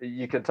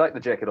 You can take the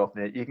jacket off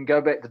now. You can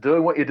go back to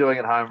doing what you're doing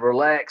at home,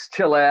 relax,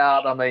 chill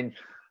out. I mean,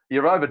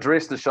 you've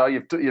overdressed the show.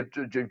 You've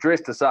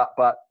dressed us up,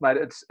 but mate,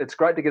 it's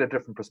great to get a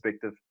different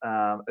perspective.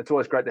 It's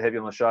always great to have you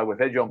on the show. We've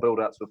had you on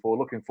build-ups before.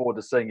 Looking forward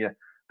to seeing you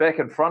back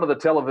in front of the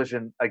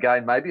television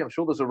again. Maybe I'm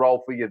sure there's a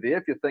role for you there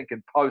if you're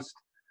thinking post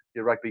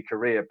your rugby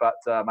career. But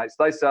mate,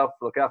 stay safe.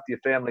 Look after your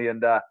family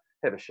and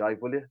have a shave,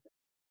 will you?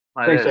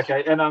 Mate, thanks,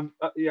 okay. And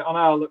yeah, I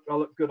know I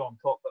look good on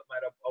top, but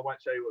mate, I won't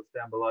show you what's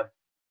down below.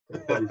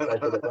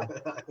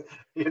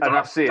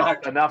 Enough said,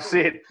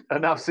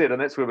 and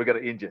that's where we're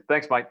going to end you.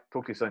 Thanks, mate.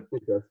 Talk to you soon.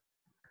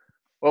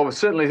 Well, we've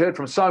certainly heard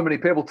from so many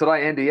people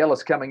today. Andy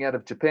Ellis coming out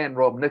of Japan,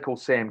 Rob Nichol,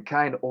 Sam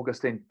Kane,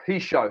 Agustin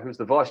Pichot, who's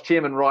the vice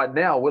chairman right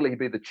now. Will he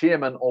be the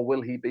chairman or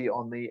will he be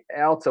on the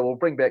outer? We'll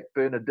bring back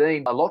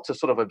Bernardine. A lot to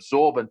sort of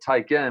absorb and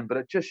take in, but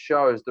it just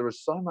shows there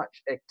is so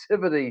much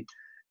activity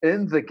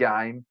in the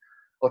game.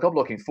 Look, I'm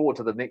looking forward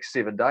to the next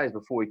 7 days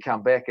before we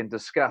come back and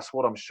discuss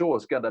what I'm sure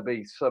is going to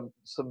be some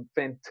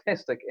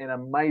fantastic and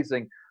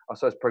amazing, I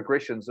suppose,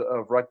 progressions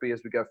of rugby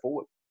as we go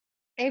forward.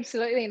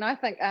 Absolutely. And I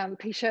think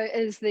Pichot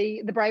is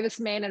the bravest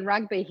man in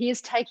rugby. He is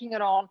taking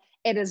it on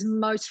at his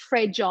most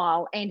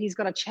fragile and he's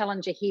got a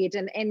challenge ahead.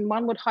 And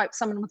one would hope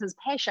someone with his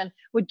passion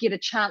would get a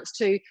chance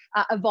to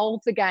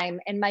evolve the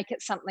game and make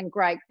it something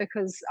great,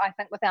 because I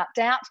think without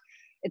doubt,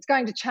 it's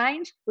going to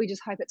change. We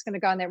just hope it's going to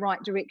go in that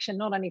right direction,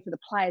 not only for the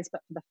players,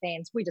 but for the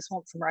fans. We just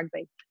want some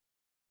rugby.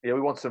 Yeah,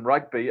 we want some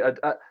rugby.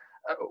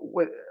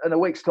 In a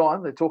week's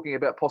time, they're talking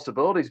about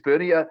possibilities,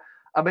 Bernie.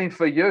 I mean,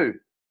 for you,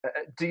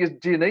 do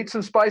you need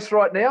some space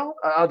right now?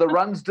 Are the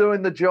runs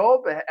doing the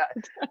job?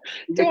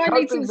 Do I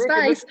need some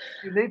space?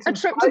 Need some a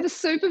trip to the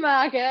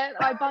supermarket.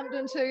 I bumped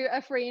into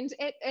a friend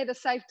at a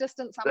safe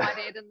distance, I might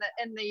add,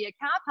 in the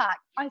car park.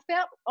 I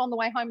felt on the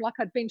way home like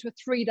I'd been to a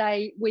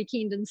 3-day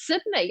weekend in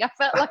Sydney. I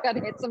felt like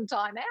I'd had some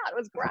time out. It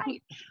was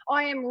great.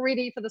 I am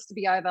ready for this to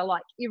be over,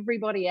 like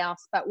everybody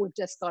else, but we're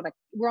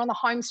on the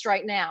home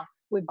straight now.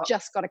 We've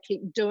just got to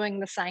keep doing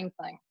the same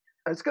thing.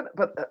 It's good,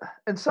 but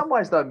in some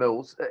ways, though,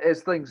 Mills,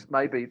 as things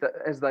maybe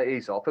as they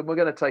ease off, and we're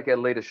going to take our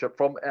leadership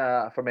from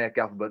our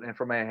government and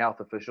from our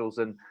health officials,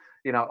 and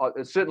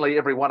certainly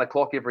every 1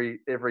 o'clock every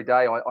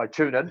day I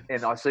tune in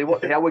and I see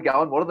how we're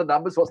going, what are the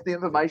numbers, what's the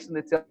information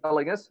they're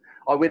telling us.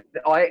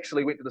 I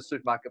actually went to the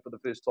supermarket for the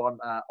first time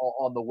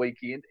on the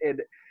weekend,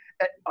 and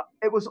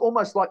it was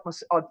almost like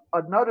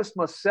I'd noticed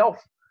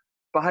myself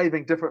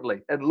behaving differently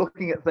and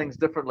looking at things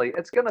differently.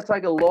 It's going to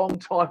take a long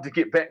time to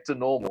get back to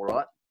normal,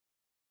 right?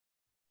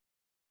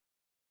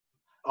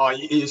 Oh,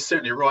 you're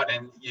certainly right.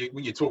 And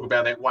when you talk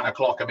about that 1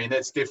 o'clock, I mean,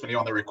 that's definitely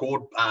on the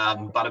record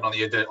button on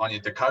your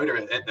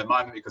decoder at the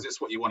moment, because it's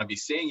what you want to be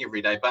seeing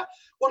every day. But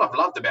what I've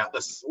loved about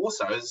this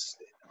also is,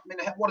 I mean,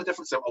 what a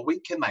difference a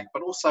week can make,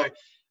 but also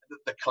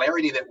the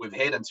clarity that we've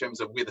had in terms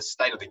of where the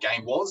state of the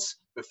game was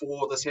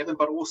before this happened,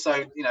 but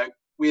also,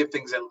 where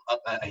things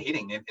are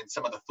heading and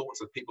some of the thoughts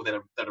of people that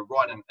are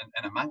right in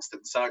amongst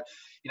it. So,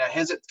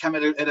 has it come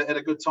at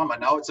a good time? I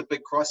know it's a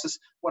big crisis.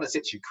 What it's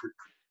actually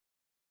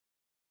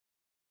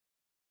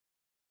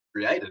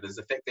created is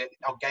the fact that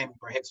our game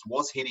perhaps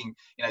was heading,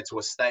 to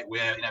a state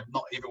where,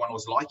 not everyone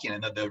was liking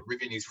it, and the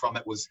revenues from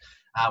it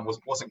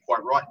wasn't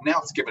quite right. Now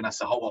it's given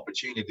us a whole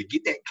opportunity to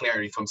get that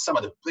clarity from some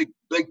of the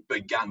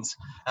big guns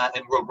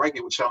in World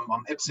Rugby, which I'm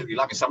absolutely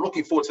loving. So I'm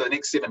looking forward to the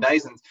next 7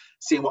 days and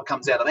seeing what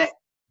comes out of that.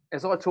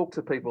 As I talk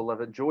to people,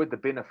 they've enjoyed the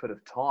benefit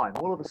of time.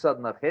 All of a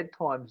sudden, they've had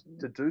time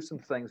to do some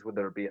things,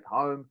 whether it be at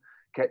home,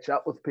 catch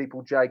up with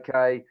people,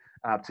 JK,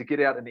 to get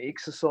out and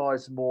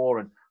exercise more,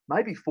 and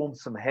maybe form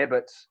some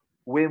habits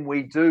when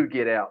we do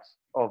get out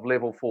of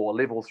level 4,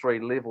 level 3,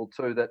 level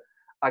 2, that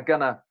are going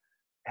to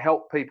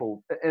help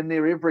people in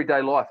their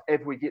everyday life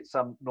if we get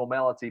some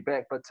normality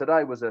back. But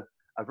today was a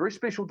very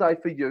special day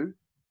for you,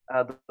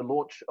 the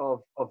launch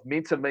of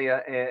Mentor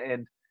Mia,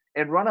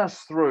 and run us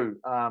through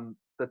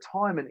the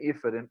time and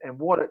effort and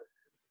what it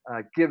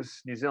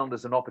gives New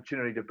Zealanders an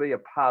opportunity to be a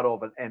part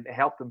of it and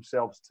help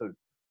themselves too.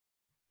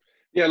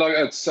 Yeah, look,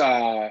 it's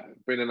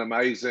been an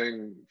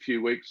amazing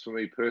few weeks for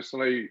me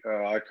personally.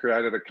 I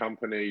created a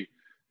company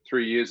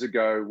 3 years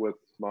ago with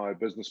my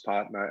business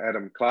partner,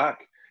 Adam Clark.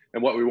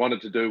 And what we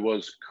wanted to do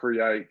was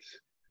create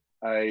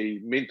a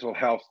mental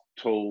health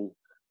tool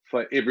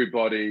for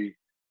everybody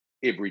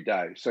every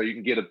day. So you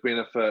can get a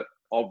benefit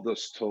of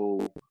this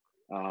tool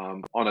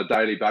on a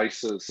daily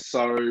basis.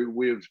 So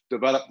we've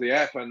developed the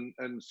app,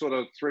 and sort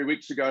of 3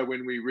 weeks ago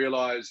when we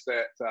realized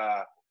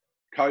that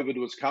COVID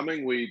was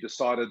coming, we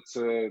decided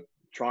to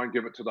try and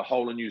give it to the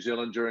whole of New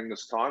Zealand during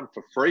this time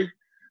for free.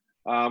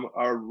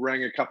 I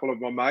rang a couple of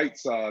my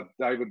mates,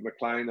 David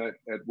McLean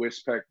at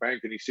Westpac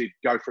Bank, and he said,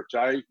 go for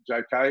it,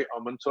 JK,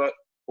 I'm into it,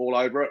 all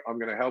over it, I'm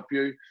going to help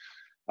you.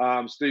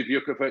 Steve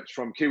Yukovic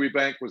from Kiwi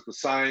Bank was the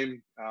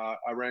same.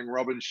 I rang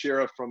Robin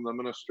Shearer from the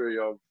Ministry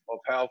of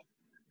Health.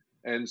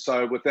 And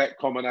so with that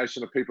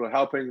combination of people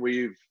helping,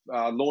 we've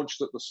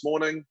launched it this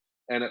morning,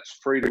 and it's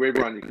free to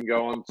everyone. You can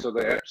go onto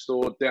the App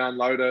Store,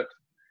 download it.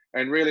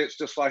 And really, it's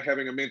just like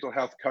having a mental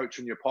health coach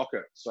in your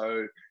pocket.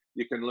 So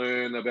You can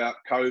learn about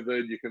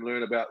COVID. You can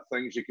learn about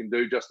things you can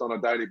do just on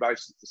a daily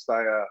basis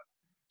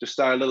to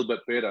stay a little bit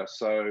better.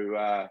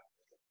 So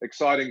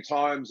exciting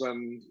times,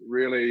 and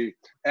really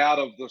out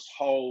of this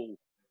whole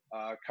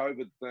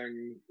COVID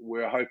thing,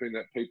 we're hoping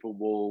that people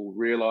will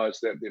realise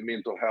that their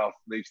mental health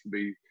needs to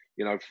be,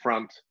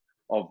 front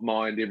of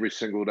mind every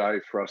single day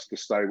for us to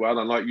stay well.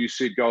 And like you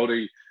said,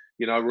 Goldie,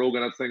 we're all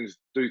going to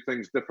do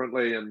things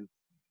differently, and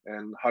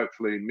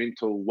hopefully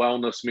mental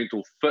wellness,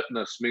 mental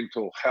fitness,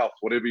 mental health,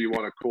 whatever you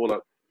want to call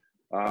it,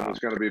 is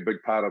going to be a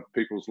big part of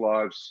people's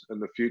lives in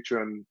the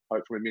future, and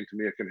hopefully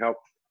Mentamere can help.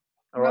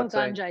 All Well right,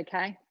 done, team.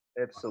 JK.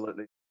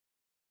 Absolutely.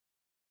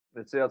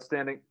 That's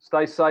outstanding.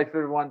 Stay safe,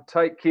 everyone.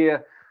 Take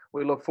care.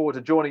 We look forward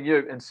to joining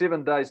you in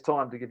 7 days'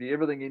 time to give you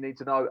everything you need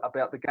to know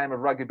about the game of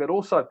rugby, but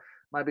also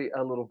maybe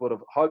a little bit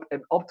of hope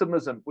and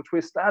optimism, which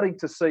we're starting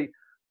to see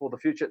for the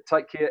future.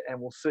 Take care, and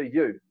we'll see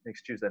you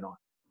next Tuesday night.